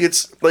 Yeah, like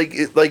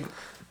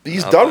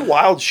he's done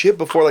wild shit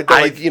before. Like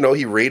that,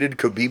 he raided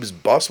Khabib's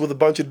bus with a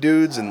bunch of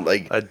dudes and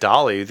like A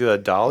dolly. You do a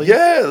dolly?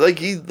 yeah, like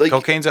he like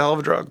Cocaine's a hell of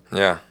a drug.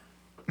 Yeah.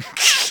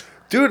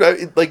 dude.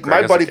 My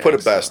Greg is buddy a put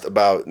it gangster. best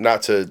about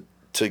not to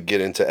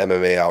get into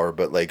MMA hour,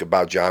 but like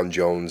about John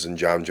Jones, and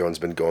John Jones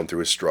been going through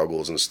his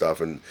struggles and stuff,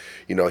 and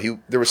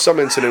there was some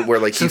incident where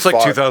like Since he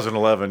like fought,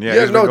 2011. Yeah. Yeah,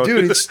 he's been no, going-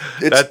 dude, it's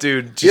that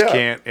dude just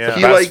can't. Yeah.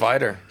 He Best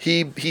fighter.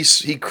 He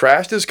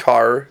crashed his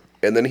car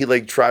and then he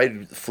like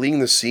tried fleeing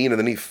the scene and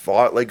then he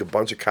fought like a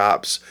bunch of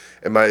cops.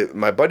 And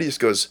my buddy just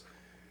goes,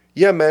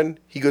 "Yeah, man."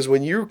 He goes,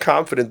 "When you're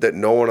confident that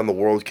no one in the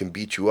world can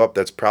beat you up,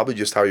 that's probably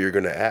just how you're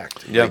gonna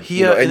act. Yeah. Like,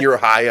 He, and you're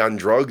high on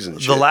drugs and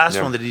shit." The last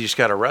Yeah. one that he just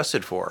got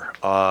arrested for.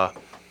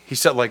 He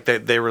said like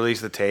they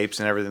rreleased the tapes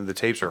and everything. The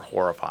tapes are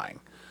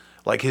horrifying.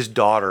 Like his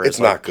daughter It's is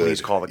not like, good.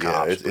 please call the Yeah,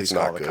 cops. it's Please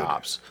not call the good.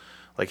 cops.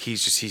 Like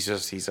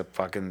he's a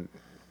fucking.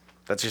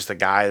 That's just a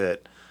guy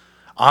that.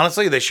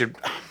 Honestly, they should.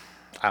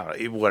 I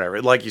don't know.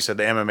 Whatever. Like you said,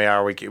 the MMA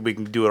hour. We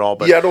can do it all.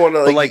 But Yeah, I don't wanna,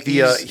 But like, like the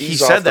he's he off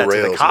said the that to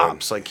the rails,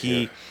 cops. man. Like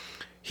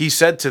he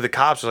said to the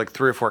cops, there's like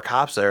 3 or 4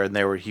 cops there, and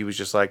he was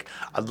just like,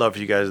 "I'd love for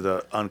you guys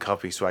to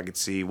uncuff me so I could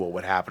see what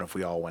would happen if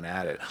we all went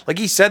at it." Like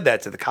he said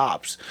that to the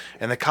cops,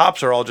 and the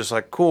cops are all just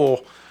like,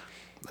 "Cool,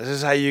 this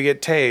is how you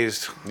get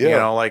tased." You Yeah.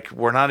 know, like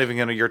we're not even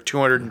gonna. You're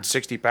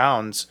 260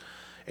 pounds,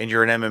 and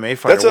you're an MMA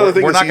fighter. That's the other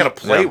thing. We're is not he- gonna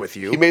play yeah. with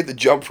you. He made the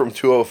jump from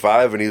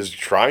 205 and he was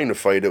trying to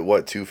fight at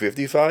what,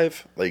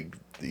 255? Like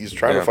he's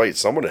trying Yeah. to fight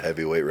someone at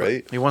heavyweight,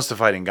 right? He wants to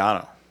fight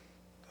Ngannou.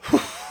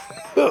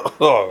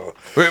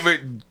 Wait,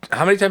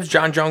 how many times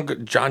John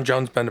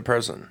Jones been to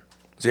prison?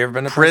 Has he ever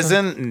been to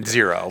prison? Prison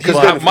 0. He's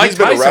But- been- Mike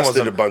Tyson arrested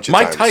was a bunch of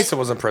Mike times. Tyson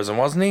was in prison,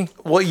 wasn't he?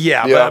 well,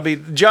 yeah, Yeah. but I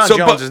mean, John So,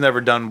 Jones but- has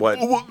never done what.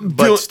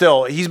 But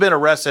still, he's been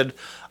arrested.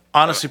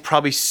 Honestly,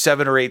 probably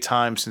 7 or 8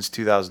 times since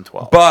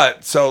 2012.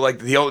 But so like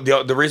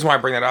the reason why I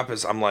bring that up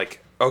is I'm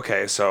like,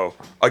 okay, so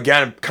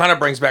again, kind of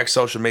brings back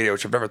social media,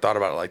 which I've never thought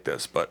about it like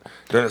this. But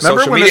during the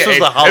Remember social when media, this was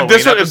the age, Halloween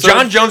if episode?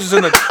 John Jones is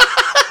in the,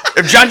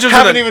 if John Jones is in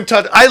haven't the, even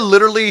touched. I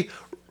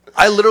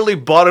literally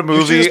bought a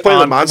movie. just play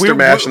the on, Monster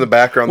Mash in the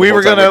background the We whole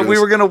were time we're gonna doing we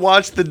this. were gonna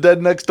watch The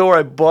Dead Next Door.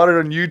 I bought it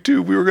on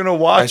YouTube. We were gonna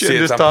watch I it see and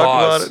it's just on talk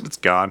pause. about it. It's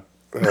gone.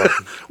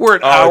 We're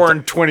an hour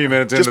and 20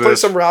 minutes Just into play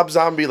this. some Rob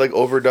Zombie, like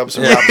overdub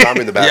some Rob Zombie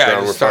in the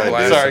background. We're just start fine,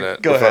 dude. blasting Sorry,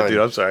 it. go We're ahead, fine. dude.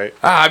 I'm sorry.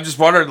 I've just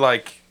wondered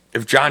like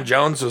if John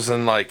Jones was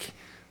in like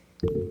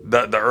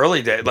the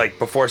early day, like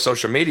before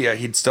social media,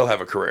 he'd still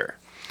have a career.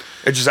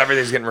 It's just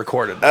everything's getting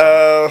recorded.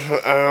 No,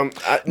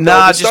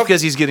 Nah, the just stuff-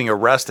 because he's getting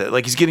arrested.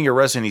 Like he's getting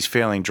arrested and he's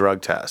failing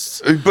drug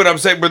tests. But I'm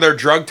saying, were there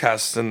drug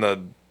tests in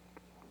the?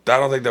 I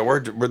don't think there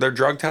were. Were there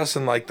drug tests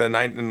in like the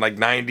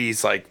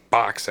 90s, like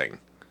boxing?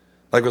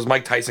 Like was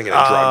Mike Tyson getting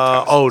drug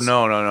tests? Oh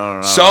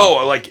no.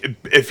 So like,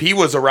 if he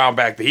was around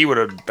back then, he would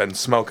have been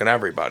smoking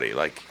everybody.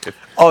 Like, if,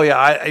 Oh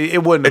yeah,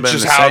 it wouldn't have It's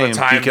been just the how the same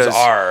times because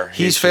are.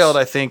 He's It's failed,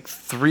 just- I think,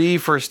 3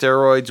 for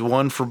steroids,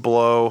 1 for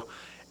blow,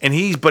 and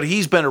he's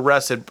been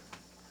arrested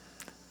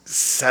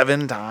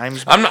 7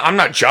 times. I'm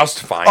not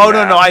justifying. Oh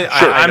that. no, I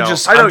I'm know.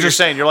 just. I know I'm what you're just-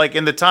 saying. You're like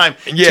in the time.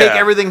 Yeah. Take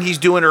everything he's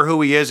doing or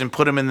who he is and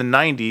put him in the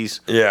 90s.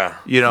 Yeah,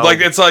 You know? like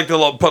it's like the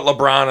put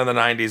LeBron in the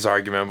 '90s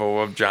argument, but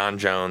what if John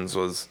Jones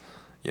was,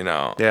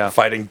 Yeah.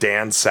 fighting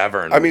Dan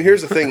Severn? I mean,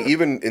 here's the thing.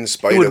 Even in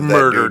spite He would of that,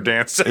 murder dude,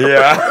 dance.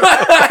 yeah.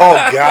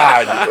 Oh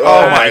God!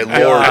 Oh my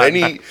lord!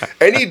 God.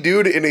 Any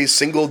dude in a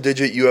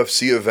single-digit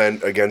UFC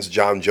event against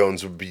John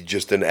Jones would be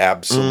just an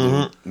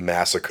absolute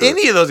massacre.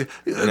 Any of those,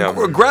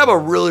 grab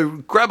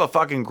a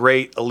fucking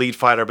great elite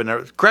fighter,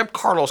 but grab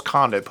Carlos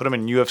Condit, put him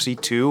in UFC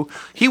 2.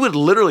 He would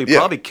literally Yeah.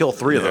 probably kill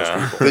 3 of those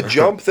Yeah. people. The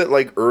jump that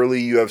like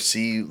early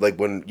UFC, like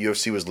when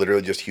UFC was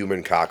literally just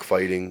human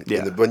cockfighting,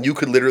 Yeah. when you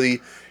could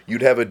literally,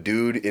 you'd have a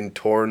dude in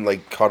torn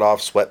like cut off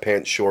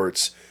sweatpants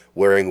shorts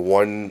wearing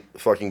one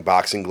fucking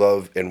boxing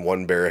glove and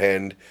one bare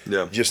hand.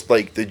 Yeah. Just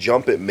like the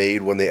jump it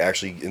made when they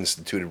actually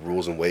instituted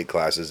rules and weight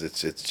classes,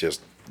 it's just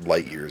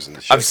light years and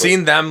shit. I've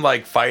seen them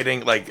like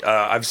fighting. Like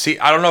I've seen.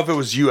 I don't know if it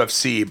was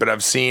UFC, but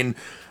I've seen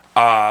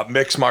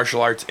mixed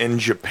martial arts in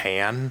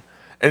Japan,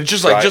 and it's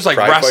just like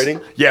Pride fighting?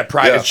 Yeah,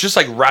 pride. Yeah. It's just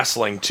like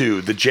wrestling too.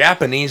 The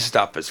Japanese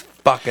stuff is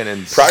fucking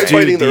insane. Pride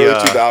fighting in the the,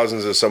 early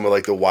 2000s is some of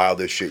like the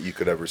wildest shit you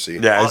could ever see.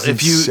 Yeah, it's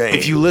if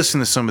insane. you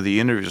listen to some of the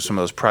interviews of some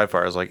of those pride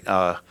fighters, like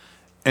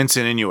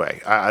Ensign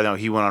Inoue, I know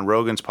he went on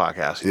Rogan's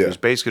podcast. He Yeah. was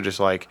basically just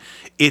like,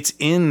 it's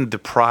in the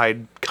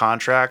pride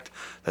contract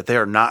that they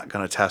are not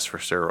going to test for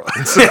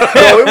steroids.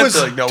 No, it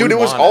was, Like, no, dude. we It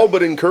was want all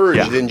but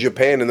encouraged Yeah. in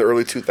Japan in the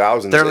early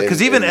 2000s.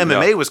 Because even and-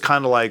 MMA was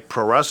kind of like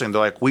pro wrestling.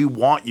 They're like, we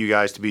want you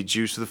guys to be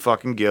juiced to the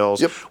fucking gills.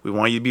 Yep. We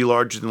want you to be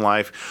larger than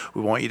life.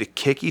 We want you to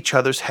kick each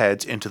other's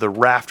heads into the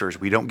rafters.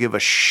 We don't give a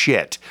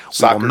shit. We will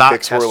Soccer not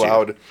kicks were test you.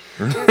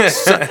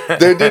 allowed.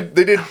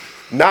 They did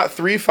not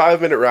 3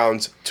 5-minute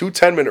rounds, 2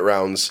 10-minute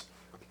rounds.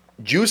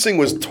 Juicing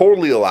was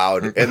totally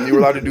allowed, and you were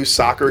allowed to do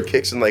soccer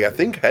kicks and like I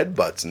think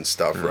headbutts and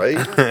stuff, right?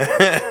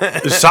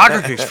 The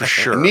soccer kicks for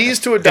sure. Knees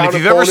to a And down if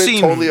you've opponent, ever seen,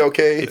 totally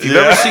okay. If you've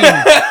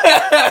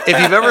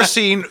ever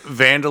seen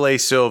Vanderlei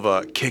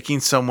Silva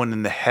kicking someone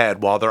in the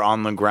head while they're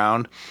on the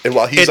ground, And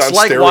while he's it's on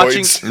like steroids.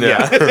 watching.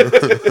 Yeah,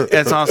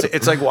 it's honestly,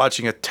 it's like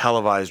watching a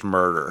televised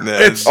murder. Yeah,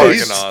 It's Oh, fucking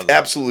he's awesome.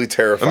 absolutely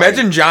terrifying.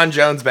 Imagine John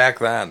Jones back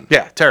then.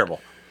 yeah, terrible.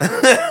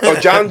 Oh,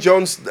 John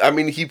Jones. I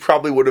mean, he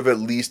probably would have at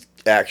least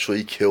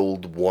actually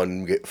killed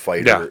one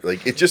fighter. Yeah.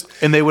 Like it just,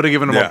 And they would have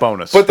given him Yeah. a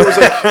bonus. but there was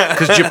like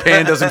Because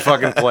Japan doesn't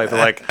fucking play. They're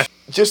like,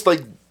 just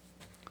like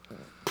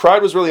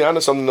Pride was really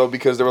onto something though,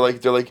 because they're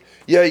like,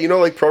 yeah, you know,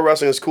 like pro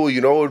wrestling is cool. You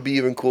know, it would be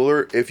even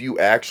cooler if you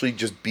actually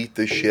just beat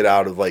the shit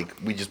out of like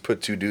we just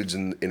put 2 dudes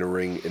in a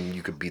ring and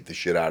you could beat the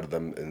shit out of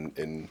them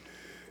and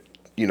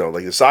you know,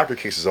 like the soccer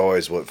kicks is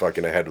always what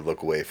fucking I had to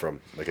look away from.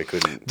 Like I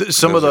couldn't.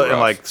 some of Those the are rough.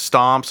 like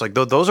stomps, like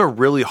those are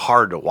really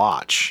hard to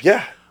watch.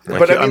 Yeah, Like,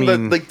 but I I mean,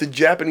 mean- like the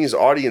Japanese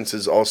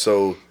audiences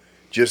also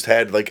just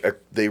had like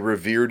they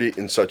revered it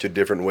in such a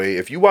different way.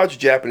 If you watch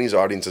Japanese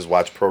audiences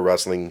watch pro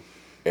wrestling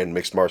and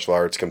mixed martial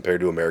arts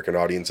compared to American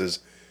audiences,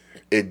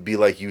 it'd be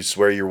like you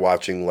swear you're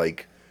watching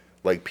like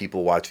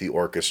people watch the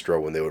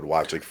orchestra when they would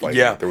watch like fighting.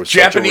 Yeah, There was such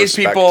a Japanese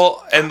respect.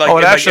 people and like, Oh,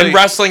 and, and like, actually- in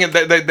wrestling,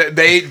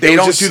 they was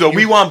don't just- do the you-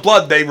 "we want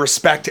blood." They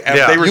respect.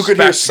 Yeah. They You You could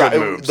respect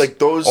hear good moves. like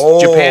those.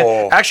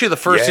 Japan. Actually, the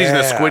first season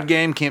of yeah. Squid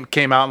Game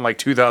came out in like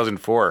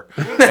 2004,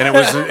 and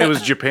it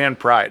was Japan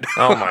Pride.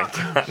 Oh my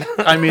god!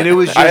 I mean, it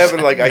was just I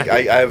haven't like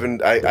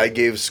I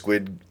gave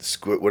Squid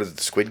what is it,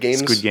 Squid Games?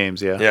 Squid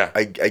Games. Yeah. Yeah,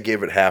 I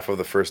gave it half of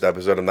the first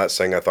episode. I'm not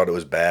saying I thought it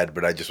was bad,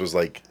 but I just was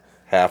like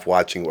half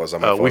watching what was on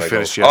my phone. We I go,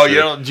 finished Oh,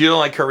 yesterday. you don't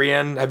like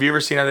Korean? Have you ever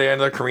seen any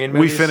other Korean We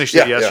movies? finished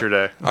Yeah, it yeah.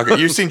 yesterday. Okay,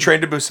 you've seen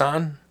Train to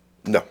Busan?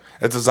 No.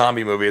 It's a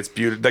zombie movie. It's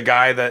beautiful. The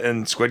guy that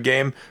in Squid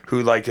Game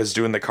who like is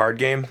doing the card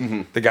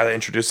game, the guy that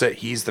introduced it,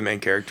 he's the main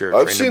character.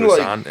 I've Train to seen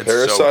Busan. like It's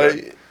Parasite. so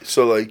good.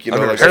 So like you know,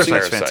 never like seen I've seen,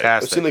 Parasite's Parasite. I've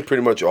fantastic. seen like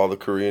pretty much all the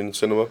Korean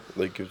cinema.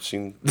 Like you've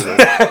seen.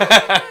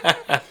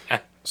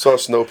 Saw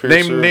Snowpiercer.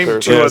 Name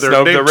Parasite. two other.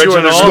 Snow- Name the two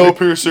other. original-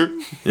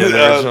 Snowpiercer. Yeah,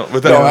 the original,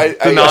 with the, no, I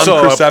the non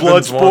saw Chris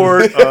Evans one.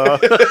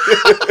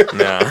 Bloodsport.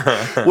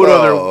 Yeah. What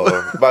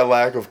other? My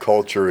lack of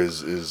culture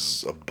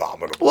is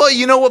abominable. Well,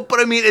 you know what? But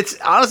I mean, it's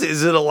honestly,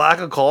 is it a lack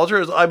of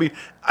culture? I mean,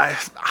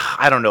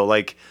 I don't know.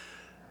 Like,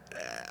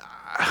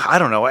 I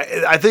don't know.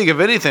 I think if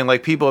anything,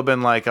 like people have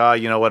been like,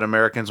 you know what,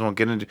 Americans won't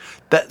get into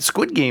that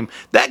Squid Game.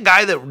 That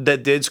guy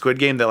that did Squid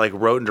Game, that like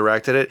wrote and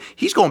directed it,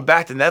 he's going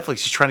back to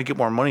Netflix. He's trying to get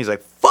more money. He's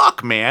like,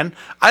 fuck, man,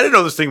 I didn't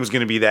know this thing was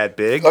going to be that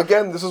big.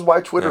 Again, this is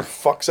why Twitter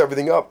fucks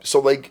everything up. So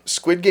like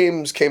Squid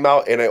Games came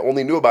out, and I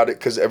only knew about it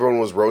because everyone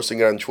was roasting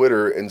it on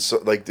Twitter, and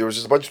so like there was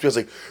just a bunch of people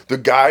like the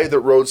guy that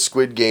wrote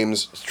Squid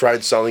Games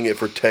tried selling it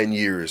for 10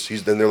 years.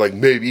 Then they're like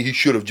maybe he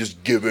should have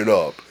just given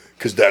up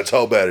because that's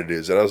how bad it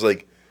is. And I was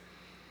like,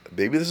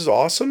 maybe this is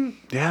awesome.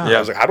 Yeah. I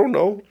was like, I don't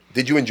know.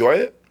 Did you enjoy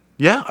it?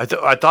 Yeah,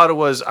 I thought it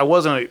was. I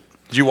wasn't.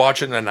 Did you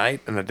watch it in a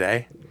night, in a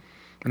day?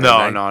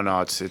 No, night?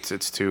 no.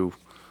 It's too.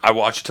 I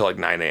watched it till like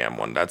 9 a.m.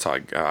 one. That's how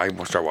I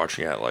start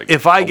watching it at like.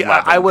 If I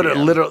 11 would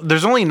p.m. literally.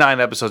 There's only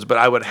 9 episodes, but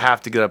I would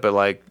have to get up at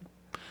like.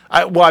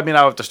 I would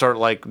have to start at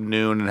like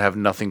noon and have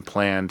nothing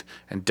planned,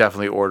 and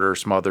definitely order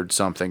smothered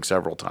something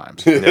several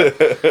times.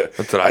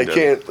 That's what I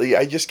did.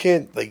 I just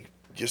can't like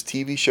just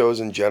TV shows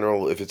in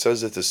general. If it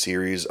says it's a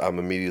series, I'm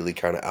immediately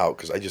kind of out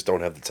because I just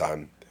don't have the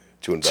time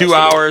to invest. 2 in it.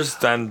 hours,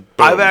 then boom.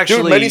 I've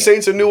actually. Dude, Many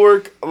Saints in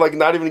Newark, like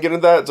not even getting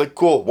into that. It's like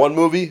cool, one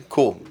movie,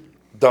 cool,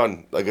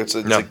 done. Like it's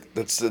like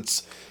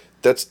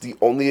that's the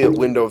only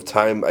window of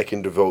time I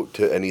can devote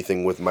to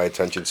anything with my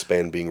attention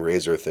span being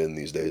razor thin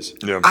these days.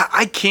 Yeah.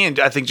 I can't.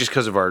 I think just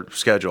because of our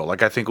schedule.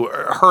 Like I think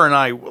her and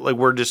I, like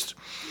we're just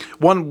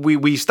one.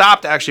 We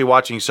stopped actually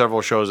watching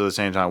several shows at the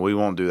same time. We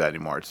won't do that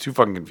anymore. It's too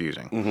fucking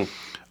confusing.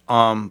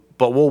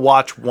 But we'll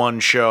watch one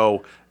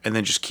show and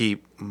then just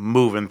keep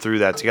moving through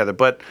that together.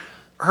 But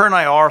her and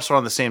I are also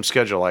on the same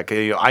schedule. Like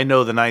I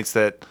know the nights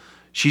that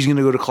she's going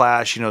to go to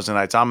class. She knows the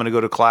nights I'm going to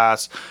go to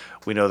class.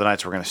 We know the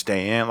nights we're going to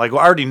stay in. Like I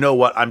already know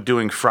what I'm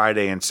doing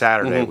Friday and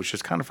Saturday, which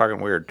is kind of fucking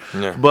weird.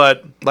 Yeah.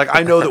 But like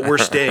I know that we're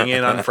staying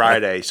in on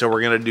Friday, so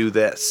we're going to do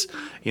this.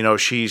 You know,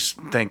 she's,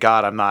 thank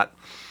God I'm not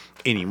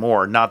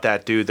anymore. Not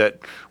that dude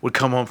that would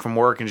come home from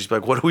work and just be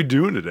like, "What are we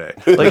doing today?"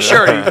 Like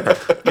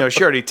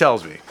she already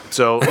tells me.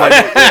 So, like,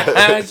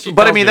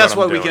 but I mean, that's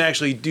why we can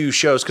actually do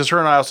shows because her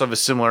and I also have a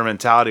similar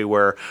mentality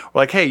where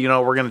we're like, "Hey, you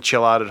know, we're going to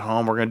chill out at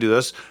home. We're going to do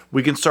this.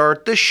 We can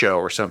start this show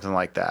or something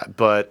like that."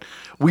 But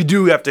we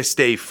do have to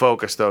stay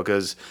focused though,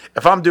 because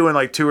if I'm doing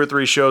like 2 or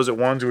 3 shows at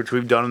once, which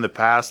we've done in the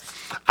past,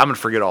 I'm gonna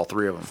forget all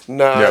 3 of them.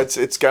 Nah, Yeah.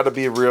 it's got to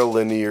be a real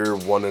linear,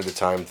 one at a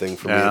time thing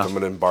for me Yeah. if I'm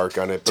going to embark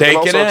on it. But Take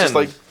then it also, in. it's just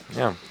like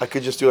Yeah. I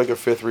could just do like a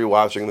 5th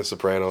rewatching The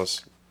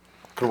Sopranos.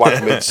 Could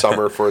watch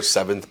Midsummer for a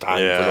 7th time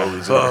for Yeah. no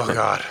reason. Oh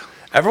God,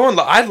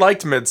 I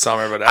liked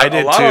Midsummer, but I a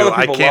did lot too. of other I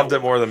people can't- loved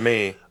it more than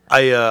me.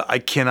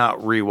 I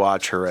cannot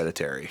rewatch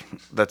Hereditary.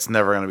 That's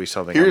never gonna be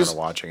something I'm gonna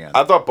watch again.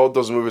 I thought both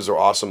those movies were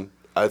awesome.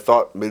 I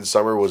thought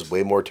Midsummer was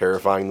way more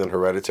terrifying than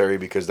Hereditary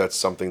because that's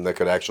something that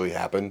could actually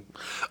happen.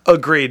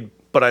 Agreed,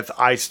 but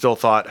I still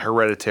thought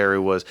Hereditary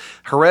was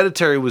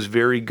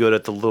very good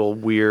at the little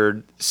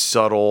weird,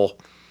 subtle,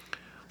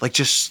 like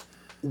just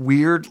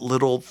weird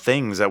little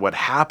things that would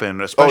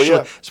happen,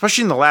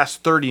 especially in the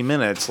last 30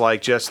 minutes,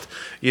 like just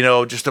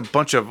a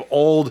bunch of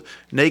old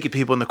naked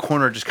people in the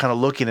corner just kind of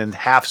looking and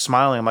half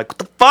smiling. I'm like, what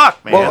the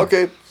fuck, man? Well,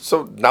 okay,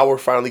 so now we're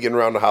finally getting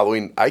around to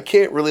Halloween. I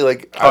can't really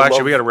like. Oh,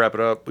 actually, we got to wrap it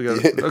up. We got.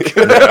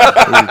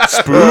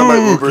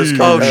 my Uber's Oh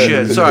coming.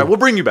 shit! Sorry, we'll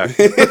bring you back.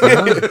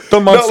 The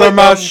No,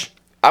 like,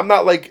 I'm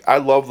not like I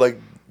love like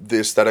the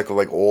aesthetic of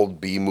like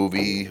old B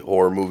movie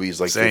horror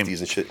movies like Same. 50s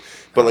and shit.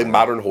 But like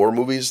modern horror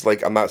movies,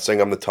 like I'm not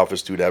saying I'm the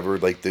toughest dude ever.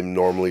 Like they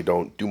normally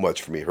don't do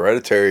much for me.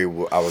 Hereditary,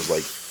 I was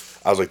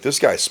like, this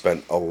guy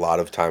spent a lot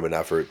of time and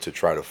effort to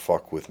try to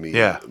fuck with me,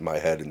 Yeah. in my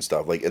head and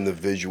stuff. Like in the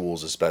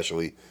visuals,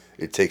 especially,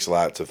 it takes a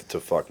lot to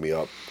fuck me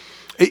up.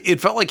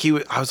 It felt like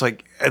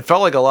it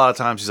felt like a lot of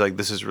times he's like,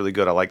 this is really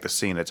good. I like the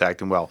scene. It's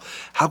acting well.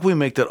 How can we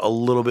make that a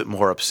little bit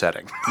more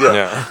upsetting?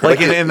 Yeah,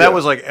 Like, and that yeah.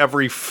 was like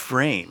every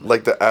frame.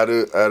 Like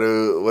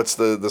the what's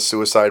the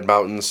Suicide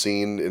Mountain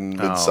scene in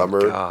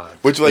Midsummer, God.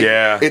 which like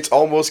Yeah. it's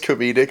almost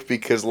comedic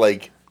because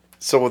like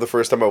the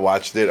first time I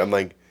watched it, I'm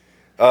like,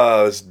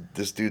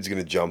 this dude's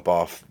gonna jump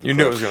off. You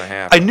knew it was going to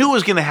happen. I knew it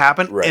was going to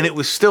happen, Right. and it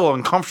was still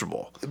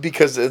uncomfortable.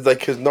 because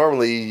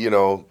normally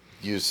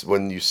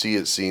when you see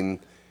it seen,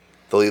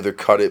 they'll either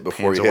cut it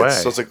before Hands he hits.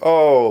 away. So it's like,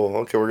 oh,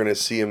 okay, we're gonna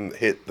see him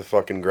hit the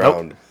fucking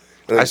ground.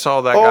 And I then,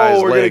 saw that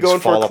guy's we're gonna legs go in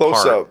for fall a close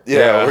apart. up. Yeah,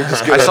 Yeah. we're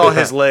just I gonna. saw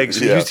his legs.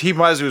 Yeah. He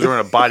might as well was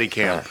wearing a body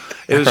cam.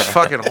 It was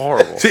fucking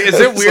horrible. See, is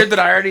it weird that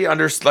I already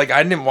like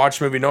I didn't watch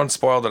the movie, no one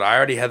spoiled it. I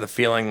already had the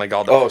feeling like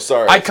all the Oh,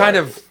 sorry, I kind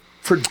sorry. of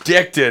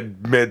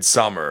predicted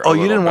Midsummer. Oh,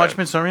 you didn't watch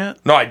Midsummer yet?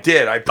 No, I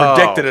did. I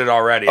predicted it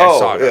already. I Oh,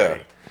 saw it yeah.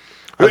 already.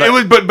 It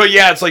was, but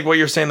yeah, it's like what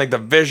you're saying, like the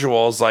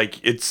visuals,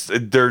 like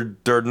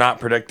they're not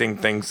predicting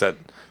things that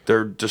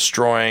they're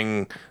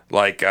destroying,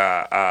 like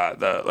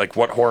the like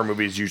what horror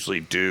movies usually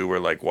do, or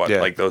like what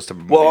like those type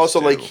of movies. Well, also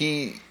do.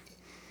 like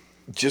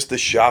just the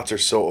shots are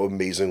so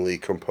amazingly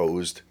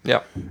composed.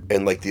 Yeah.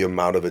 And like the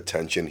amount of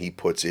attention he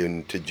puts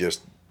into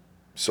just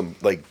some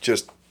like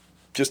just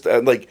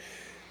like,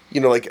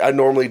 you know, like I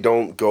normally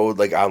don't go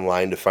like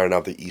online to find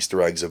out the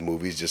Easter eggs of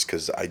movies just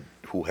because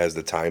who has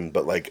the time,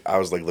 but like I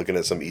was like looking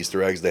at some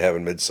Easter eggs they have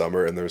in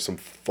Midsummer, and there's some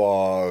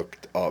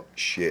fucked up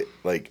shit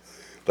like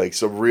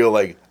some real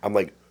like I'm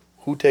like,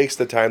 who takes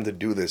the time to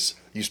do this?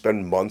 You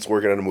spend months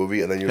working on a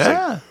movie, and then you're just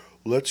like,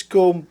 let's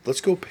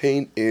go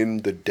paint in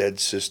the dead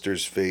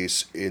sister's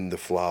face in the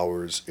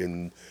flowers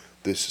in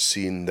this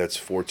scene that's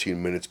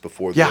 14 minutes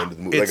before the end of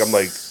the movie. Like I'm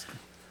like,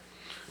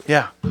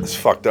 it's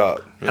fucked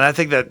up. And I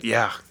think that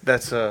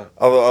that's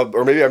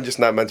or maybe I'm just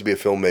not meant to be a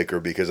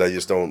filmmaker because I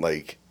just don't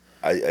like.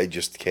 I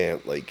just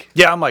can't like.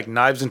 I'm like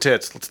knives and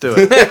tits. Let's do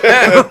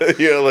it.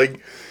 You know,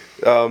 like.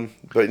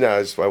 But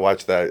no, I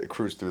watched that,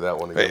 cruise through that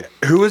one again.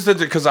 Who is the?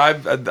 Because I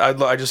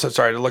just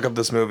sorry to look up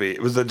this movie.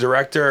 It was the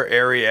director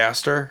Ari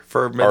Aster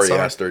for Midsommar. Ari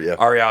Aster, yeah.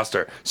 Ari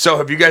Aster. So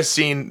have you guys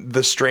seen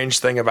The Strange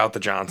Thing About the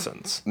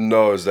Johnsons?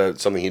 No, is that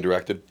something he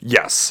directed?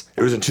 Yes,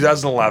 it was in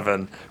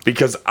 2011.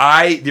 Because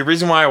the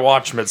reason why I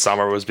watched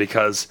Midsommar was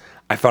because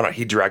I found out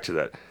he directed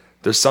it.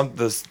 There's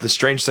the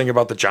Strange Thing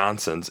About the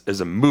Johnsons is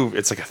a movie.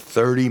 It's like a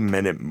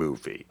 30-minute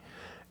movie.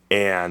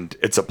 And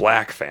it's a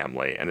black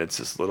family, and it's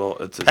this little,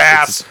 and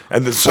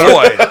this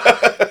boy,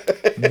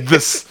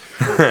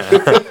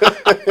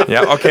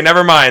 yeah, okay,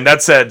 never mind.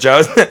 That's it,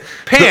 Joe.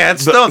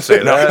 Pants, don't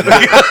say that.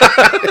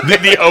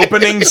 The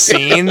opening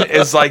scene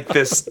is like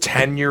this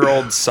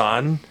 10-year-old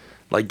son,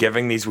 like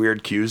giving these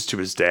weird cues to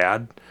his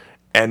dad,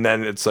 and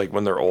then it's like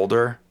when they're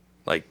older,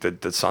 like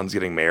the son's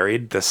getting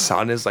married, the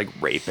son is like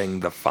raping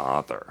the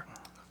father.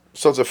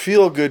 So it's a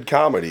feel-good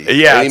comedy.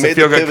 Yeah, and it's he a made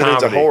feel-good the pivot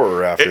comedy. into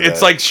horror after that.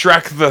 It's like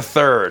Shrek the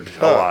Third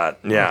a lot.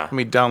 Yeah. Let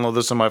me download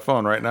this on my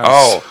phone right now.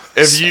 Oh,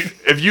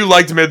 if you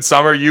liked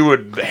Midsummer, you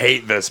would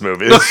hate this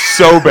movie. It's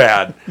so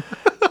bad.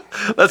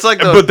 That's like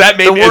But that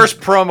made the me- worst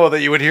promo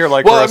that you would hear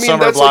like Well, for I a mean,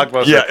 summer that's like-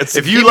 blockbuster. Yeah, it's-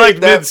 if he you made like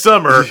that-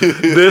 Midsummer,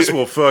 this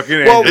will fucking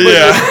end. Well,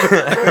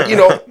 you. but you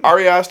know,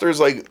 Ari Aster is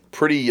like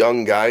pretty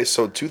young guy.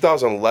 So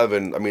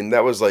 2011, I mean,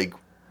 that was like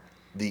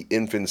the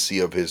infancy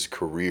of his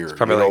career.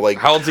 Probably you know, like,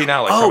 how old's he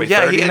now? Like Oh probably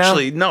yeah, 30 he now?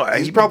 actually no.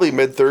 he's probably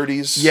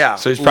mid-30s. yeah.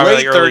 So he's probably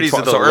late like early 30s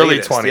at the so early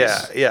latest.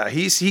 20s. Yeah.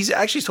 He's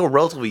actually still a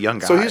relatively young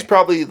guy. So he's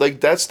probably like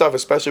that stuff,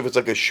 especially if it's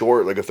like a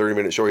short, like a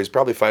 30-minute short. He's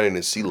probably finding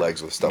his sea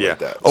legs with stuff Yeah. like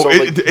that. Oh, So,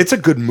 like, it's a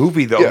good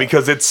movie though Yeah.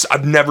 because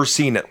I've never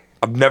seen it.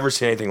 I've never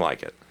seen anything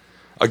like it.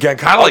 Again,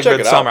 kind of I'll like check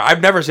it Midsummer. out.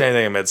 I've never seen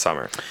anything in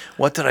Midsummer.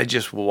 What did I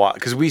just watch?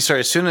 Because we started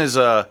as soon as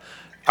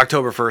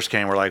October 1st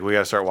came, we're like, we got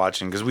to start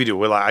watching because we do.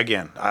 We're like,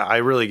 again, I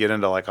really get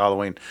into like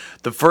Halloween.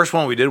 The first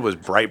one we did was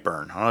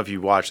Brightburn. I don't know if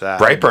you watched that.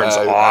 Brightburn's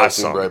I've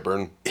seen awesome.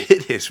 Brightburn.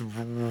 It is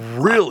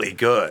really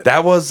good.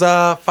 That was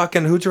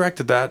fucking who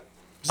directed that?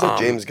 Is that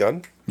James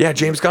Gunn? Yeah,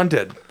 James Gunn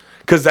did.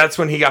 Because that's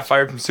when he got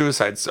fired from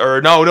Suicide.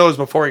 Or no, it was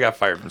before he got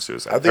fired from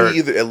Suicide. I think he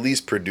either at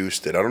least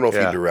produced it. I don't know if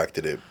Yeah. he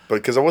directed it, but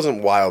because I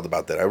wasn't wild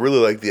about that. I really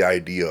liked the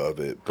idea of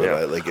it, but Yeah.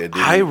 I didn't.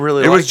 I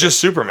really It was liked just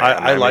Superman.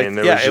 I liked.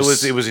 mean, Yeah, it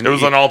was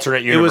an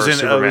alternate universe.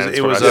 Superman is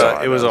It what was I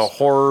saw it was a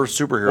horror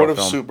superhero What if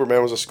film.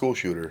 Superman was a school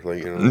shooter?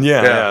 Like, you know,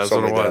 Yeah, that's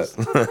what something it like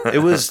was. that. It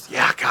was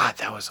God.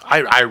 That was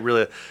I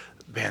really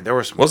man. There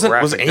was some Was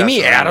graphic Amy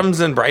deaths around. Adams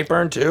in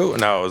Brightburn too?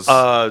 No, it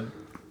was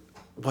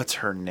What's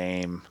her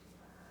name?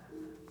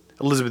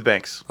 Elizabeth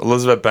Banks,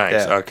 Elizabeth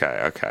Banks. Yeah.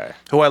 Okay.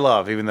 who I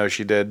love, even though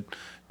she did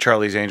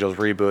Charlie's Angels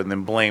reboot and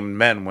then blamed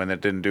men when it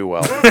didn't do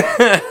well.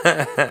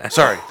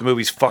 Sorry, the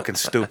movie's fucking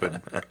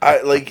stupid.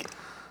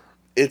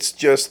 It's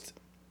just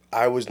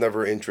I was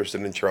never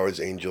interested in Charlie's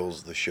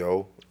Angels, the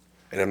show,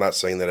 and I'm not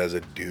saying that as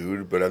a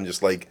dude, but I'm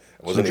just like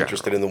I wasn't In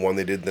interested in the one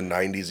they did in the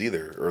 '90s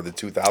either or the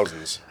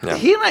 2000s. Yeah.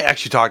 He and I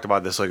actually talked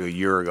about this like a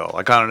year ago,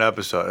 like on an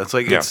episode. It's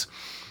like Yeah. it's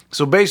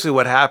so basically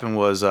what happened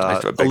was used to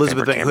have a big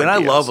Elizabeth thing Banks, for and I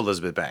Cameron love Diaz.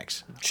 Elizabeth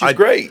Banks. She's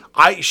great.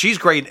 She's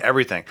great in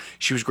everything.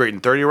 She was great in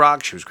 30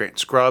 Rock. She was great in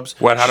Scrubs.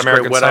 Wet Hot She's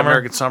American great in Wet Hot Summer?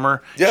 American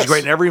Summer. Yes. She's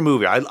great in every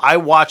movie. I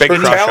watch Big Her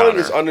crush on talent her.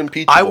 is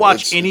unimpeachable. I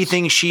watch It's-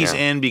 anything she's Yeah.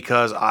 in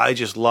because I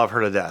just love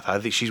her to death. I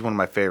think she's one of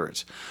my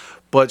favorites.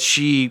 But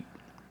she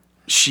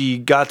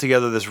got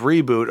together this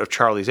reboot of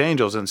Charlie's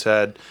Angels and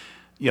said,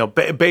 you know,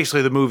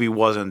 basically the movie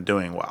wasn't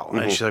doing well.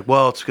 And she's like,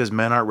 well, it's because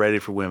men aren't ready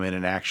for women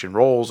in action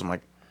roles. I'm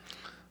like,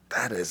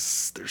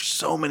 there's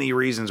so many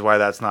reasons why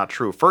that's not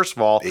true. First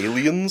of all,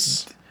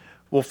 Aliens.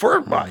 well,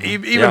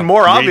 even Yeah.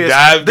 more obvious,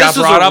 That got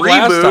brought up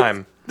last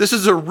time. This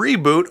is a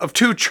reboot of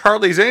two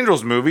Charlie's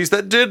Angels movies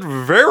that did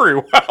very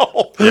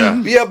well.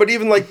 Yeah, but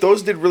even like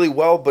those did really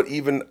well. But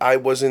even I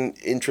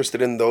wasn't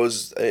interested in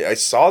those. I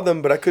saw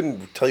them, but I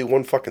couldn't tell you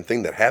one fucking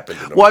thing that happened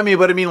in them. Well, I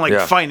mean, like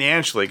Yeah.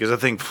 financially, because the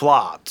thing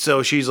flopped.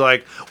 So she's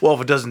like, well, if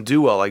it doesn't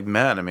do well, like,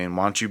 man, I mean,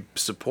 why don't you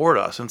support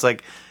us? And it's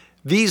like,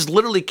 These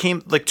literally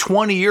came like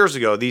 20 years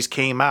ago. These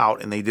came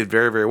out and they did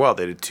very, very well.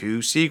 They did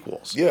 2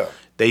 sequels. Yeah.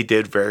 They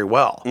did very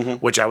well,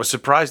 which I was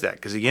surprised at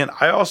because again,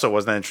 I also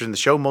wasn't that interested in the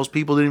show. Most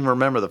people didn't even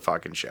remember the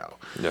fucking show.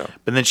 Yeah.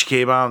 But then she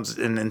came out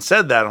and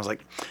said that. And I was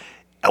like,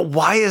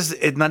 why is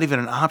it not even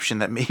an option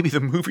that maybe the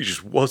movie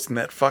just wasn't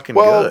that fucking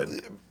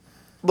good?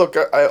 Look,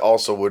 I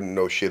also wouldn't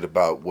know shit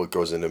about what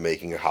goes into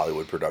making a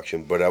Hollywood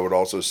production, but I would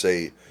also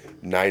say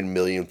 9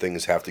 million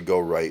things have to go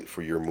right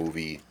for your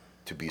movie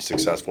to be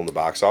successful in the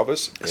box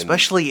office. And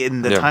Especially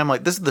in the time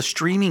like this is the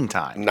streaming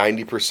time.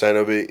 90%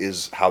 of it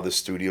is how the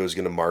studio is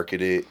going to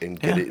market it and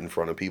get it in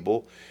front of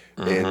people.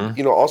 Mm-hmm. And,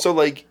 you know, also,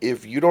 like,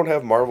 if you don't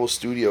have Marvel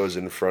Studios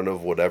in front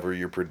of whatever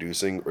you're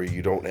producing, or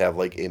you don't have,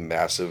 like, a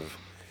massive,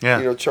 Yeah.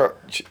 you know,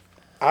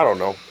 I don't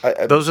know.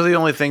 Those are the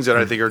only things that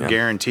I think are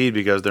guaranteed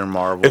because they're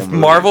Marvel. If movies.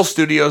 Marvel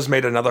Studios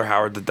made another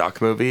Howard the Duck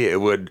movie, it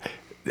would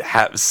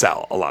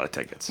sell a lot of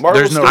tickets. Marvel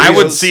There's no I would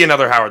Studios- see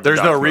another Howard the There's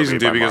Duck no movie reason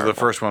to by because the Marvel.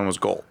 first one was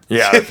gold.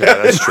 Yeah,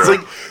 that's true. It's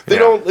like they Yeah.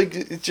 don't like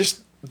it.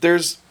 Just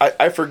there's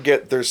I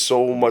forget there's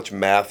so much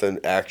math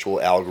and actual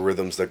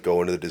algorithms that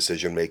go into the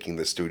decision making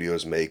the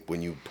studios make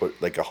when you put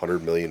like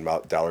 $100 million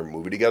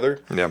movie together.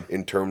 Yeah.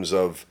 In terms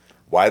of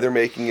why they're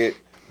making it,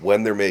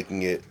 when they're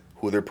making it,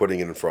 who they're putting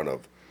it in front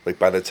of. Like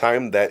by the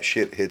time that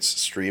shit hits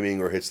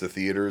streaming or hits the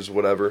theaters,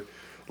 whatever,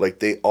 like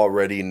they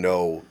already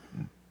know.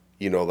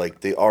 You know, like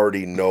they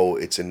already know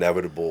it's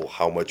inevitable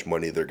how much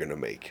money they're gonna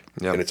make,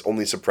 Yeah. and it's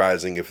only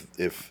surprising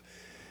if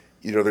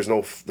you know there's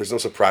no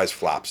surprise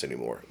flops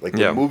anymore. Like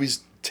Yeah. when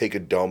movies take a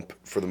dump,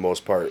 for the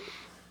most part,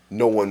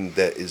 no one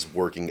that is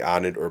working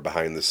on it or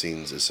behind the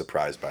scenes is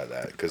surprised by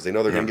that because they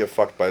know they're gonna get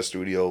fucked by a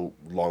studio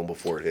long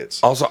before it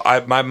hits. Also,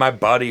 my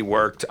buddy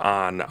worked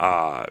on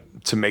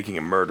To Making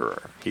a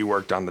Murderer. He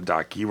worked on the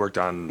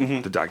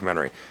Mm-hmm. the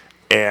documentary,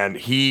 and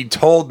he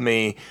told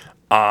me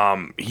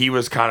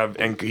he's kind of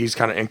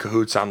in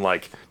cahoots on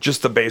like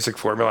just the basic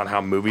formula on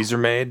how movies are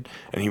made,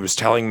 and he was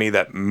telling me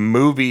that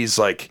movies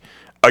like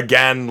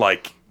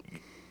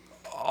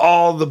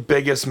all the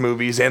biggest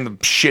movies and the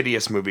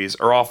shittiest movies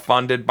are all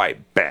funded by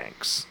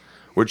banks,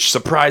 which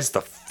surprised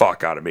the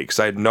fuck out of me because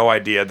I had no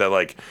idea that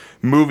like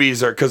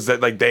movies are because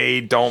like they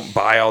don't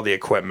buy all the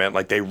equipment,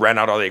 like they rent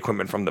out all the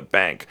equipment from the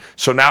bank.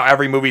 So now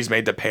every movie's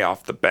made to pay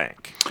off the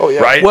bank. Oh, yeah.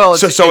 right. Well,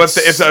 so it's-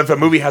 if a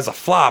movie has a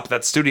flop,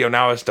 that studio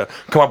now has to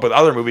come up with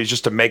other movies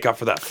just to make up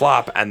for that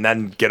flop and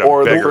then get a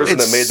Or the bigger. person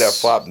that It's- made that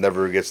flop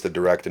never gets to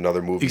direct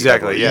another movie.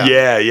 Exactly, ever.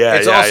 yeah. yeah.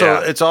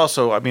 It's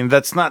also. I mean,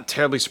 that's not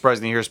terribly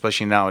surprising to hear,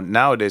 especially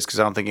nowadays, because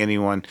I don't think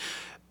anyone,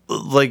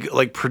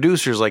 like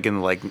producers, like in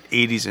the like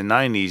 80s and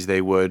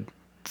 90s,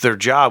 their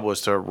job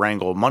was to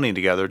wrangle money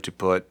together to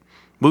put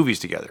movies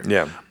together.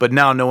 Yeah. But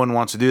now no one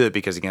wants to do that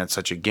because again, it's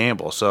such a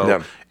gamble. So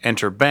Yeah.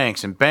 enter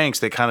banks, and banks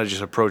they kind of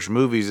just approach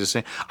movies the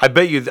same. I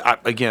bet you,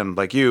 again,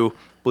 like you.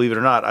 Believe it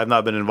or not, I've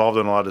not been involved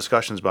in a lot of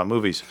discussions about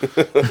movies,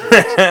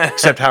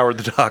 except Howard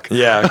the Duck.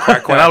 Yeah,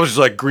 quack, And I was just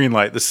like, green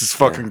light. This is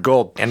fucking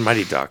gold. and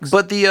Mighty Ducks.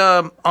 But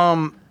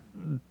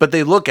but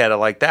they look at it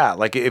like that.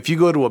 Like if you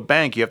go to a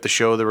bank, you have to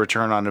show the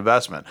return on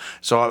investment.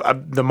 So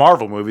the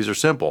Marvel movies are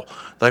simple.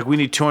 Like we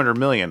need 200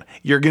 million.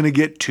 You're gonna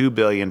get 2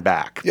 billion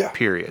back. Yeah.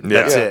 Period.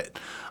 Yeah. That's Yeah. it.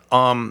 So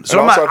also,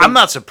 I think- I'm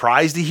not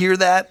surprised to hear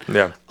that.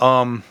 yeah.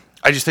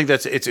 I just think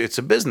that's it's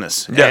a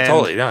business. Yeah, And-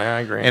 totally. Yeah, I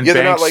agree. And Yeah,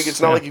 they're not banks- like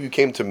it's not like if you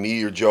came to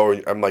me or Joe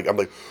and I'm like,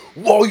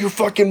 whoa, you're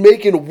fucking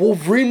making a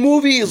Wolverine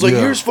movie? It's like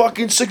here's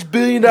fucking $6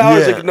 billion. Yeah,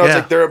 Like, no, it's yeah.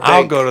 like they're a bank.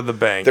 I'll go to the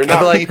bank. They're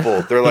not like-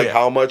 people. They're like, Yeah.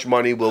 how much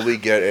money will we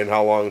get and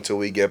how long until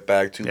we get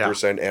back 2%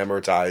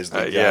 amortized?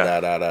 Like,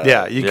 yeah.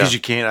 Yeah, because Yeah. you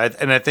can't.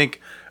 And I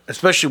think,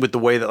 especially with the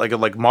way that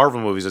like Marvel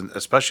movies, and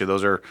especially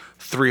those are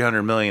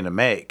 300 million to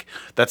make.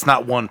 That's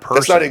not one person.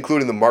 That's not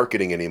including the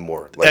marketing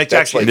anymore. Like It's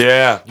that's actually- like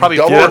Yeah. Probably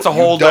double, that's a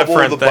whole you double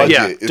different the thing.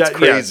 budget. It's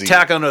crazy.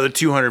 tack on another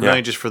 200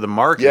 million just for the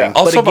marketing. Yeah.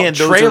 Also but again, about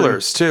those are-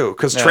 trailers too,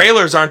 because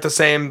trailers aren't the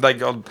same.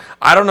 Like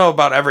I don't know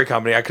about every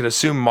company. I could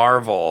assume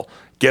Marvel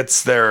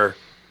gets their.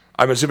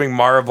 I'm assuming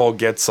Marvel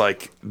gets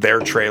like their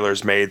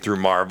trailers made through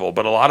Marvel,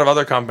 but a lot of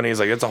other companies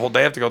like it's a whole.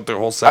 They have to go through a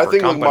whole I separate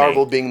think with company.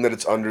 Marvel being that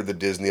it's under the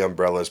Disney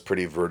umbrella is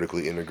pretty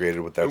vertically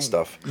integrated with that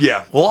stuff.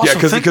 Yeah, Well, also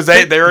yeah, because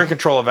they're in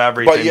control of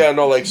everything. But yeah,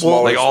 no, like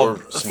smaller, like all-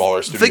 or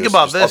smaller studios. Think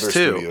about just this other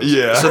too. studios.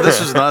 Yeah. So this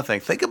is another thing.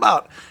 Think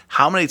about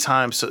how many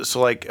times. So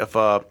like if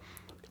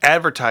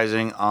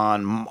advertising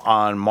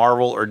on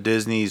Marvel or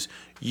Disney's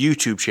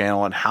YouTube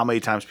channel, and how many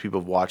times people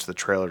have watched the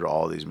trailer to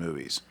all of these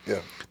movies. Yeah.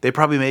 They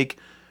probably make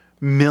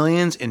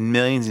millions and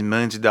millions and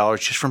millions of dollars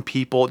just from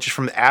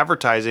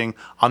advertising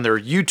on their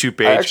YouTube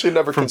page. actually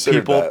never from considered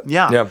people, that.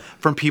 Yeah,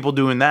 from people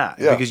doing that.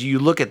 Yeah. Because you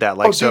look at that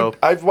like Oh, so. dude,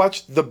 I've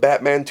watched the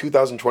Batman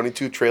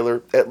 2022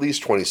 trailer at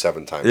least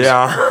 27 times.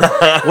 yeah,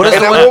 What is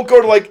And the I one- won't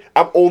go to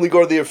I'm only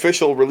go to the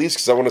official release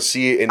because I want to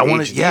see it in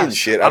HD yes. and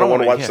shit. I I don't don't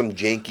want to wanna- watch yeah. some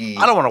janky.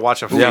 I don't want to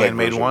watch a fully Yeah.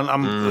 animated version.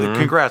 one.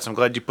 Congrats. I'm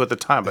glad you put the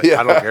time, but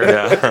Yeah. I don't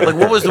care. Like,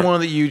 what was the one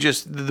that you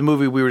just the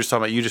movie we were just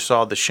talking about? You just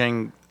saw the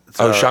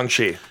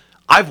Shang-Chi.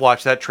 I've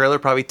watched that trailer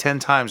probably 10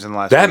 times in the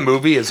last That week.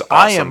 movie is awesome,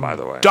 I am by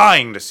the way.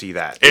 dying to see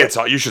that.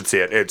 You should see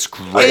it. It's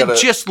great. It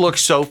just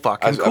looks so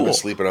fucking I've cool. been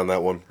sleeping on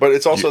that one, but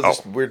it's also You-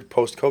 this weird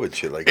post-COVID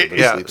shit. Like, I've been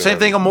Yeah, sleeping same on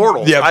thing. it.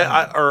 Immortals,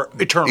 Yeah. or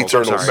Eternals.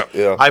 Eternals, I'm sorry.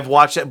 yeah. I've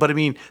watched it, but I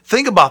mean,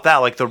 think about that.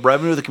 Like the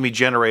revenue that can be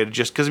generated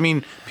just because I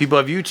mean, people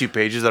have YouTube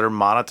pages that are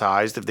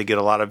monetized if they get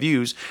a lot of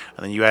views,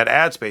 and then you add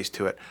ad space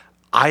to it.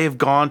 I have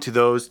gone to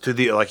those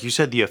like you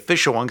said, the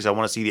official one because I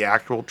want to see the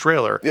actual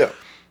trailer. Yeah.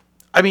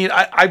 I mean,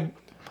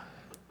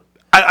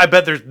 I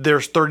bet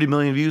there's 30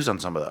 million views on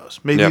some of those,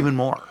 maybe Yeah. even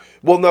more.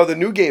 Well, no, the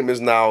new game is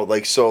now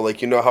like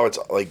you know how it's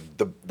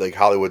like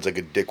Hollywood's like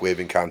a dick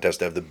waving contest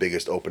to have the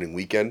biggest opening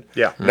weekend.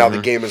 Yeah. Now the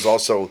game is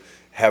also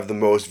have the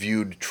most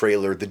viewed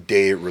trailer the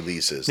day it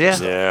releases. and Yeah.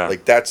 stuff. Yeah.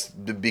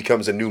 Like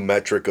becomes a new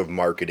metric of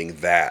marketing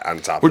that on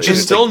top. Which of it. is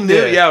It's still like,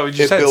 new. Yeah, we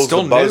just it said it's builds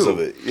still the buzz new. of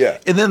it. Yeah.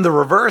 And then the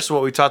reverse of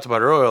what we talked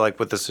about earlier, like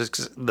with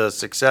the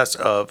success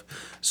of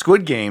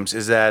Squid Games,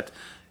 is that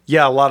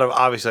a lot of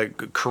obviously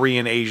like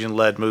Korean, Asian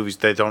led movies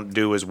they don't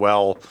do as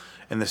well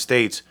in the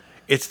States.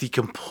 It's the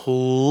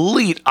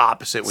complete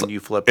opposite when you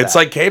flip. It's that.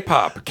 like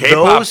K-pop.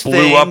 K-pop Those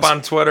blew up things-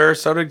 on Twitter.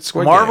 So did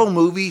Squid Marvel Game.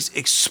 movies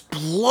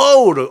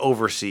explode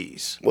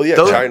overseas. Well, yeah,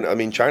 Those- China. I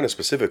mean, China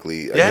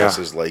specifically, I Yeah. guess,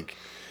 is like,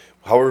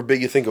 however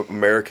big you think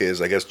America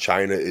is. I guess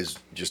China is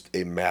just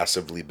a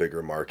massively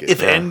bigger market. If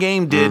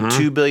Endgame did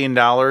 $2 billion,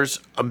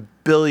 $1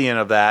 billion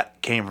of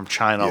that came from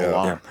China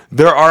Yeah.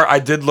 alone. I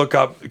did look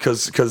up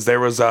because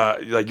there was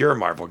like you're a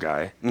Marvel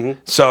guy.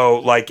 So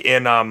like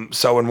in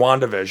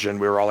WandaVision,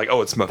 we were all like,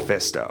 oh, it's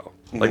Mephisto.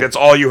 Like that's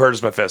all you heard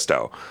is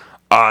Mephisto.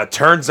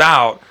 Turns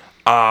out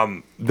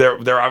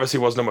there obviously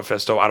was no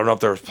Mephisto. I don't know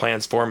if there was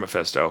plans for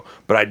Mephisto,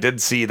 but I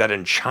did see that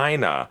in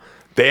China,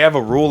 they have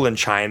a rule in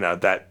China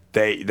that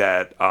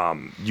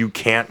you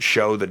can't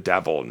show the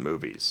devil in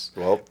movies.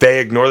 Well- They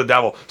ignore the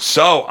devil.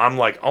 So I'm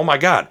like, oh my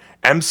god,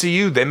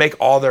 MCU, they make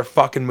all their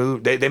fucking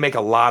movies. They make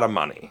a lot of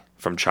money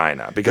from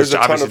China because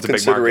there's a ton obviously of it's a big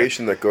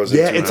consideration market. that goes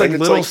Yeah, into it's it. like And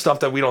little stuff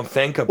that we don't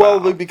think about. Well,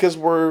 like, because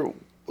we're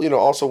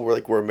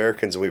we're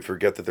Americans and we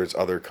forget that there's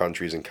other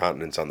countries and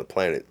continents on the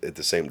planet at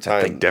the same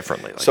time. think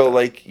differently like so that.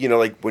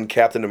 like when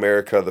Captain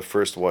America, the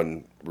first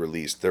one,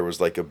 released, there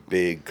was like a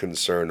big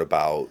concern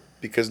about,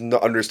 because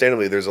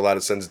understandably there's a lot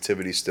of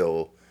sensitivity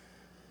still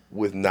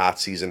with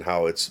Nazis and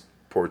how it's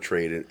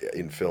portrayed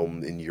in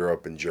film in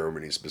Europe and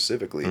Germany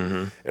specifically.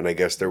 Mm-hmm. And I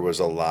guess there was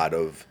a lot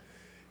of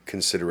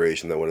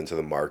consideration that went into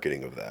the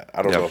marketing of that.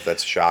 I don't Yep. know if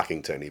that's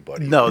shocking to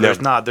anybody. No, there's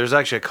Yeah. not. There's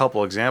actually a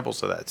couple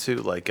examples of that too.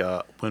 Like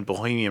when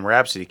Bohemian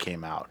Rhapsody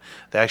came out,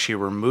 they actually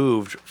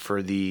removed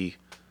for the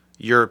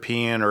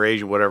European or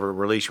Asian, whatever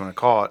release you want to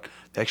call it,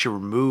 they actually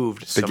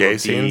removed some gay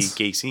of scenes? the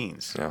gay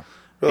scenes. Yeah.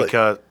 Really?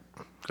 Because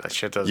that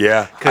shit doesn't.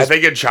 Yeah, I 'cause-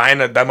 think in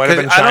China that might have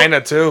been 'cause I don't-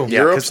 China too. Yeah.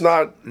 Europe's 'cause-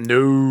 not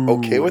No.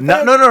 Okay with no,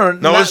 that? No, No,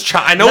 not- it's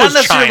I know not it's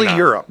necessarily China.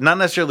 Europe. Not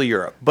necessarily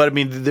Europe. But I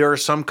mean, there are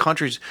some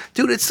countries.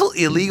 Dude, it's still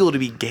illegal to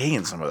be gay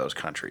in some of those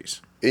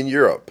countries. in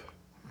Europe.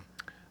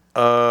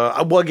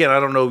 Well, again, I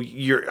don't know.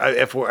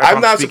 If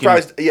I'm not speaking-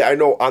 surprised. Yeah, I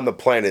know on the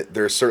planet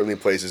there's certainly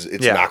places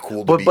it's not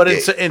cool to be but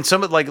gay. in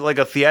some like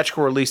a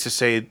theatrical release to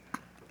say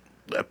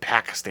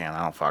Pakistan,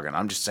 I don't fucking.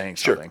 I'm just saying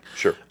Sure, something.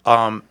 sure.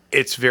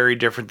 It's very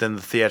different than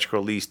the theatrical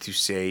release to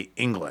say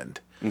England.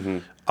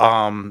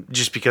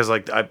 Just because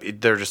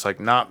they're just like,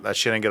 nah, that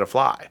shit ain't gonna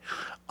fly.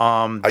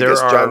 I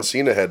guess John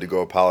Cena had to go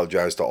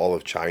apologize to all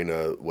of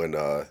China when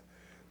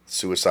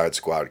Suicide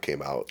Squad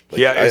came out.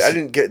 Like, Yeah, I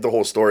didn't get the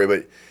whole story,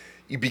 but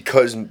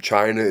because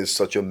China is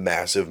such a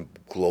massive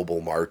global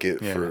market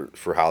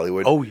for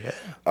Hollywood. Oh yeah.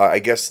 I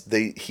guess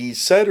he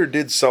said or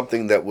did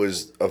something that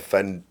was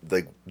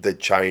the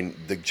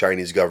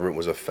Chinese government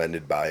was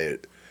offended by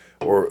it,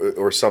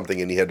 or something,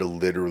 and he had to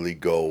literally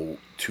go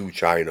to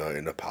China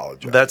and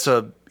apologize.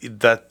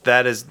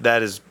 That is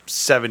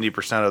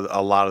 70% of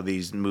a lot of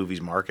these movies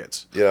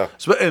markets. Yeah.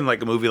 So, and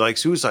like a movie like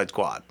Suicide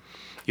Squad,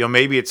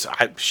 maybe it's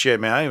shit,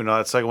 man. I don't even know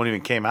that second one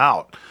even came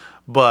out,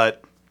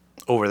 but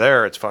over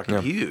there it's fucking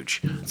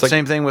huge. It's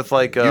same thing with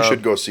like you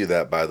should go see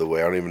that, by the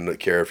way. I don't even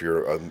care if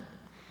you're a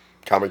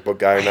comic book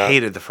guy or I not.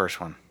 hated the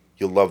first one.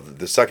 You'll love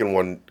the second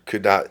one.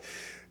 Could not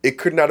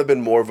have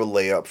been more of a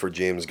layup for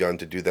James Gunn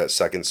to do that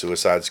second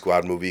Suicide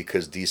Squad movie,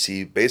 because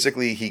DC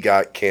basically he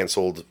got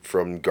canceled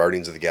from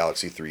Guardians of the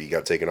Galaxy 3. He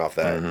got taken off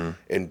that,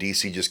 and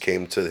DC just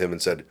came to him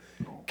and said,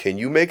 "Can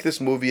you make this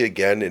movie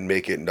again and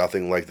make it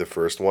nothing like the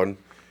first one?"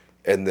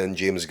 And then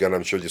James Gunn,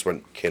 I'm sure, just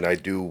went, "Can I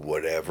do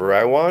whatever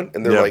I want?"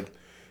 And they're Yeah. like,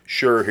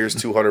 "Sure, here's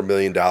 $200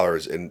 million,"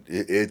 and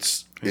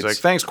He's like,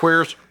 thanks,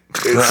 queers.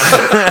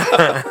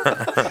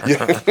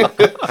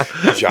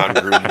 John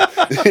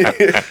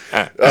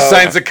Gruden.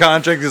 Signs a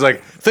contract. He's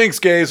like, thanks,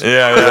 gays.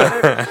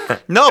 Yeah.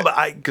 No,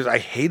 but because I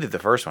hated the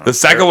first one. The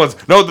second one's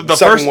the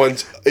Second first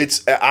one's,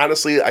 it's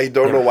honestly, I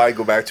don't know why I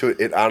go back to it.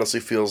 It honestly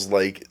feels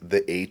like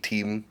the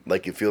A-Team.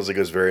 Like, it feels like it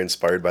was very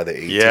inspired by the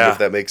A-Team, Yeah, if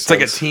that makes it's sense.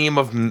 like a team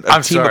of I'm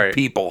team sorry. of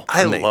people.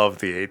 I love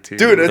the 18.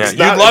 Dude, it's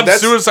Yeah, not. you love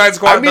that's- Suicide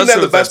Squad, I mean that's that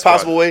in the Suicide best Squad.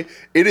 possible way.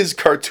 It is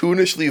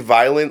cartoonishly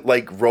violent,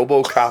 like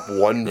RoboCop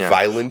 1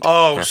 violent.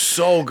 Oh,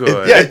 so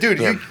good. Yeah, dude,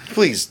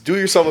 Please do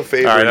yourself a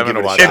favor. All right, and I'm give gonna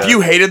it a watch shot. If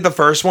you hated the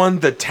first one,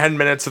 the 10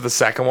 minutes of the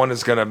second one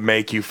is gonna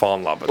make you fall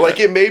in love with Like,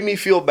 it. it made me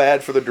feel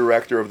bad for the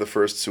director of the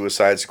first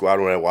Suicide Squad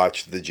when I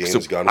watched the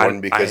James Gunn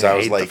one, because I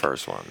was hate like, the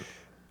first one.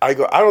 I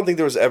don't think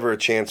there was ever a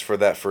chance for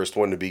that first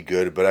one to be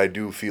good, but I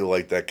do feel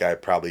like that guy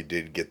probably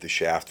did get the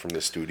shaft from the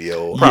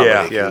studio.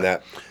 Yeah. making Yeah.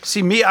 that.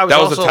 See, me, I was That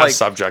was a also test like,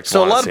 subject So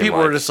a one, it lot of seemed people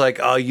were like. just like,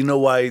 oh, you know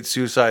why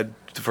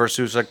the first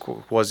Suicide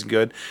wasn't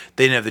good?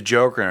 They didn't have the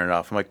Joker in it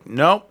enough. I'm like,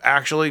 no,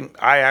 actually,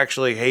 I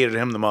actually hated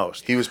him the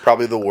most. He was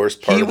probably the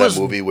worst part He of that was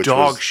movie, which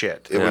dog was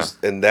shit. It Yeah. was,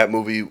 and that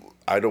movie,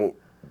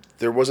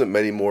 there wasn't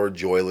many more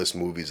joyless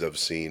movies I've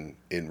seen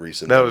in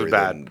recent That was memory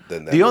bad.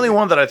 than that The only movie.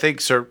 one that I think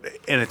served,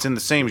 and it's in the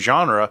same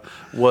genre,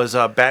 was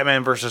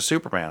Batman versus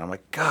Superman. I'm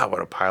like, God,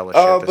 what a pile of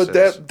shit But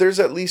this is. there's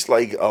at least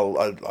like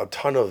a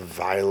ton of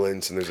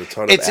violence, and there's a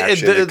ton of It's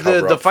action. the to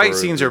cover the up fight for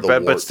scenes the are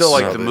bad, but still,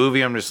 warts like of the it.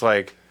 movie, I'm just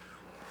like,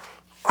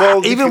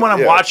 Well, even you when I'm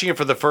could- yeah. watching it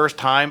for the first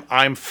time,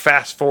 I'm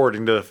fast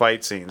forwarding to the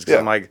fight scenes 'cause Yeah.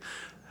 I'm like,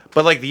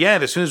 but like the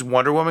end, as soon as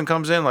Wonder Woman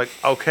comes in, like,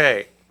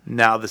 okay,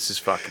 now this is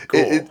fucking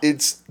cool.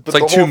 It's but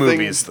like the two whole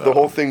movies, thing, though. the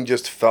whole thing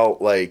just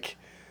felt like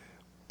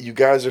you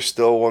guys are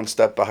still one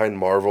step behind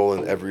Marvel,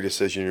 and every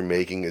decision you're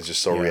making is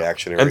just so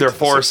reactionary. And they're to the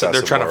forcing. success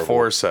They're of trying to Marvel.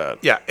 force it.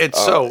 yeah, it's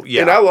so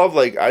yeah. And I love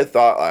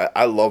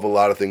I love a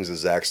lot of things that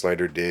Zack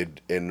Snyder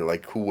did, and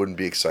like who wouldn't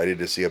be excited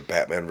to see a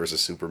Batman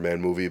versus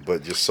Superman movie?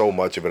 But just so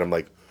much of it, I'm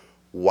like,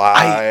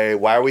 why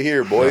are we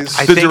here, boys?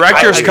 I The think-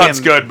 director's I- cut's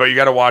again- good, but you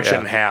got to watch it Yeah.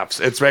 in halves.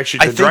 It's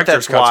actually I the think director's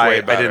that's cut's why way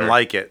I better. didn't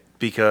like it,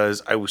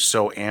 because I was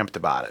so amped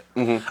about it.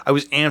 Mm-hmm. I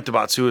was amped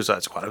about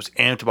Suicide Squad. I was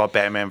amped about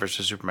Batman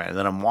versus Superman. And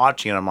then I'm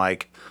watching, and I'm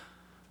like,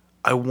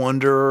 I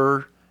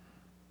wonder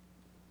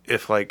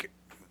if like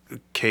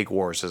Cake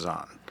Wars is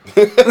on.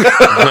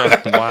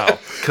 Wow.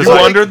 Because You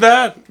wondered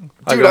that? Dude,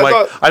 I'm I like,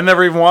 thought- I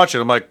never even watched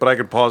it. I'm like, but I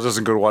could pause this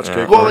and go to watch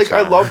Cake Well, Wars. like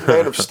I loved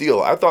Man of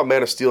Steel. I thought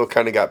Man of Steel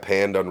kind of got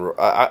panned on.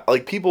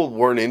 Like people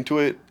weren't into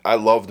it. I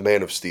loved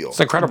Man of Steel, It's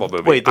an incredible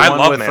movie. Wait, the I one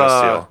love with, Man of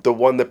Steel. the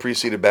one that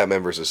preceded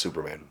Batman versus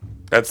Superman.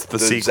 That's the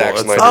sequel. Zack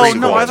That's the Snyder Oh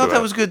sequel no, I to thought it.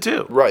 that was good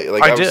too. Right,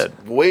 like I was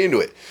did. way into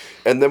it.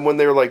 And then when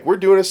they were like, "We're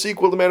doing a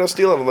sequel to Man of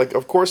Steel," and I'm like,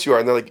 "Of course you are."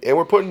 And they're like, "And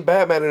we're putting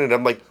Batman in it."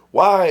 I'm like,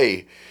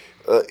 "Why?"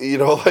 Like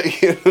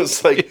it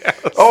was like,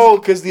 "Oh,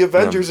 because the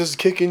Avengers is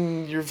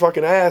kicking your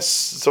fucking ass,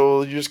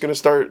 so you're just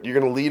you're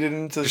gonna lead it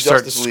into the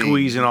Start Justice League,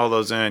 squeezing all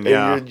those in. and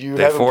Yeah, you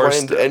They haven't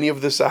forced planned it. any of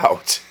this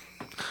out."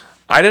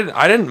 I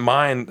didn't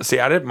mind. See,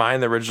 I didn't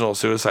mind the original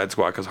Suicide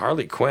Squad because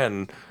Harley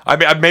Quinn. I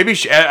mean,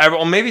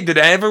 maybe did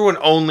everyone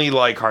only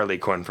like Harley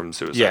Quinn from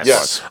Suicide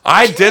Yes. Squad? Yes.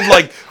 I did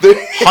like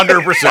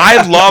 100%.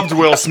 I loved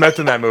Will Smith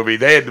in that movie.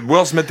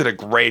 Will Smith did a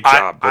great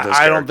job with his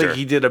I don't character. think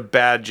he did a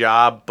bad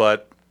job,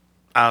 but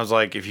I was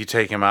like, if you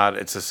take him out,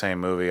 it's the same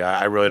movie.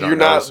 I really don't You're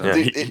not.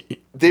 notice him.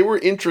 They were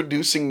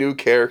introducing new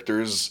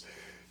characters.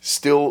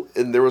 Still,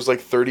 and there was like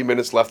 30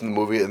 minutes left in the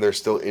movie, and they're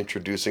still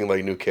introducing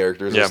like new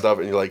characters Yeah. and stuff.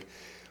 And you're like,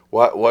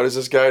 what does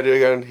this guy do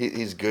again?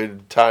 He's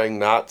good tying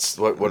knots.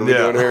 What are we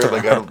Yeah. doing here?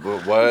 Like,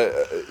 what?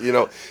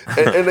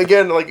 And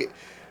again, like,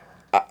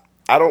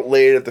 I don't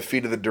lay it at the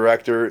feet of the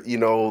director.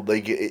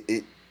 Like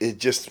it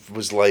just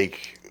was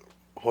like,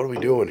 what are we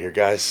doing here,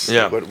 guys?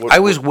 Yeah. I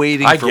was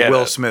waiting I for get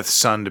Will it. Smith's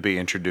son to be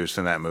introduced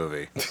in that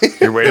movie.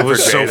 You're waiting It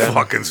was for so Jada.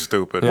 fucking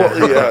stupid.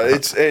 Well, yeah,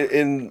 it's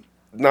and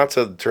not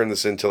to turn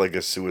this into like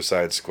a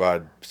Suicide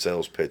Squad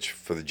sales pitch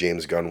for the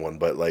James Gunn one,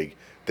 but like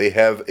they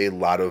have a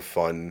lot of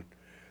fun,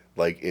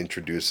 like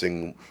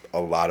introducing a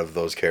lot of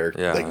those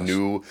characters, Yeah. like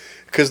new,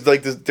 because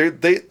like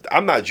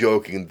I'm not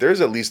joking.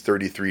 There's at least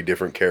 33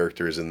 different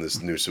characters in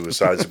this new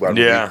Suicide Squad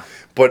Yeah. movie,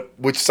 but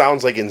which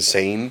sounds like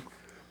insane.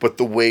 But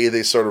the way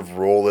they sort of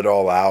roll it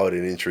all out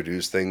and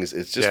introduce things,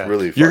 it's just Yeah.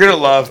 really. You're gonna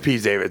fucking love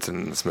Pete Davidson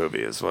in this movie,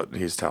 is what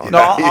he's telling No,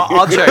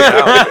 I'll check it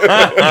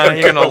out.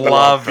 me. You're gonna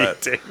love it.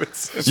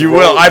 Davidson. You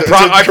will. I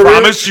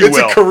promise you it's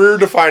will. a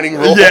career-defining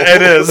role. Yeah,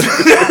 it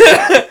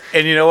is.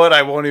 And you know what?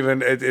 I won't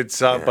even. It's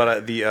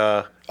but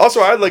the.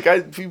 Also,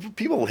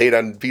 people hate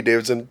on Pete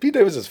Davidson. Pete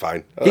Davidson's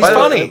fine. He's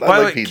funny. By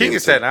the way, Pete King of Davidson.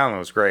 Staten Island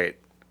was great.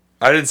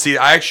 I didn't see.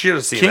 I actually should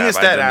have seen King that. of but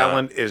I Staten did not.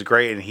 Island is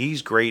great, and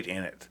he's great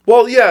in it.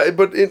 Well, yeah,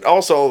 but it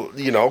also,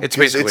 It's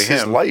basically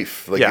his him.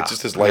 life. Like Yeah. it's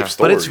just his life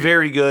story. But it's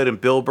very good, and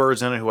Bill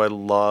Burr's in it, who I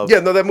love. yeah.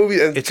 No, that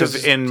movie. And It's 'cause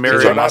in Judd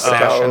Mary Apatow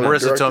Marissa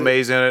directed it.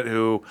 Tomei's in it,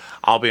 who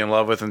I'll be in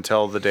love with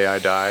until the day I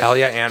die. Hell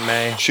yeah, Aunt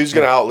May. She's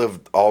gonna outlive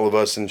all of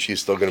us, and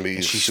she's still gonna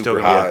be she's super still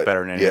gonna be hot.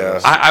 better than any of yeah.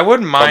 us. I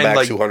wouldn't Come mind back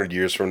like 200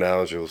 years from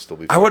now, she'll still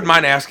be. I wouldn't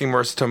fucking- mind asking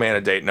Marissa Tomei on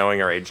a date,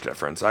 knowing our age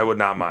difference. I would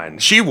not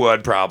mind. She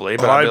would probably,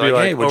 but Well, I'd be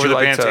like, hey, would over you the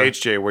like pants,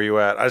 to? HJ, where you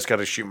at? I just got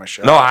to shoot my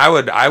shot. No,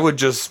 I would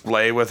just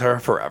lay with her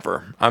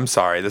forever. I'm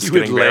sorry, this is You would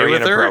getting lay very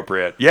with her?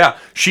 inappropriate. Yeah,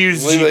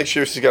 she's. Let me make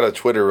sure she's got a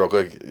Twitter real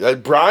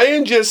quick.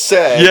 Brian just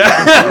said.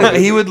 Yeah,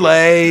 he would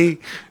lay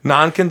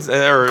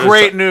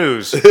Great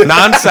news.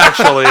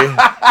 non-sexually.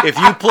 If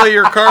you play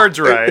your cards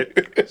right,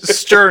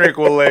 Sternick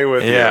will lay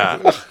with you.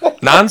 Yeah,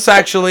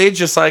 non-sexually,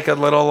 just like a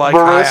little like.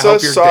 Hi, I Marissa,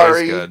 hope your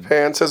sorry, day's good.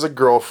 Pants has a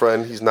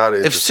girlfriend. He's not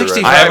interested.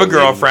 65 I have a now.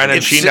 girlfriend, and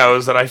If she si-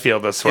 knows that I feel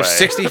this way. If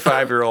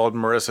 65-year-old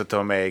Marissa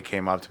Tomei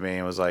came up to me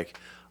and was like,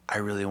 I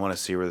really want to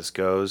see where this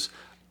goes,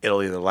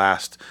 it'll either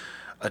last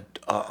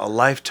a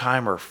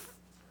lifetime or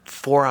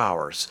 4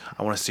 hours.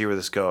 I want to see where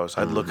this goes.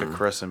 I'd look at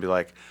Chris and be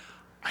like,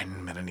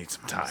 I'm gonna need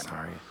some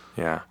time.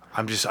 Yeah.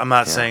 I'm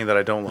not saying that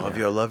I don't love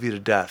you. I love you to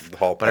death.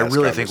 whole But I past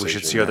really think we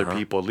should see conversation, other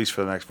people at least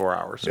for the next 4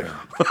 hours. Yeah.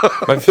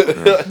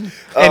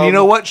 And you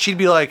know what? She'd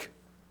be like,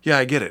 yeah,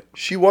 I get it.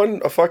 She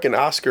won a fucking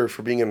Oscar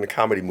for being in a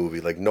comedy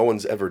movie. Like, no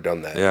one's ever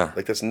done that. Yeah.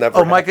 Like, that's never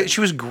Oh, my! happened. She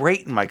was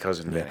great in My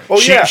Cousin Vinny. Oh,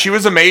 she, yeah. she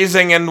was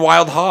amazing in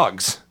Wild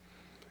Hogs.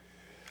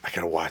 I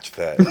gotta watch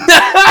that.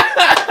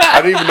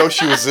 I didn't even know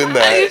she was in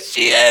that.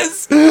 She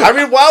is. I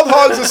mean, Wild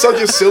Hogs is such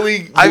a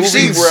silly movie I've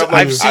seen where I'm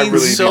like, I've I seen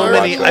really so need to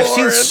many watch I've that.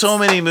 seen so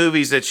many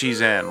movies that she's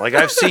in. Like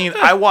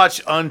I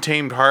watched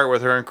Untamed Heart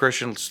with her and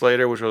Christian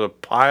Slater, which was a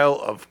pile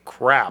of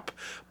crap.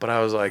 But I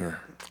was like,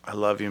 I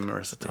love you,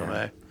 Marissa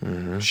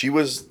Tomei. She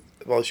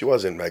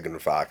was in Megan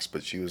Fox,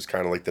 but she was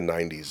kind of like the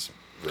 '90s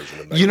version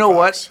of Megan You know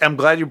Fox. what? I'm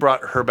glad you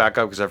brought her back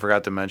up because I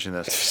forgot to mention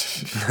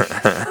this.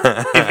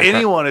 If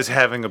anyone is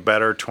having a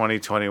better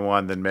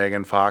 2021 than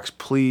Megan Fox,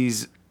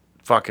 please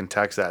fucking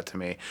text that to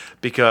me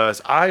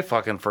because I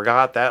fucking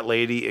forgot that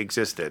lady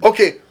existed.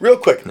 Okay, real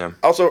quick. Yeah.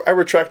 Also, I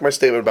retract my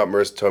statement about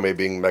Marissa Tomei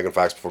being Megan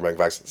Fox before Megan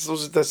Fox.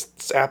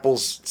 That's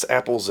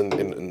apples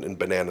and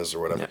bananas or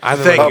whatever. I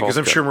think Thank they're you, because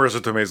I'm both sure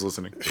Marissa Tomei's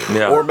listening. good.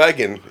 Yeah. Or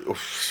Megan.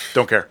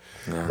 Don't care.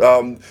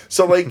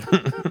 So, like,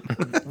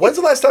 when's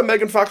the last time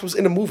Megan Fox was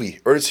in a movie?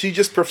 Or is she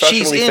just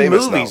professionally She's in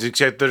famous movies, now?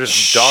 except they're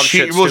just dog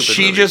shit. Well, stupid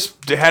she movies.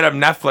 just had a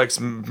Netflix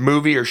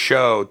movie or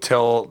show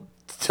till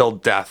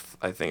death.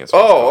 I think it's.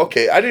 Oh,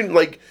 okay. I didn't,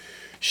 like,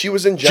 she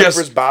was in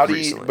Jennifer's Body,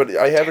 recently. but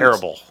I haven't...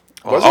 terrible.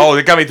 Was Oh,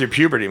 it got me through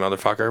puberty,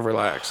 motherfucker.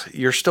 Relax.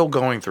 You're still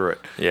going through it.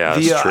 Yeah,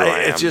 that's true. I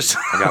am. It's just,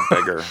 I got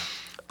bigger.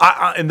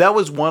 and that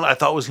was one I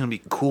thought was going to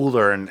be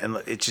cooler, and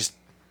it just.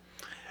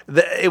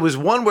 It was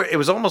one where it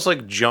was almost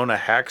like Jonah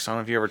Hex. I don't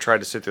know if you ever tried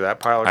to sit through that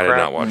pile of I crap.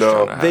 did not watch.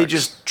 No. Jonah They Hex.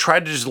 just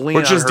tried to just lean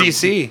which on is her.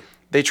 DC.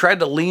 They tried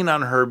to lean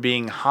on her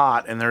being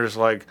hot, and they're just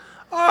like,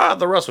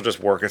 the rest will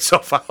just work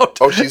itself out.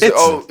 Oh, she's...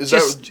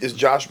 It's is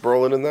Josh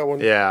Brolin in that one?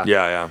 yeah.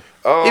 Yeah.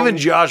 Even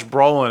Josh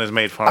Brolin has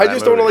made fun of I that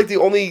just don't know, movie. like, the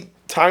only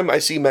time I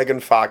see Megan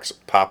Fox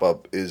pop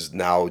up is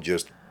now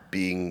just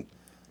being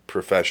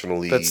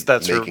professionally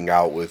That's her- making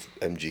out with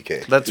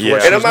MGK. That's Yeah.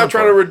 what and I'm she's not known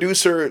trying to for.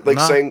 reduce her, like,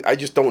 No. saying, I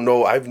just don't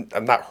know. I've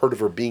not heard of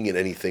her being in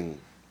anything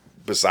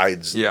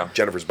besides Yeah.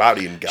 Jennifer's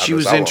Body. And God She knows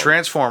was how in long.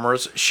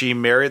 Transformers. She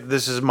married.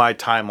 This is my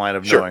timeline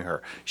of Sure. knowing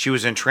her. She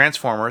was in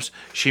Transformers.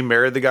 She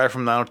married the guy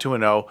from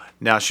 90210.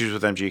 Now she's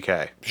with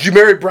MGK. She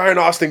married Brian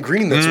Austin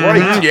Green. That's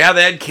right. Yeah,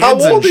 they had kids. How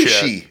old and is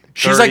shit. she?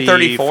 She's like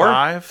 34.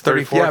 35,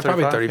 34, yeah,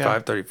 probably 35, 35, yeah.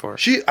 34.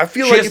 I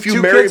feel She like has if you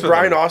two marry kids with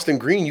Brian him. Austin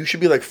Green, you should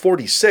be like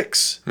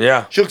 46.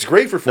 Yeah. She looks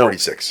great for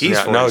 46. he's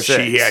Yeah, no,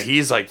 46.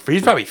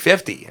 he's probably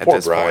 50 at poor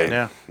this Brian. point.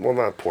 Yeah. Well,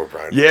 not poor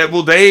Brian. Yeah,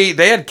 well, they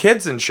had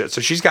kids and shit. So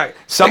she's got They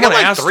someone got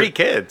like asked 3 her,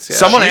 kids. Yeah.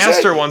 Someone She's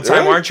asked her like- one time,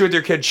 really? "Aren't you with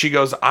your kids?" She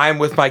goes, "I'm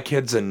with my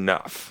kids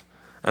enough."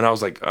 And I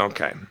was like,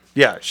 "Okay."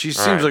 Yeah, she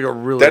seems right. like a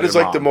really. That good is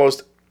like mom. the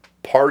most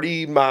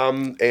party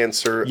mom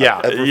answer Yeah.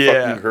 I've ever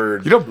fucking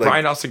heard. You know, Like,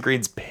 Brian Austin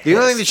Green's pissed. The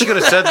only thing that she could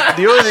have said.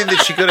 The only thing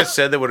that she could have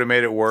said that would have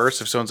made it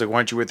worse if someone's like, "Why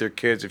aren't you with your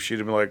kids?" If she'd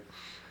have been like,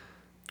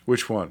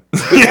 "Which one?"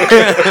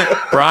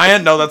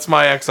 Brian, no, that's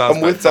my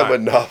ex-husband. I'm with them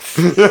enough.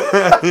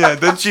 Yeah,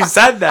 then she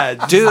said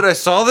that. Dude, I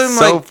saw them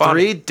So like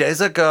funny. 3 days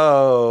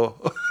ago.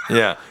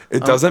 Yeah,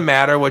 it doesn't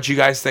matter what you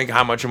guys think,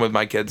 how much I'm with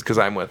my kids, because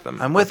I'm with them.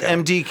 I'm with Okay.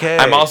 MDK.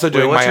 I'm also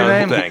doing what's my her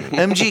own name? thing.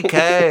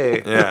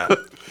 MGK. Yeah.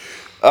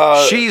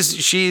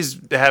 She's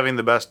having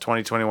the best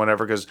 2021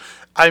 ever because,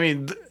 I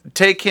mean,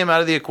 take him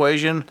out of the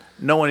equation,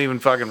 no one even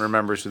fucking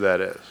remembers who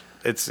that is.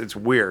 It's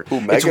weird. Who,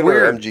 it's Megan or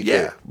weird. MGK?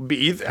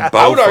 Yeah.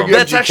 I would argue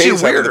That's MGK actually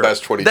is having weirder. the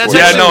best 2020. That's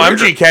Yeah, actually no,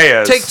 weirder.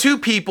 MGK is. Take 2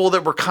 people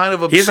that were kind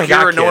of He hasn't obscure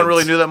got and no one kids.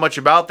 really knew that much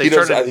about. They He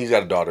does, started he's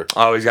got a daughter.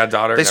 Oh, he's got a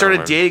daughter. they started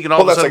Never mind. dating, and all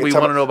Hold of a on a sudden second. we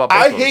want to know about. I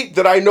both of them. hate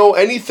that I know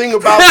anything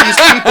about these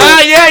people.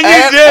 Yeah, you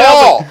at did.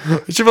 all.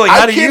 You should be like,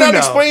 how I do you cannot know?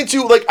 explain to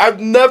you. Like, I've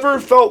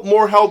never felt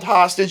more held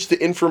hostage to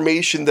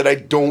information that I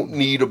don't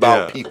need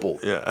about Yeah. people.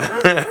 Yeah.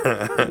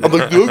 I'm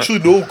like, actually,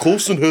 no,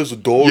 Colson has a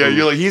daughter. Yeah,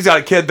 you're like, he's got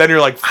a kid. Then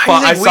you're like, How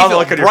do you fuck. I think saw we the feel?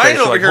 look on your Brian face.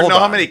 You're over like, here hold know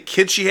how on. many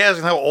kids she has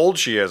and how old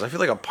she is. I feel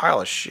like a pile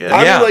of shit.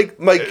 I Yeah. mean,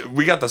 like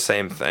We got the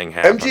same thing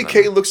happening.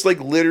 MGK looks like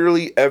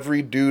literally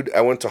every dude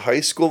I went to high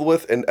school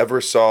with and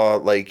ever saw,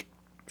 like,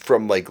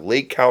 from, like,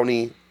 Lake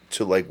County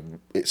to, like,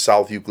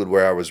 South Euclid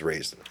where I was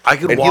raised. I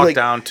could And he, walk like,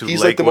 down to He's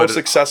like the Lakewood- most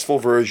successful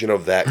version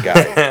of that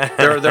guy.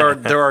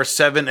 There are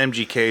 7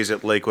 MGKs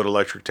at Lakewood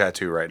Electric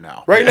Tattoo right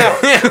now. right now.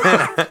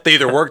 They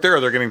either work there or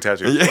they're getting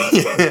tattooed.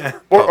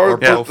 Or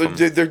both of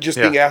them. they're just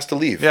Yeah. being asked to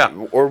leave. Yeah.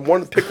 Or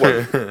one, pick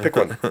one. Pick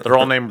one. They're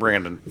all named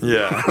Brandon.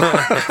 Yeah.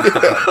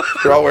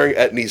 They're all wearing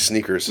Etnies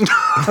sneakers.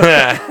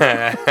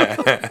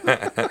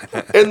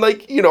 And,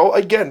 like, you know,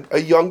 again, a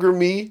younger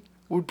me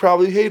would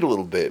probably hate a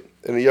little bit.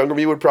 And a younger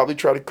me would probably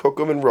try to cook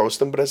them and roast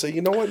them. But I say,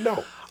 you know what?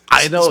 No.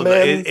 I know This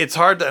man- it's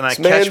hard to, and I This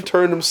man catch.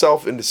 turned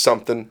himself into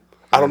something.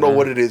 I don't know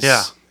what it is.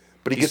 Yeah.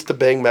 But he gets to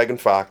bang Megan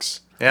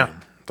Fox. Yeah,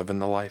 Living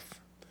the life.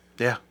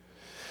 yeah.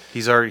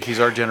 He's our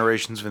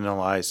generation's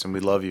Vanilla Ice, and we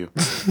love you.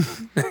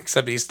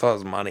 Except he still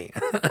has money.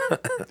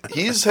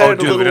 He's Oh, had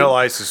dude, a little. Vanilla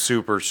Ice is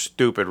super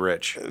stupid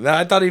rich. No,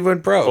 I thought he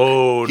went broke.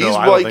 Oh no, He's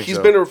I don't like think he's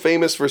so. been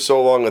famous for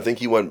so long. I think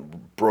he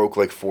went broke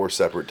like 4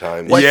 separate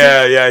times.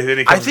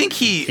 yeah. I think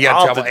he. He got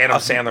I'll trouble. have to- Adam I'll-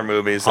 Sandler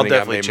movies. I'll And he got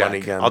definitely made check. money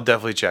again. I'll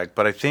definitely check.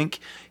 But I think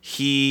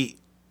he.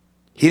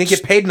 He didn't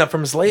get paid enough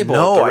from his label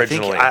No,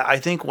 originally. I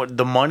think what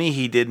the money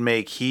he did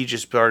make, he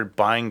just started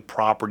buying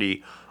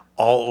property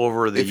all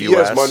over the If U.S. he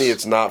has money,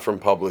 it's not from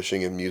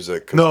publishing and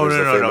music. 'cause No, there's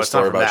a famous it's not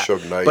story from about that.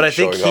 Suge Knight But I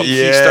think showing up.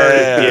 he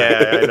started.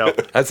 Yeah, I know.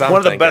 That's what one I'm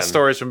of the thinking. best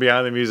stories from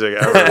behind the music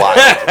ever.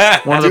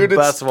 Wild. One of the Dude,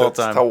 best of all that's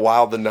time. how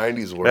wild the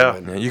 90s were, Yeah.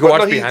 man. you can But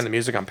watch no, Behind the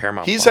Music on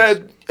Paramount. He's Plus.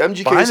 had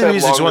MGK's Behind the had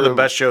Music's one of the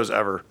longer- best shows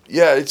ever.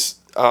 Yeah, it's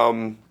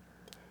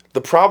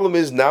the problem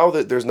is now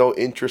that there's no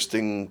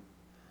interesting,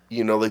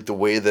 like the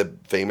way that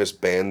famous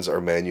bands are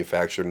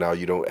manufactured now.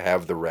 You don't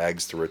have the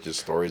rags to riches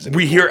stories.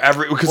 We anymore. hear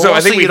every because Well, I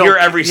think also we you hear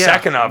don't- every yeah,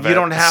 second of it. you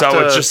don't have so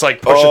to- it's just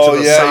like push Oh it to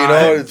the yeah,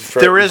 side. it's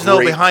There is no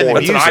great behind the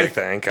point. music. That's what I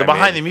think. The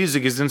behind the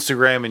music is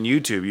Instagram and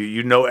YouTube.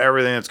 You know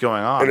everything that's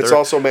going on. And it's There-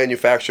 also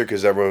manufactured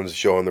because everyone's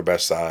showing their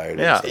best side. and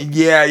Yeah. stuff.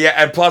 Yeah,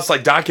 and plus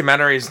like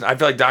documentaries. I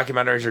feel like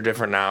documentaries are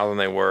different now than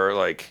they were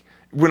like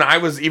when I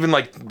was even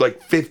like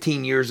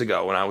 15 years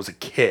ago when I was a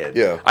kid.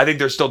 Yeah. I think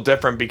they're still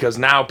different because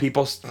now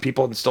people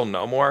still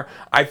know more.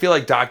 I feel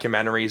like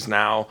documentaries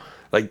now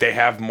like they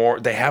have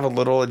more. They have a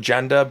little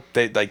agenda.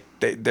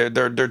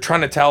 They're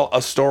trying to tell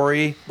a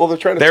story. Well, they're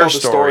trying to Their tell the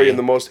story in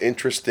the most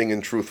interesting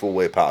and truthful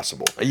way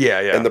possible. Yeah.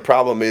 And the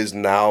problem is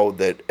now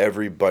that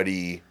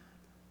everybody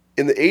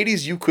in the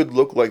 80s you could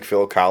look like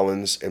Phil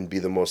Collins and be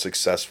the most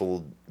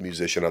successful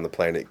musician on the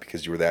planet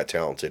because you were that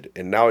talented.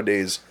 And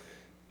nowadays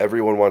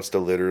everyone wants to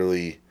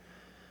literally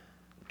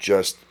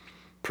just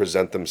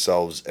present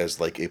themselves as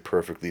like a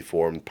perfectly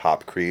formed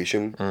pop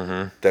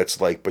creation.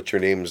 That's like, but your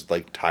name's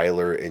like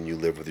Tyler and you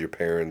live with your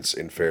parents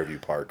in Fairview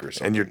Park or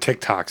something. and your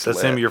TikToks. That's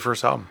the name of your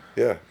first album.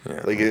 Yeah.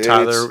 Like and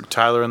Tyler and there's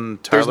Tyler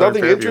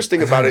nothing Fairview.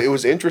 interesting about it. It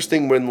was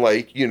interesting when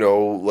like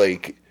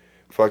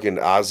fucking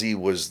Ozzy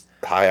was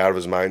high out of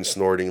his mind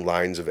snorting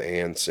lines of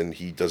ants and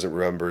he doesn't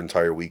remember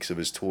entire weeks of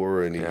his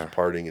tour and he was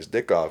partying his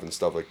dick off and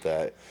stuff like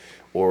that.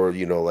 Or,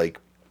 like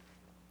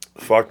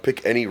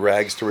pick any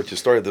rags to riches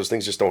story. Those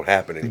things just don't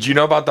happen anymore. Do you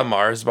know about the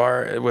Mars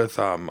bar with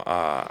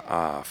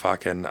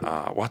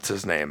what's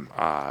his name?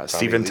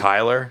 Steven Lee?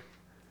 Tyler?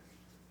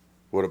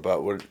 What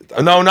about what?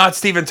 No, not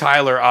Steven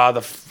Tyler.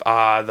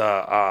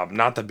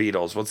 Not the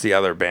Beatles. What's the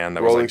other band?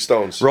 That Rolling was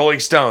Stones. Rolling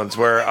Stones.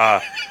 Where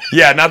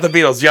not the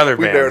Beatles. The other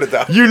band. narrowed it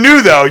down. You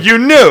knew though. You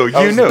knew.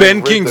 You knew.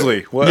 Ben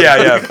Kingsley. What?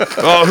 Yeah.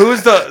 Well,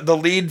 who's the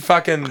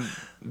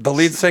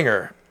lead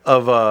singer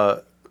Of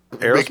Mick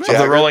Aerosmith? of Jagger?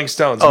 the Rolling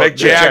Stones? Oh, Mick Mick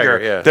Jagger.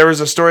 Jagger, yeah. There was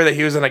a story that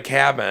he was in a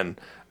cabin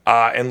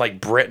in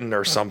like Britain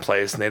or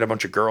someplace, and they had a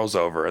bunch of girls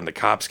over, and the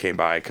cops came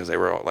by because they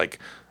were like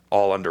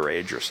all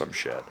underage or some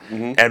shit.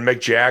 Mm-hmm. And Mick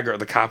Jagger,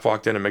 the cop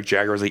walked in, and Mick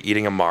Jagger was like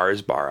eating a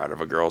Mars bar out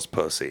of a girl's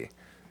pussy.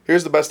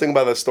 Here's the best thing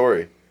about that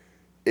story.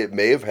 It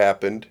may have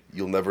happened.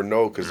 You'll never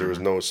know because there was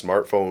no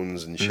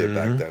smartphones and shit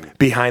back then.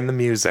 Behind the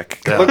music.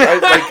 Look,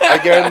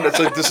 again, it's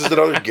like this is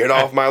another get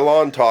off my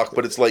lawn talk,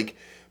 but it's like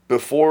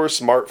before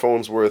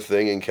smartphones were a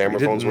thing and camera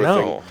We phones didn't were a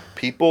know. thing,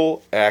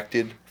 people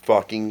acted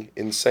fucking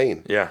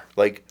insane. Yeah.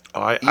 Like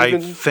I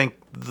even- think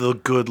the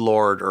good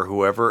Lord or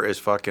whoever is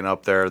fucking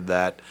up there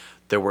that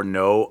there were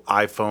no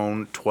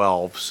iPhone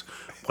 12s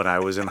when I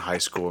was in high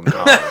school and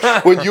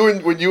college. when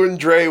you and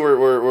Dre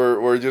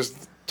were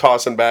just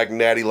tossing back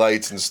natty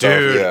lights and stuff.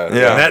 Yeah. and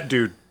that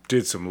dude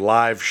did some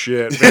live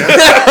shit, man.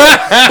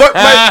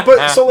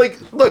 But so like,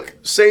 look,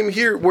 same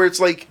here where it's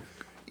like,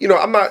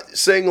 I'm not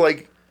saying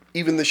like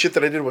even the shit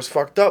that I did was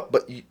fucked up,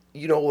 but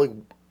like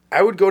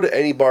I would go to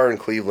any bar in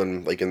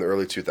Cleveland like in the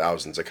early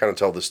 2000s. I kind of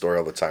tell this story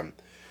all the time.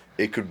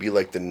 It could be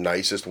like the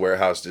nicest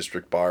warehouse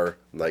district bar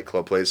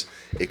nightclub place.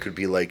 It could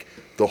be like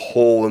the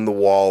hole in the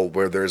wall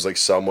where there's like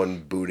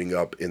someone booting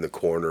up in the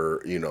corner,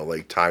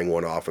 like tying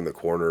one off in the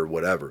corner or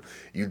whatever.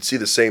 You'd see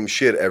the same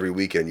shit every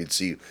weekend. You'd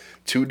see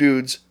two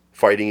dudes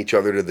fighting each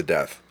other to the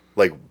death.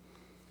 Like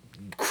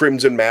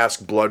crimson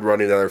mask, blood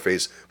running down their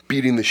face,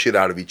 beating the shit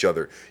out of each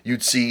other.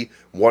 You'd see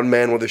one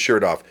man with his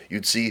shirt off.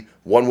 You'd see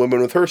one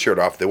woman with her shirt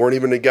off. They weren't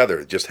even together.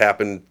 It just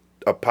happened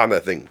upon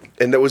that thing.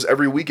 And that was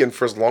every weekend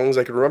for as long as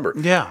I could remember.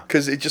 Yeah.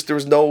 Because there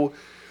was no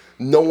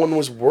one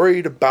was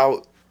worried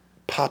about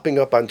popping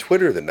up on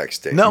Twitter the next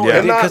day. No, And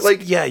yeah, not, because-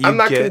 like, yeah, you I'm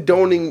not get-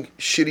 condoning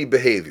shitty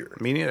behavior.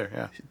 Me neither,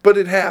 yeah. But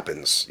it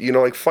happens.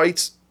 like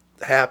fights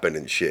happen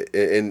and shit.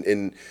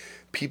 And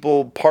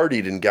people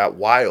partied and got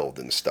wild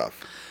and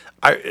stuff.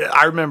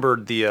 I remember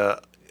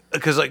the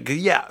because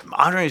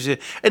Andre's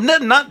and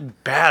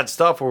not bad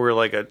stuff where we're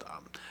like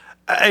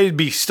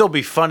it'd still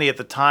be funny at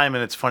the time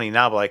and it's funny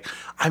now, but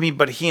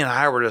but he and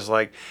I were just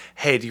like,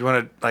 hey, do you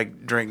want to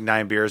like drink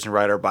 9 beers and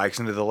ride our bikes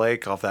into the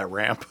lake off that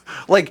ramp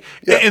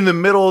in the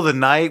middle of the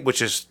night,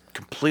 which is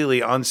completely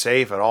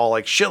unsafe at all,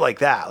 like shit like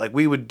that. Like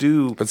we would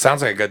do. But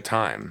sounds like a good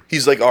time.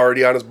 He's like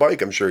already on his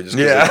bike, I'm sure. Just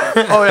 'cause Yeah.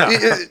 like- Oh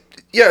yeah.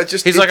 Yeah, it's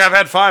just He's like, I've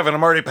had 5 and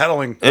I'm already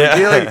pedaling. Yeah.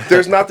 Really?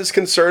 there's not this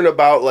concern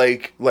about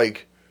like,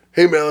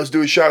 hey man, let's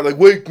do a shot. Like,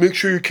 wait, make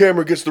sure your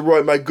camera gets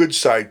my good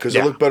side because I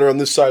Yeah. look better on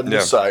this side than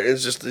this Yeah.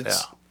 side.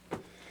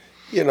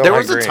 You know, There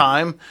was a agree.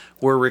 time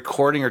where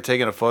recording or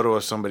taking a photo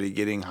of somebody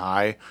getting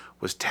high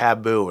was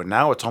taboo, and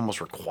now it's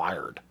almost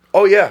required.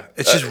 oh yeah,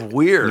 It's just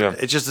weird. yeah.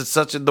 It's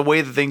such the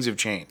way that things have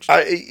changed.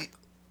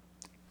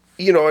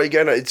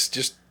 again, it's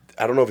just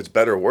I don't know if it's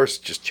better or worse.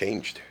 It's just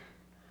changed,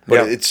 but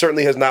Yeah. it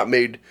certainly has not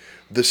made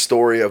the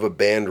story of a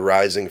band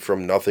rising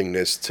from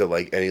nothingness to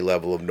like any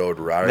level of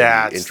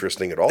notoriety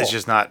interesting at all. It's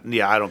just not.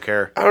 Yeah, I don't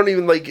care. I don't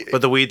even like.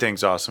 But the weed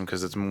thing's awesome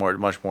because it's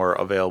much more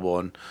available.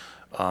 And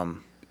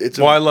It's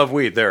I love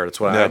weed. There, that's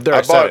why. Yeah.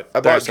 I said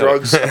bought it.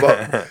 drugs.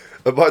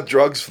 I bought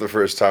drugs for the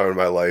first time in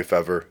my life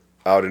ever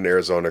out in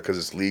Arizona because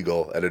it's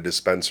legal at a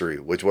dispensary,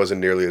 which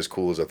wasn't nearly as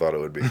cool as I thought it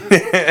would be.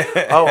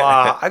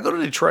 I go to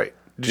Detroit.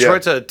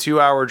 Detroit's a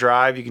 2-hour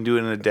drive. You can do it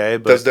in a day.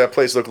 But Does that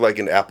place look like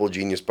an Apple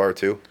Genius bar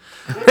too?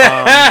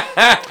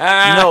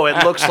 no,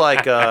 it looks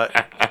like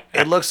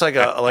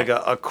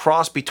a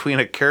cross between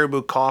a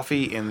Caribou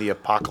Coffee and the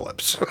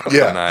Apocalypse.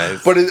 Yeah,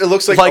 Nice. but it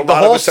looks like Like a the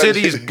lot whole of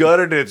essentially- city's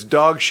gutted and it's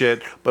dog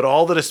shit, but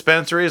all the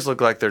dispensaries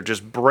look like they're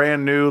just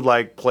brand new,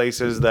 like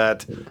places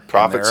that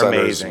profit they're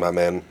centers, amazing. my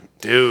man.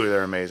 Dude,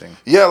 they're amazing.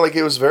 Yeah, like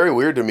it was very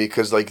weird to me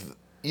because, like,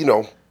 you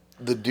know,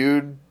 the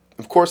dude.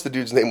 Of course, the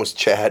dude's name was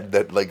Chad.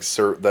 That like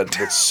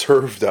that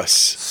served us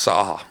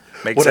Saw.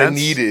 Makes what sense. I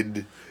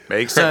needed.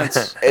 Makes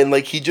sense. And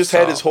like he just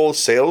had his whole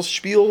sales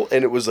spiel,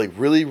 and it was like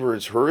really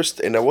rehearsed.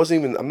 And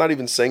I'm not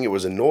even saying it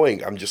was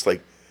annoying. I'm just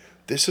like,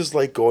 this is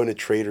like going to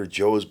Trader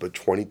Joe's, but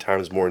 20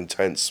 times more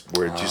intense.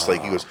 Where it's just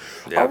like he goes,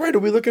 all right, are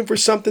we looking for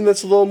something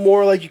that's a little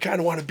more like you kind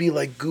of want to be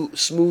like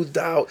smoothed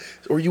out,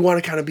 or you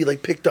want to kind of be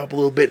like picked up a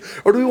little bit,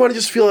 or do we want to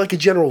just feel like a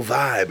general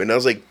vibe? And I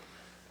was like,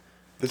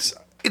 this.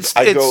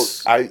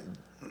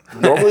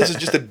 Normally this is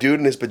just a dude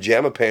in his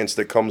pajama pants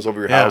that comes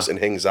over your Yeah. house and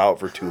hangs out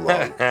for too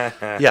long.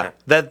 Yeah,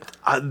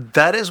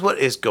 that is what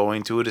is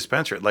going to a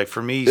dispensary. Like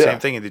for me, Yeah. same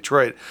thing in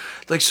Detroit.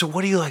 Like, so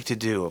what do you like to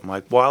do? I'm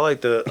like, well, I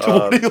like to.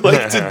 What do you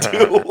like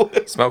to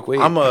do? Smoke weed.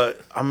 I'm a.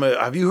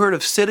 Have you heard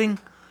of sitting?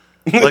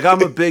 Like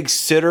I'm a big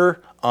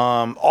sitter.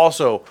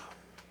 Also,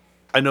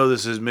 I know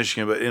this is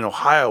Michigan, but in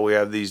Ohio we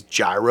have these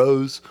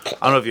gyros. I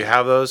don't know if you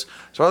have those.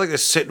 So I like to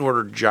sit and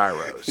order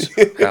gyros.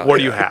 What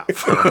do you have?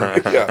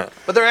 Yeah.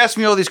 But they're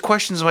asking me all these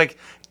questions. I'm like,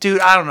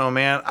 dude, I don't know,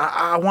 man.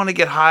 I want to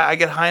get high. I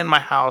get high in my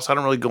house. I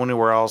don't really go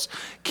anywhere else.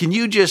 Can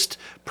you just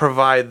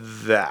provide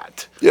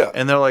that? Yeah.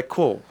 And they're like,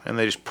 cool. And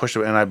they just pushed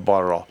it, and I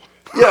bought it all.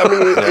 Yeah, I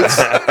mean, it's.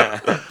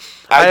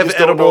 I have just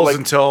don't know, edibles like,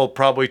 until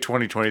probably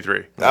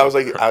 2023. I was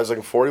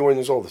like 41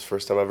 years old. This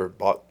first time I ever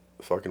bought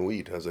fucking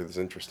weed. I was like, this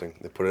is interesting.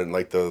 They put it in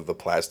like the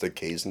plastic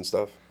case and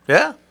stuff,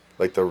 Yeah.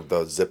 like the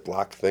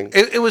Ziploc thing.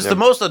 It was the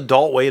most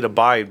adult way to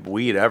buy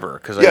weed ever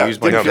because I Yeah,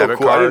 used my didn't feel debit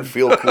cool. I card. didn't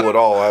feel cool at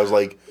all. I was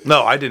like,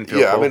 No, I didn't feel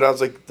yeah. cool. I mean, I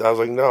was like,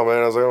 no,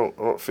 man. I was like,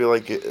 I don't feel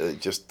like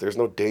it just. There's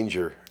no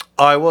danger.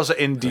 I was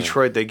in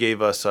Detroit. They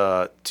gave us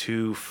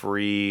 2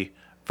 free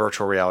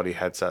virtual reality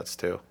headsets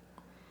too.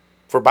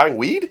 For buying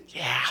weed?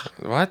 Yeah,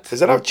 What?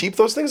 Is that how cheap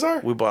those things are?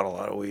 we bought a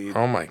lot of weed.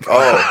 Oh my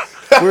god.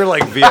 Oh, We were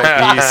like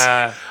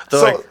VIPs.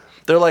 So-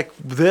 They're like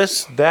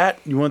this, that.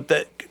 You want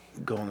that?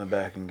 Go in the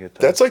back and get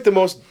that. that's like the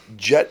most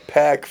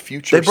jetpack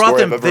future They brought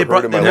story them. I've They ever brought.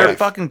 heard in my And they're life.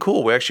 fucking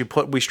cool.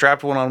 We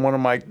strapped one on one of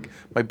my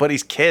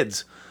buddy's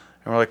kids,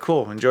 and we're like,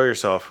 cool, enjoy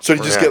yourself. So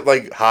you just Yeah. get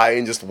like high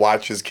and just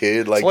watch his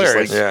kid like just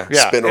like Hilarious.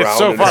 Yeah. spin It's around.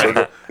 so in a funny.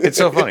 circle. It's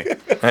so funny.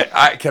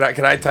 Hey,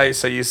 can I tell you?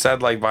 So you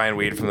said like buying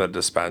weed from the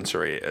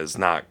dispensary is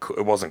not.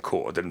 It wasn't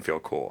cool. It didn't feel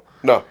cool.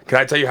 No. Can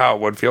I tell you how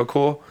it would feel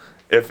cool?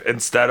 If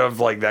instead of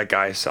like that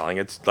guy selling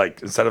it,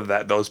 like instead of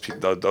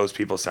those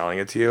people selling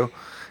it to you,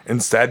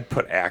 instead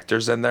put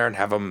actors in there and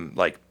have them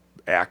like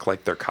act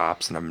like they're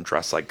cops and have them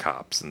dress like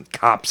cops and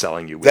cops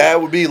selling you weed. That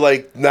would be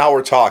like now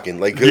we're talking.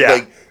 Like yeah,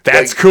 like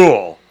that's like,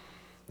 cool.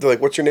 They're like,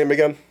 what's your name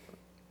again?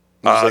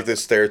 Just like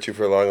this stare at you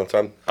for a long, long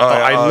time.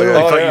 I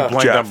literally oh, thought yeah. you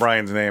blanked Jeff. on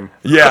Brian's name.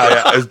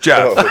 Yeah, it's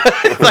Jeff.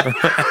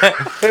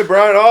 Hey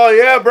Brian. Oh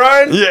yeah,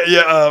 Brian. Yeah, Trying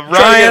to get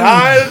Ryan.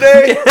 high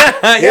today.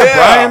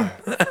 Yeah,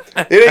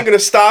 It ain't gonna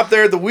stop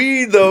there at the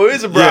weed though,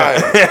 is it,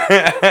 Brian?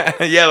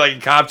 Yeah,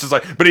 like cops is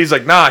like, but he's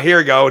like, nah, here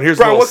you go, and here's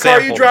Brian, a little what car are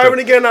you sample. driving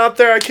again out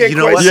there? I can't You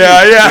know quite what? see.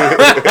 Yeah, yeah.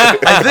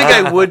 I think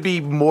I would be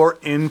more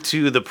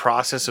into the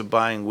process of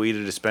buying weed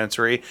at a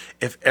dispensary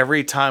if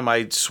every time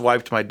I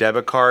swiped my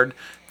debit card,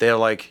 they're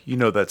like, you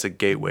know, that's a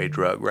gateway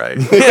drug, right?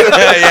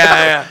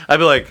 yeah. I'd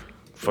be like,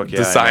 fuck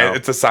yeah. I know.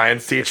 It's a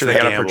science teacher. the They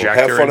got a gamble.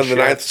 projector. Have fun and in the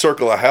shit. ninth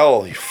circle of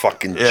hell, you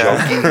fucking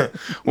junkie.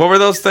 What were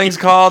those things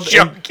called?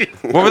 Junkie.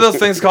 What were those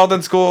things called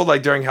in school?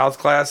 Like during health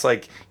class?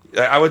 Like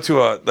I went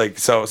to a like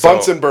so.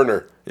 Bunsen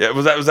burner. Yeah,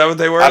 was that what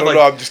they were? I don't like,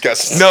 know. I'm just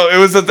guessing. No, it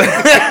was a thing.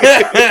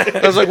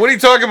 I was like, what are you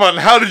talking about? And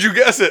how did you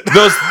guess it?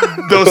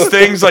 those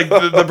things like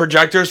the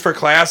projectors for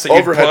class that you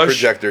Overhead push.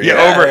 projector, Yeah,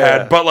 yeah.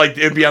 overhead. Yeah. But like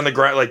it'd be on the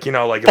ground, like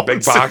like a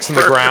big box in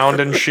the ground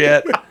and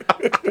shit.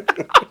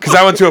 because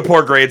I went to a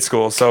poor grade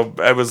school, so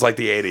it was like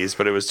the 80s,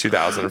 but it was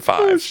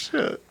 2005.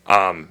 Shit.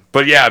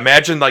 But yeah,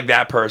 imagine like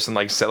that person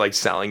like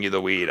selling you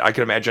the weed. I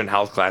could imagine in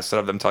health class instead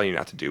of them telling you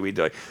not to do weed,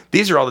 they're like,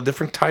 these are all the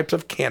different types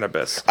of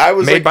cannabis I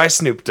was made like- by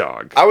Snoop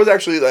Dogg. I was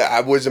actually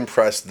I was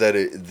impressed that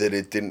it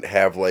didn't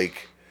have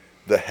like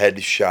the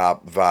head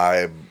shop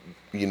vibe,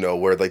 you know,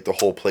 where like the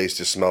whole place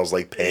just smells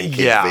like pancake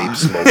Yeah. vape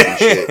smoke and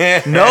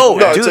shit. No,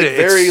 No, dude,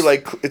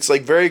 it's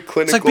like very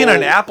clinical. it's like being in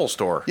an Apple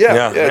store. Yeah,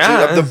 Yeah. yeah.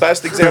 Yeah. The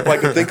best example I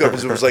could think of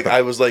is it was like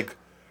I was like,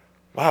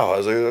 wow. I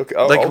was like, okay,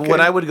 oh, Like okay. when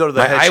I would go to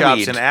the My head shops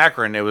weed. in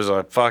Akron, it was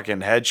a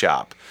fucking head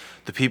shop.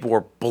 The people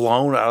were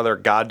blown out of their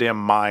goddamn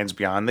minds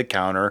behind the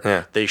counter.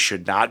 Yeah. They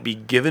should not be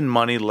given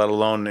money, let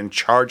alone in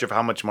charge of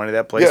how much money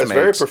that place yeah, it's makes.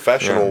 very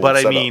professional. But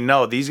I setup. mean,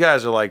 no, these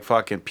guys are like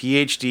fucking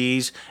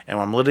PhDs, and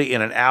I'm literally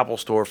in an Apple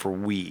store for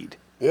weed.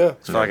 yeah.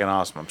 It's fucking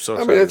awesome. I'm so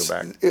I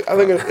excited mean, to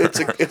go back. I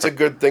think it's a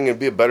good thing. It'd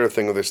be a better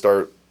thing if they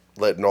start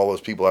letting all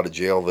those people out of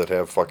jail that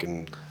have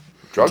fucking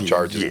drug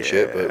charges and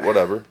shit. But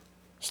whatever,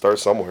 start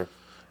somewhere.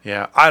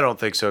 Yeah, I don't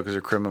think so because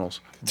they're criminals.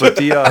 But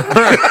the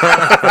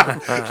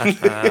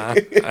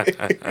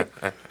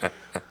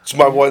It's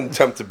my one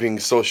attempt at being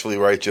socially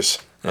righteous.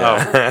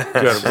 oh, good.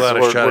 I'm glad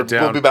I shut it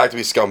down. We'll be back to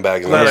be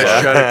scumbags. Glad I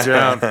That's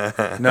all. shut it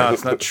down. No,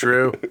 it's not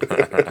true.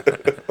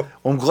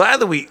 Well, I'm glad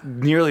that we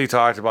nearly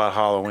talked about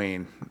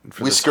Halloween.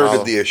 for We this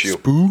skirted the issue.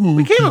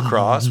 We came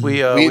across.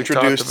 We We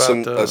introduced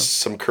talked about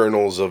some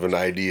kernels of an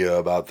idea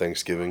about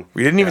Thanksgiving.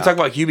 We didn't even talk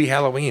about Hubie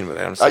Halloween with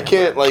Adam Sandler. I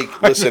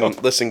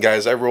can't listen,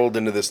 guys. I rolled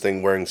into this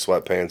thing wearing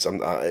sweatpants.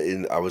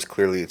 I was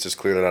clearly, it's just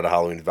clearly not a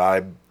Halloween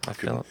vibe. I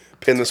feel it.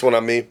 Pin this one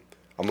on me.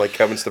 I'm like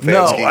Kevin No,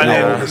 Stefanski. I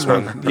No, know. this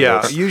one.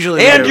 Yeah,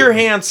 usually. And you're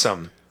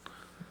handsome.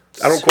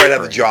 I don't quite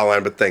have the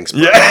jawline, but thanks.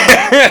 Bro.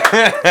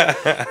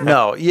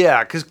 No,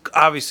 yeah, because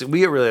obviously we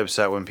get really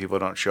upset when people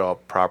don't show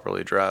up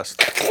properly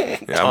dressed.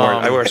 Yeah,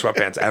 I wear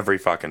sweatpants every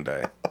fucking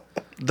day.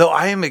 Though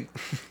I am.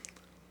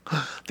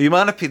 The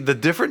amount of the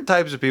different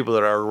types of people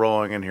that are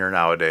rolling in here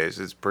nowadays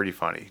is pretty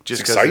funny.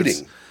 Just It's 'cause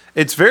exciting.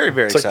 It's very,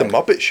 very It's like the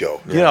exciting. Muppet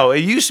Show. You know, it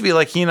used to be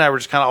like he and I were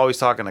just kind of always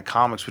talking to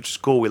comics, which is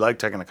cool. We like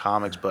talking to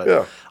comics, but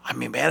Yeah. I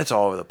mean, man, it's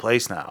all over the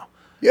place now.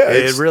 Yeah, it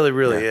it's- really,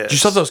 really is. Did you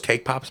sell those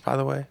cake pops, by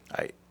the way?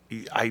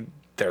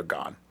 They're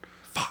gone.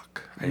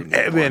 Fuck. I didn't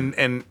get one.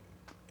 And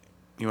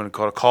you want to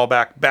call it a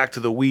callback back to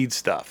the weed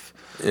stuff.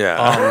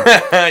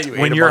 Yeah. You ate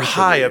When a you're bunch of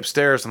high weed.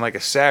 upstairs on like a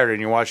Saturday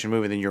and you're watching a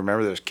movie, then you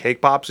remember there's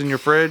cake pops in your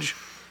fridge.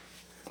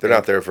 They're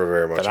not there for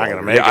very much. They're not gonna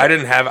longer. make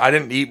Yeah, I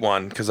didn't eat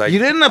one because I. You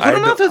didn't? I put had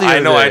them to- out there the I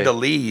other know I day. had to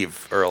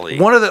leave early.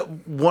 One of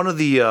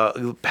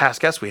the past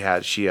guests we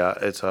had,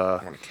 it's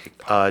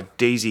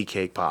Daisy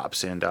Cake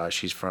Pops, and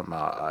she's from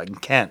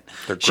Kent.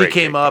 They're She great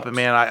came cake up, pops. and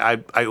man,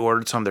 I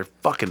ordered some. They're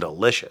fucking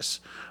delicious.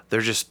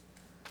 They're just,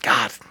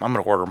 God, I'm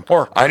gonna order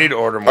more. I need to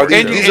order more. Are these-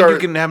 And, too. you, these and are- you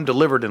can have them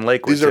delivered in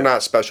Lakewood. These are too.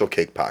 not special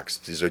cake pops.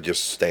 These are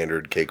just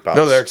standard cake pops.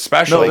 No, they're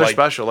special. No, they're like-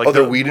 special. Like Oh,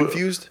 they're the- weed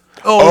infused.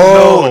 Oh,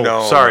 Oh,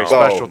 no, no, sorry, no.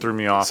 special Oh, threw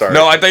me off. sorry.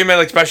 No, I thought you meant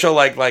like special,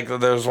 like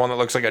there's one that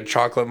looks like a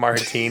chocolate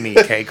martini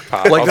cake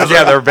pop. Like Oh, there's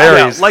yeah, a- they're very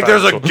yeah, like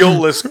there's a special.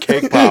 guiltless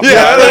cake pop.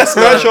 Yeah, that's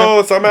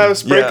special. Some have Yeah.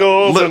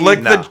 sprinkles. and-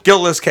 Lick No. the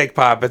guiltless cake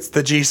pop. It's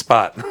the G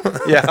spot.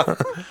 Yeah.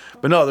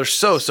 But no, they're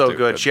so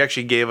good. She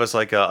actually gave us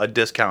like a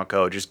discount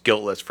code, just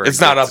guiltless for. It's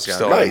a not up discount.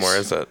 still Nice. anymore,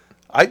 is it?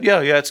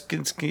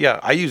 Yeah,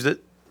 I used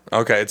it.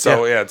 Okay,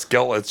 so yeah, it's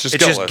guiltless. It's just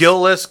It's guiltless. just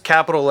guiltless,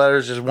 capital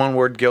letters, just one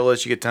word,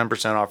 guiltless. You get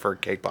 10% off for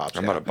cake pops.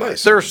 I'm gonna buy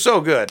They're so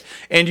good,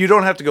 and you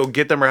don't have to go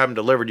get them or have them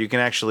delivered. You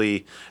can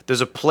actually. There's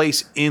a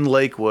place in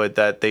Lakewood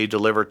that they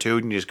deliver to,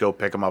 and you just go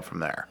pick them up from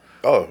there.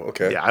 Oh,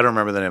 okay. Yeah, I don't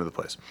remember the name of the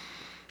place.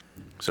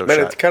 So Man,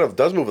 shout- it kind of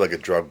does move like a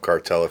drug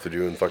cartel if you're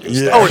doing fucking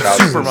Yeah. stash Oh, it's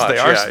houses. super much. They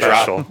are yeah,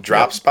 special.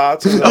 Drop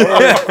spots.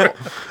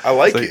 I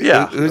like it.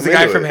 Yeah. Who's I'm the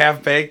guy into from it.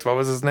 Half Baked? What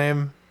was his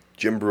name?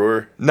 Jim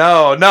Brewer.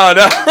 No.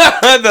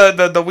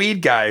 the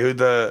weed guy who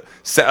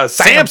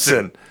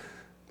Samson.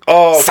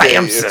 Oh, okay.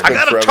 Samson. It's I been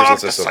gotta forever talk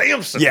since to I saw-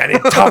 Samson. Yeah, I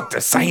didn't talk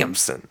to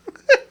Samson.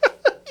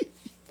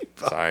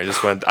 Sorry, I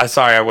just went.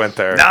 I went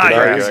there. Nah, The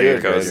you're drag good, scene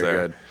you're goes good, there.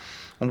 you're good.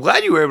 I'm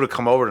glad you were able to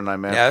come over tonight,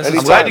 man. Yeah, this I'm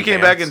is glad fun, you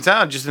came man. back in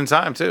town just in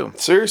time too.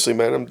 Seriously,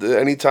 man.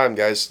 Anytime,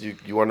 guys.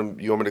 You want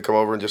me to come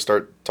over and just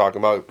start talking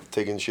about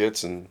taking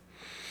shits and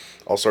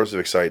all sorts of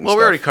exciting Well, stuff.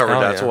 we already covered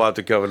Hell that, yeah. so we'll have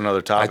to cover another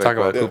I topic. talk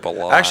about but- poop a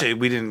lot. Actually,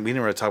 we didn't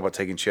really talk about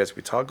taking shits.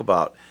 We talk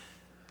about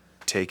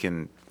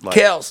taking like,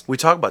 Kills. We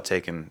talk about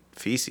taking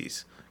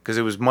feces because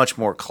it was much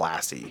more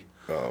classy.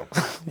 Oh.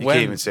 You When-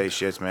 can't even say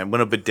shits, man.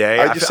 When a bidet,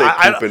 I just say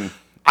pooping.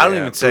 I don't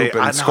Yeah, even say.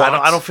 pooping, I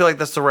squats. don't feel like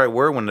that's the right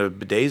word when the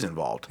bidet's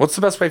involved. What's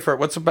the best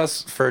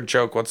for a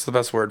joke? What's the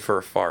best word for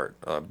a fart?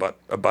 A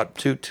butt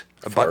toot.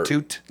 A butt Or-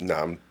 toot.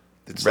 No,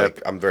 it's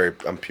Rep. like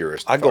I'm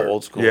purist. I go fart.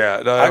 old school.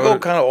 Yeah, no, I go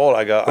what- kind of old.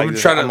 I go. I'm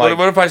trying to.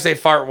 What if I say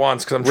fart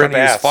once? Because I'm trying Rip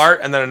to use ass.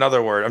 fart and then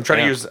another word. I'm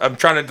trying Yeah.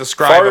 to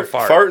describe a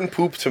fart. Fart and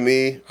poop to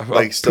me,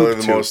 like, still are poop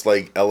the too. most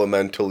like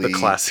elementally The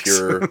classics.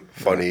 pure,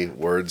 funny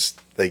words.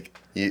 Like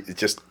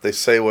they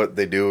say what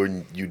they do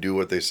and you do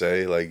what they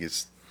say. Like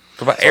it's.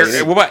 What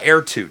about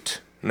air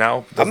toot?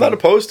 No, I'm not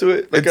opposed to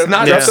it. Like, It's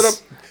not- dress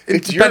Yes. it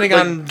It's depending your,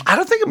 on. I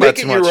don't think about make it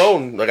it too much. your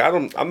own. Like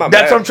I'm not.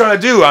 That's mad. what I'm trying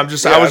to do. I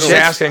was I just don't-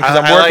 asking because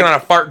I'm I working like- on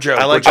a fart joke,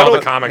 I like which all the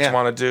dumping- comics yeah.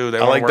 want to do. They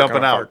I want like to work dumping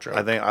on a out. fart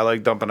joke. I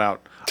like dumping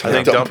out. I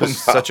think dump Dumping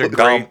is such a out.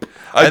 great.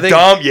 A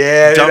dump,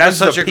 yeah, dump that's is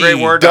such the a great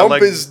P. word.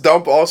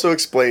 Dump also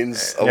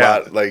explains a Yeah.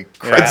 lot. Like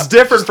crap. It's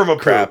different from a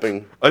poop.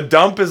 crapping. A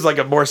dump is like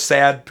a more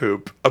sad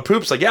poop. A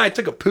poop's like, yeah, I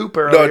took a poop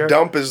No, earlier.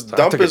 dump is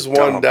I took a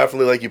one dump.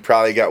 definitely like you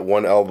probably got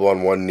one elbow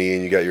on one knee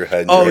and you got your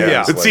head. In Oh, your yeah.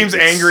 hands, It like, seems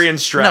it's- angry and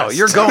stressed. No,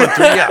 you're going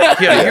through.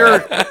 Yeah. You're.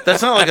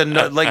 That's not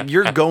like like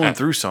you're going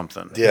through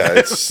something. Yeah,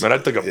 it's Man, I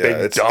took a yeah, big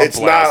it's, dump it's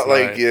last not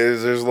like night.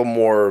 there's a little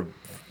more.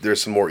 There's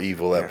some more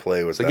evil at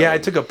play with Like, that. yeah, I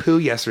one. took a poo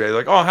yesterday.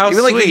 Like, oh, how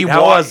Even sweet. like you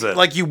how walk, was it?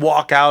 like you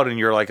walk out and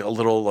you're like a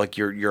little like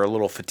you're a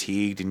little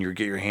fatigued and you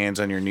get your hands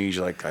on your knees.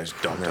 You're like, I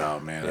just dumped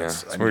out, man. yeah.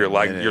 It's- It's I where need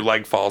your a minute.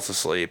 leg falls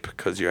asleep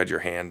because you had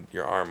your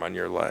arm on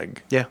your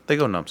leg. Yeah, they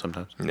go numb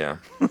sometimes. Yeah,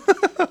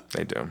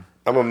 they do.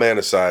 I'm a man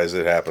of size.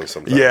 It happens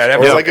sometimes. Yeah, it Or,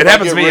 happens- if it I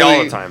happens get to me all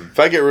really- the time. If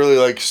I get really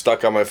like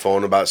stuck on my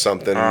phone about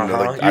something, like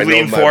You I know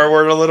lean my,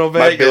 forward a little bit.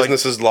 my you're like,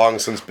 business has long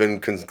since been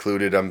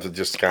concluded. I'm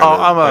just kind Oh,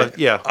 of.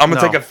 I'm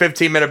gonna take a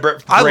 15-minute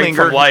break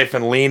linger. from life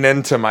and lean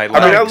into my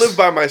legs. I mean, I live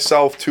by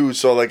myself too,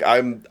 so like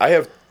I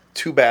have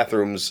 2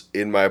 bathrooms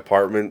in my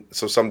apartment,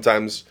 so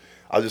sometimes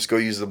I'll just go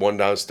use the one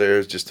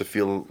downstairs just to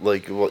feel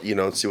like, well,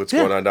 see what's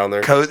going on down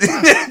there.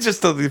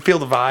 just to feel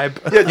the vibe.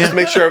 Yeah, just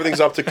make sure everything's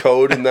up to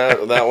code and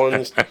that one.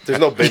 There's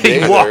no big.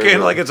 You name walk there, in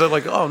but- like it's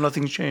like oh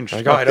nothing's changed.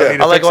 Like, oh, I don't need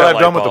to I like fix what that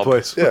I've done light with the bulb.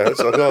 place. Yeah, it's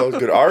like, oh,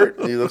 good art.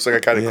 He looks like I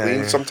kind of Yeah,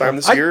 cleaned yeah. sometime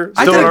this year.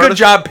 I Still did an a good artist?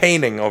 job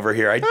painting over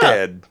here. I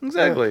did.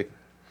 Exactly.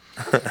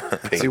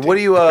 See, what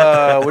do you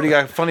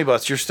got? Funny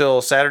butts. You're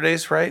still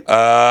Saturdays, right?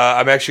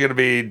 I'm actually going to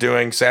be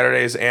doing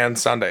Saturdays and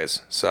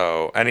Sundays.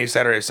 So any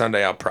Saturday,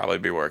 Sunday, I'll probably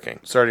be working.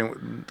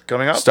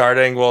 Coming up.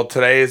 Starting, well,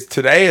 today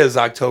is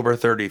October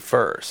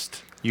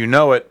 31st. You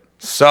know it.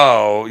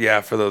 So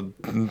yeah, for the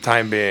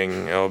time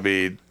being, it'll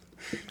be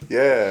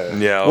Yeah.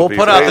 it'll be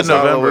We'll put out the Today's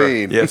November.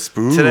 Halloween. yeah,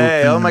 spooky.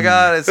 Today. Oh my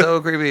God, it's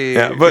so creepy.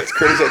 Yeah, but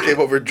Crazy, I came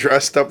over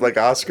dressed up like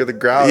Oscar the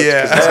Grouch. 'cause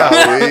Yeah. it's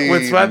Halloween.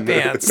 with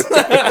sweatpants.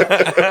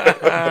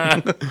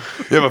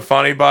 You have a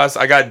funny bus.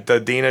 I got the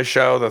Dina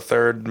show the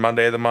 3rd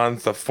Monday of the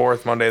month, the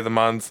 4th Monday of the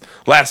month.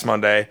 Last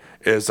Monday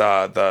is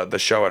the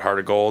show at Heart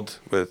of Gold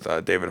with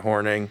David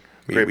Horning.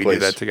 Great We place.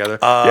 do that together.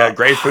 Yeah,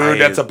 great food.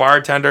 That's a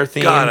bartender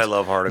theme. God, I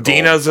love Heart of Gold.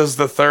 Dina's is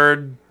the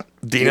 3rd.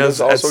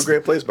 Dina's also a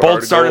great place, but Both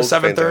Heart of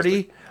start at Gold,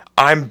 7:30.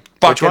 I'm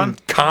fucking one?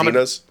 comedy.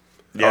 Dina's.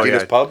 Yeah,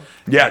 Dina's yeah. Pub.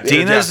 Yeah,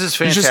 Dina's is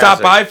You should stop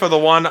fantastic. by for the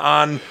one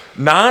on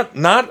not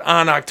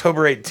on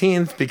October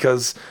 18th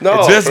because No,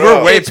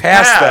 we're way it's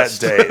past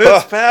past. that date.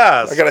 It's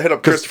fast. I gotta hit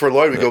up Christopher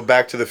Lloyd. We go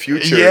back to the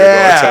future. to go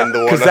Yeah, attend the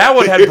one because on- that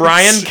one had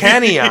Brian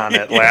Kenny on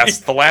it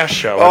the last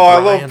show. Oh, I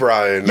love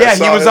Brian. I Yeah, he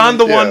saw was him- on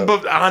the yeah. one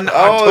but on Oh,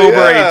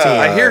 October yeah. 18th.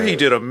 I hear he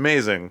did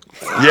amazing.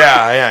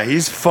 Yeah,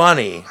 he's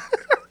funny.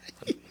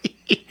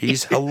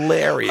 He's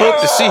hilarious.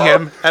 Hope to see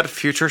him at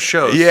future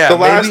shows. Yeah, The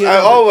last, maybe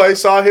I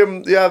saw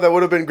him. Yeah, that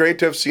would have been great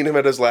to have seen him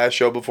at his last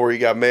show before he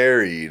got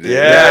married.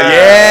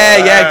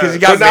 yeah, because he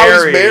got But now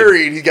married. he's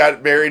married. He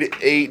got married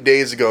 8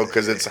 days ago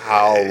because it's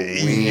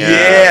Halloween.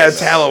 Yeah, it's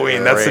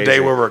Halloween. That's the day Crazy.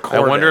 we're I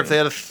recording. wonder if they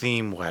had a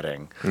theme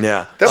wedding.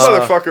 Yeah. That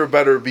motherfucker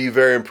better be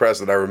very impressed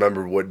that I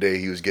remembered what day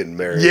he was getting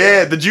married.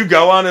 Yeah, did you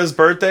go on his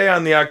birthday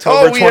on the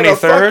October Oh, we had a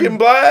 23rd? fucking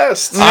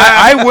blast.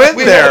 I went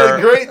We there. had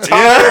a great time.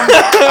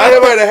 I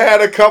might have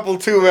had a couple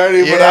too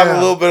many, but I'm a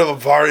little bit of a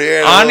party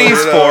animal. Annie's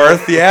you know.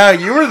 4th. Yeah,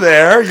 you were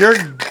there.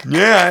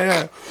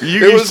 Yeah.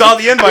 You saw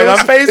the invite on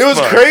Facebook. It was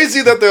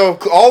crazy that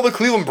all the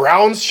Cleveland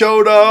Browns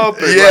showed up.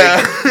 And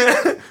Yeah.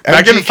 like,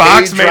 Megan MGK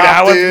Fox made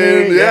out with dropped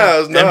in. me. Yeah, it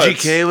was nuts.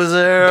 MGK was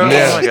there.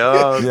 Yeah. Oh my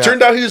God. Yeah.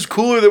 Turned out he was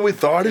cooler than we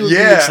thought he was.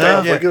 Yeah, and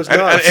stuff. yeah. Like it was And-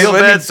 nuts. I feel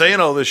let me- bad saying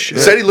all this shit.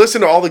 He said he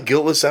listened to all the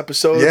Guiltless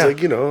episodes. Yeah.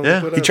 Like, Yeah.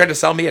 whatever. He tried to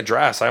sell me a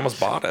dress. I almost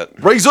bought it.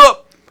 Raise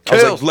up. I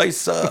was Kale. like,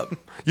 lace up.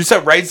 You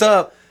said raise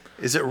up.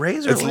 Is it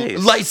raise or It's lace?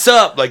 lace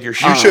up like your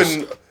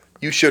shoes.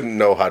 You shouldn't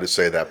know how to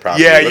say that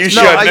properly. Yeah, Let's- you No,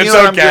 should. I, It's you know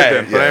what, I'm good okay.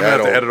 then, but Yeah, I'm gonna I have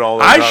to don't- edit all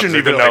those I out, shouldn't so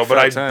even I know, feel but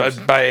like 5 times.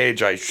 by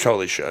age, I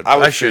totally should. I,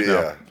 I should know.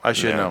 yeah. I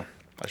should Yeah. know.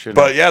 I should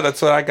know. But yeah,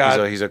 that's what I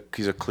got. He's a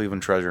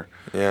Cleveland treasure.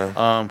 Yeah.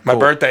 Cool. My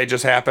birthday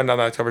just happened on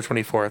October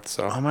 24th,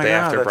 so Oh my day God,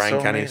 after that's Brian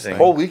so Kenny's amazing. thing.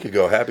 Whole week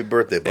ago. Happy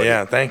birthday, buddy.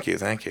 Yeah, thank you.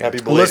 Happy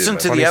belated. Listen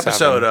to man. the 27.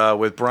 episode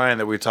with Brian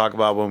that we talk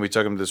about when we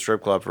took him to the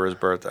strip club for his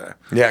birthday.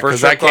 Yeah, first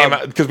because that strip came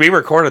club- out because we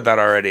recorded that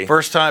already.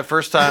 First time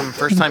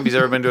he's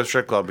ever been to a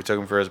strip club. We took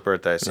him for his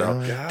birthday, so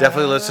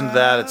definitely listen to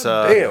that. It's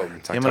Damn.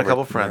 him and a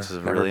couple friends is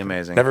really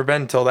amazing. Never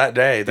been until that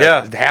day. That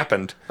Yeah. it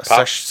happened.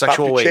 Pop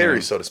Sexual your awakening.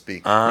 cherry, so to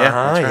speak. that's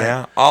right.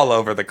 Yeah, all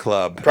over the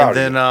club. Proud And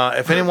of then you.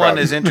 if anyone Proud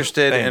is of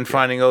interested in you.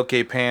 finding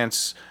OK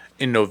Pants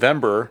in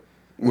November,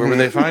 where would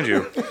they find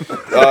you?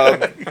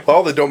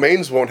 Well, the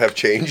domains won't have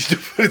changed.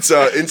 It's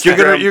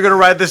Instagram. You're gonna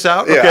ride this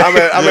out? Yeah,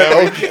 Okay. I'm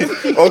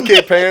at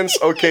OK Pants,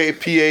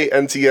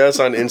 OKPANTS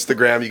on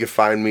Instagram. You can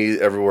find me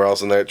everywhere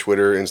else on that,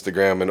 Twitter,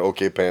 Instagram, and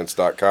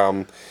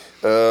OKPants.com.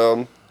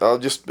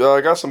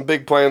 I got some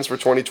big plans for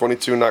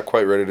 2022. Not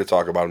quite ready to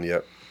talk about them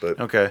yet, but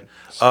Okay.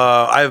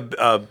 I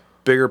have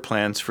bigger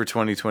plans for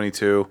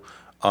 2022.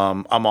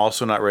 I'm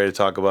also not ready to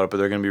talk about it, but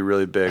they're going to be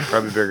really big,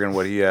 probably bigger than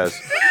what he has.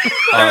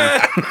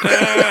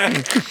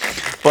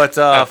 But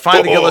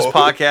find the Guiltless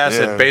podcast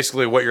Yeah. at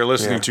basically what you're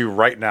listening to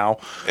right now.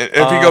 If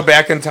you go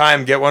back in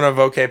time, get one of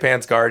OK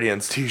Pants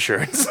Guardians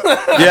t-shirts. Go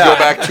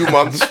back 2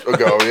 months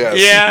ago. Yes.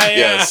 Yeah, yeah.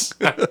 Yes.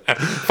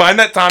 Find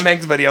that Tom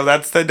Hanks video.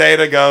 That's the day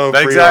to go.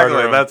 Exactly,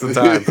 pre-order 'em. that's the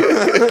time.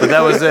 But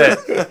that was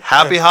it.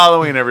 Happy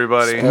Halloween,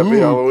 everybody. Happy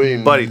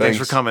Halloween, Buddy, thanks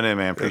for coming in,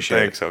 man. Appreciate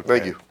Thanks, it. okay.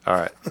 Thank you. All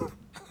right.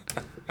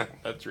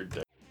 That's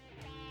ridiculous.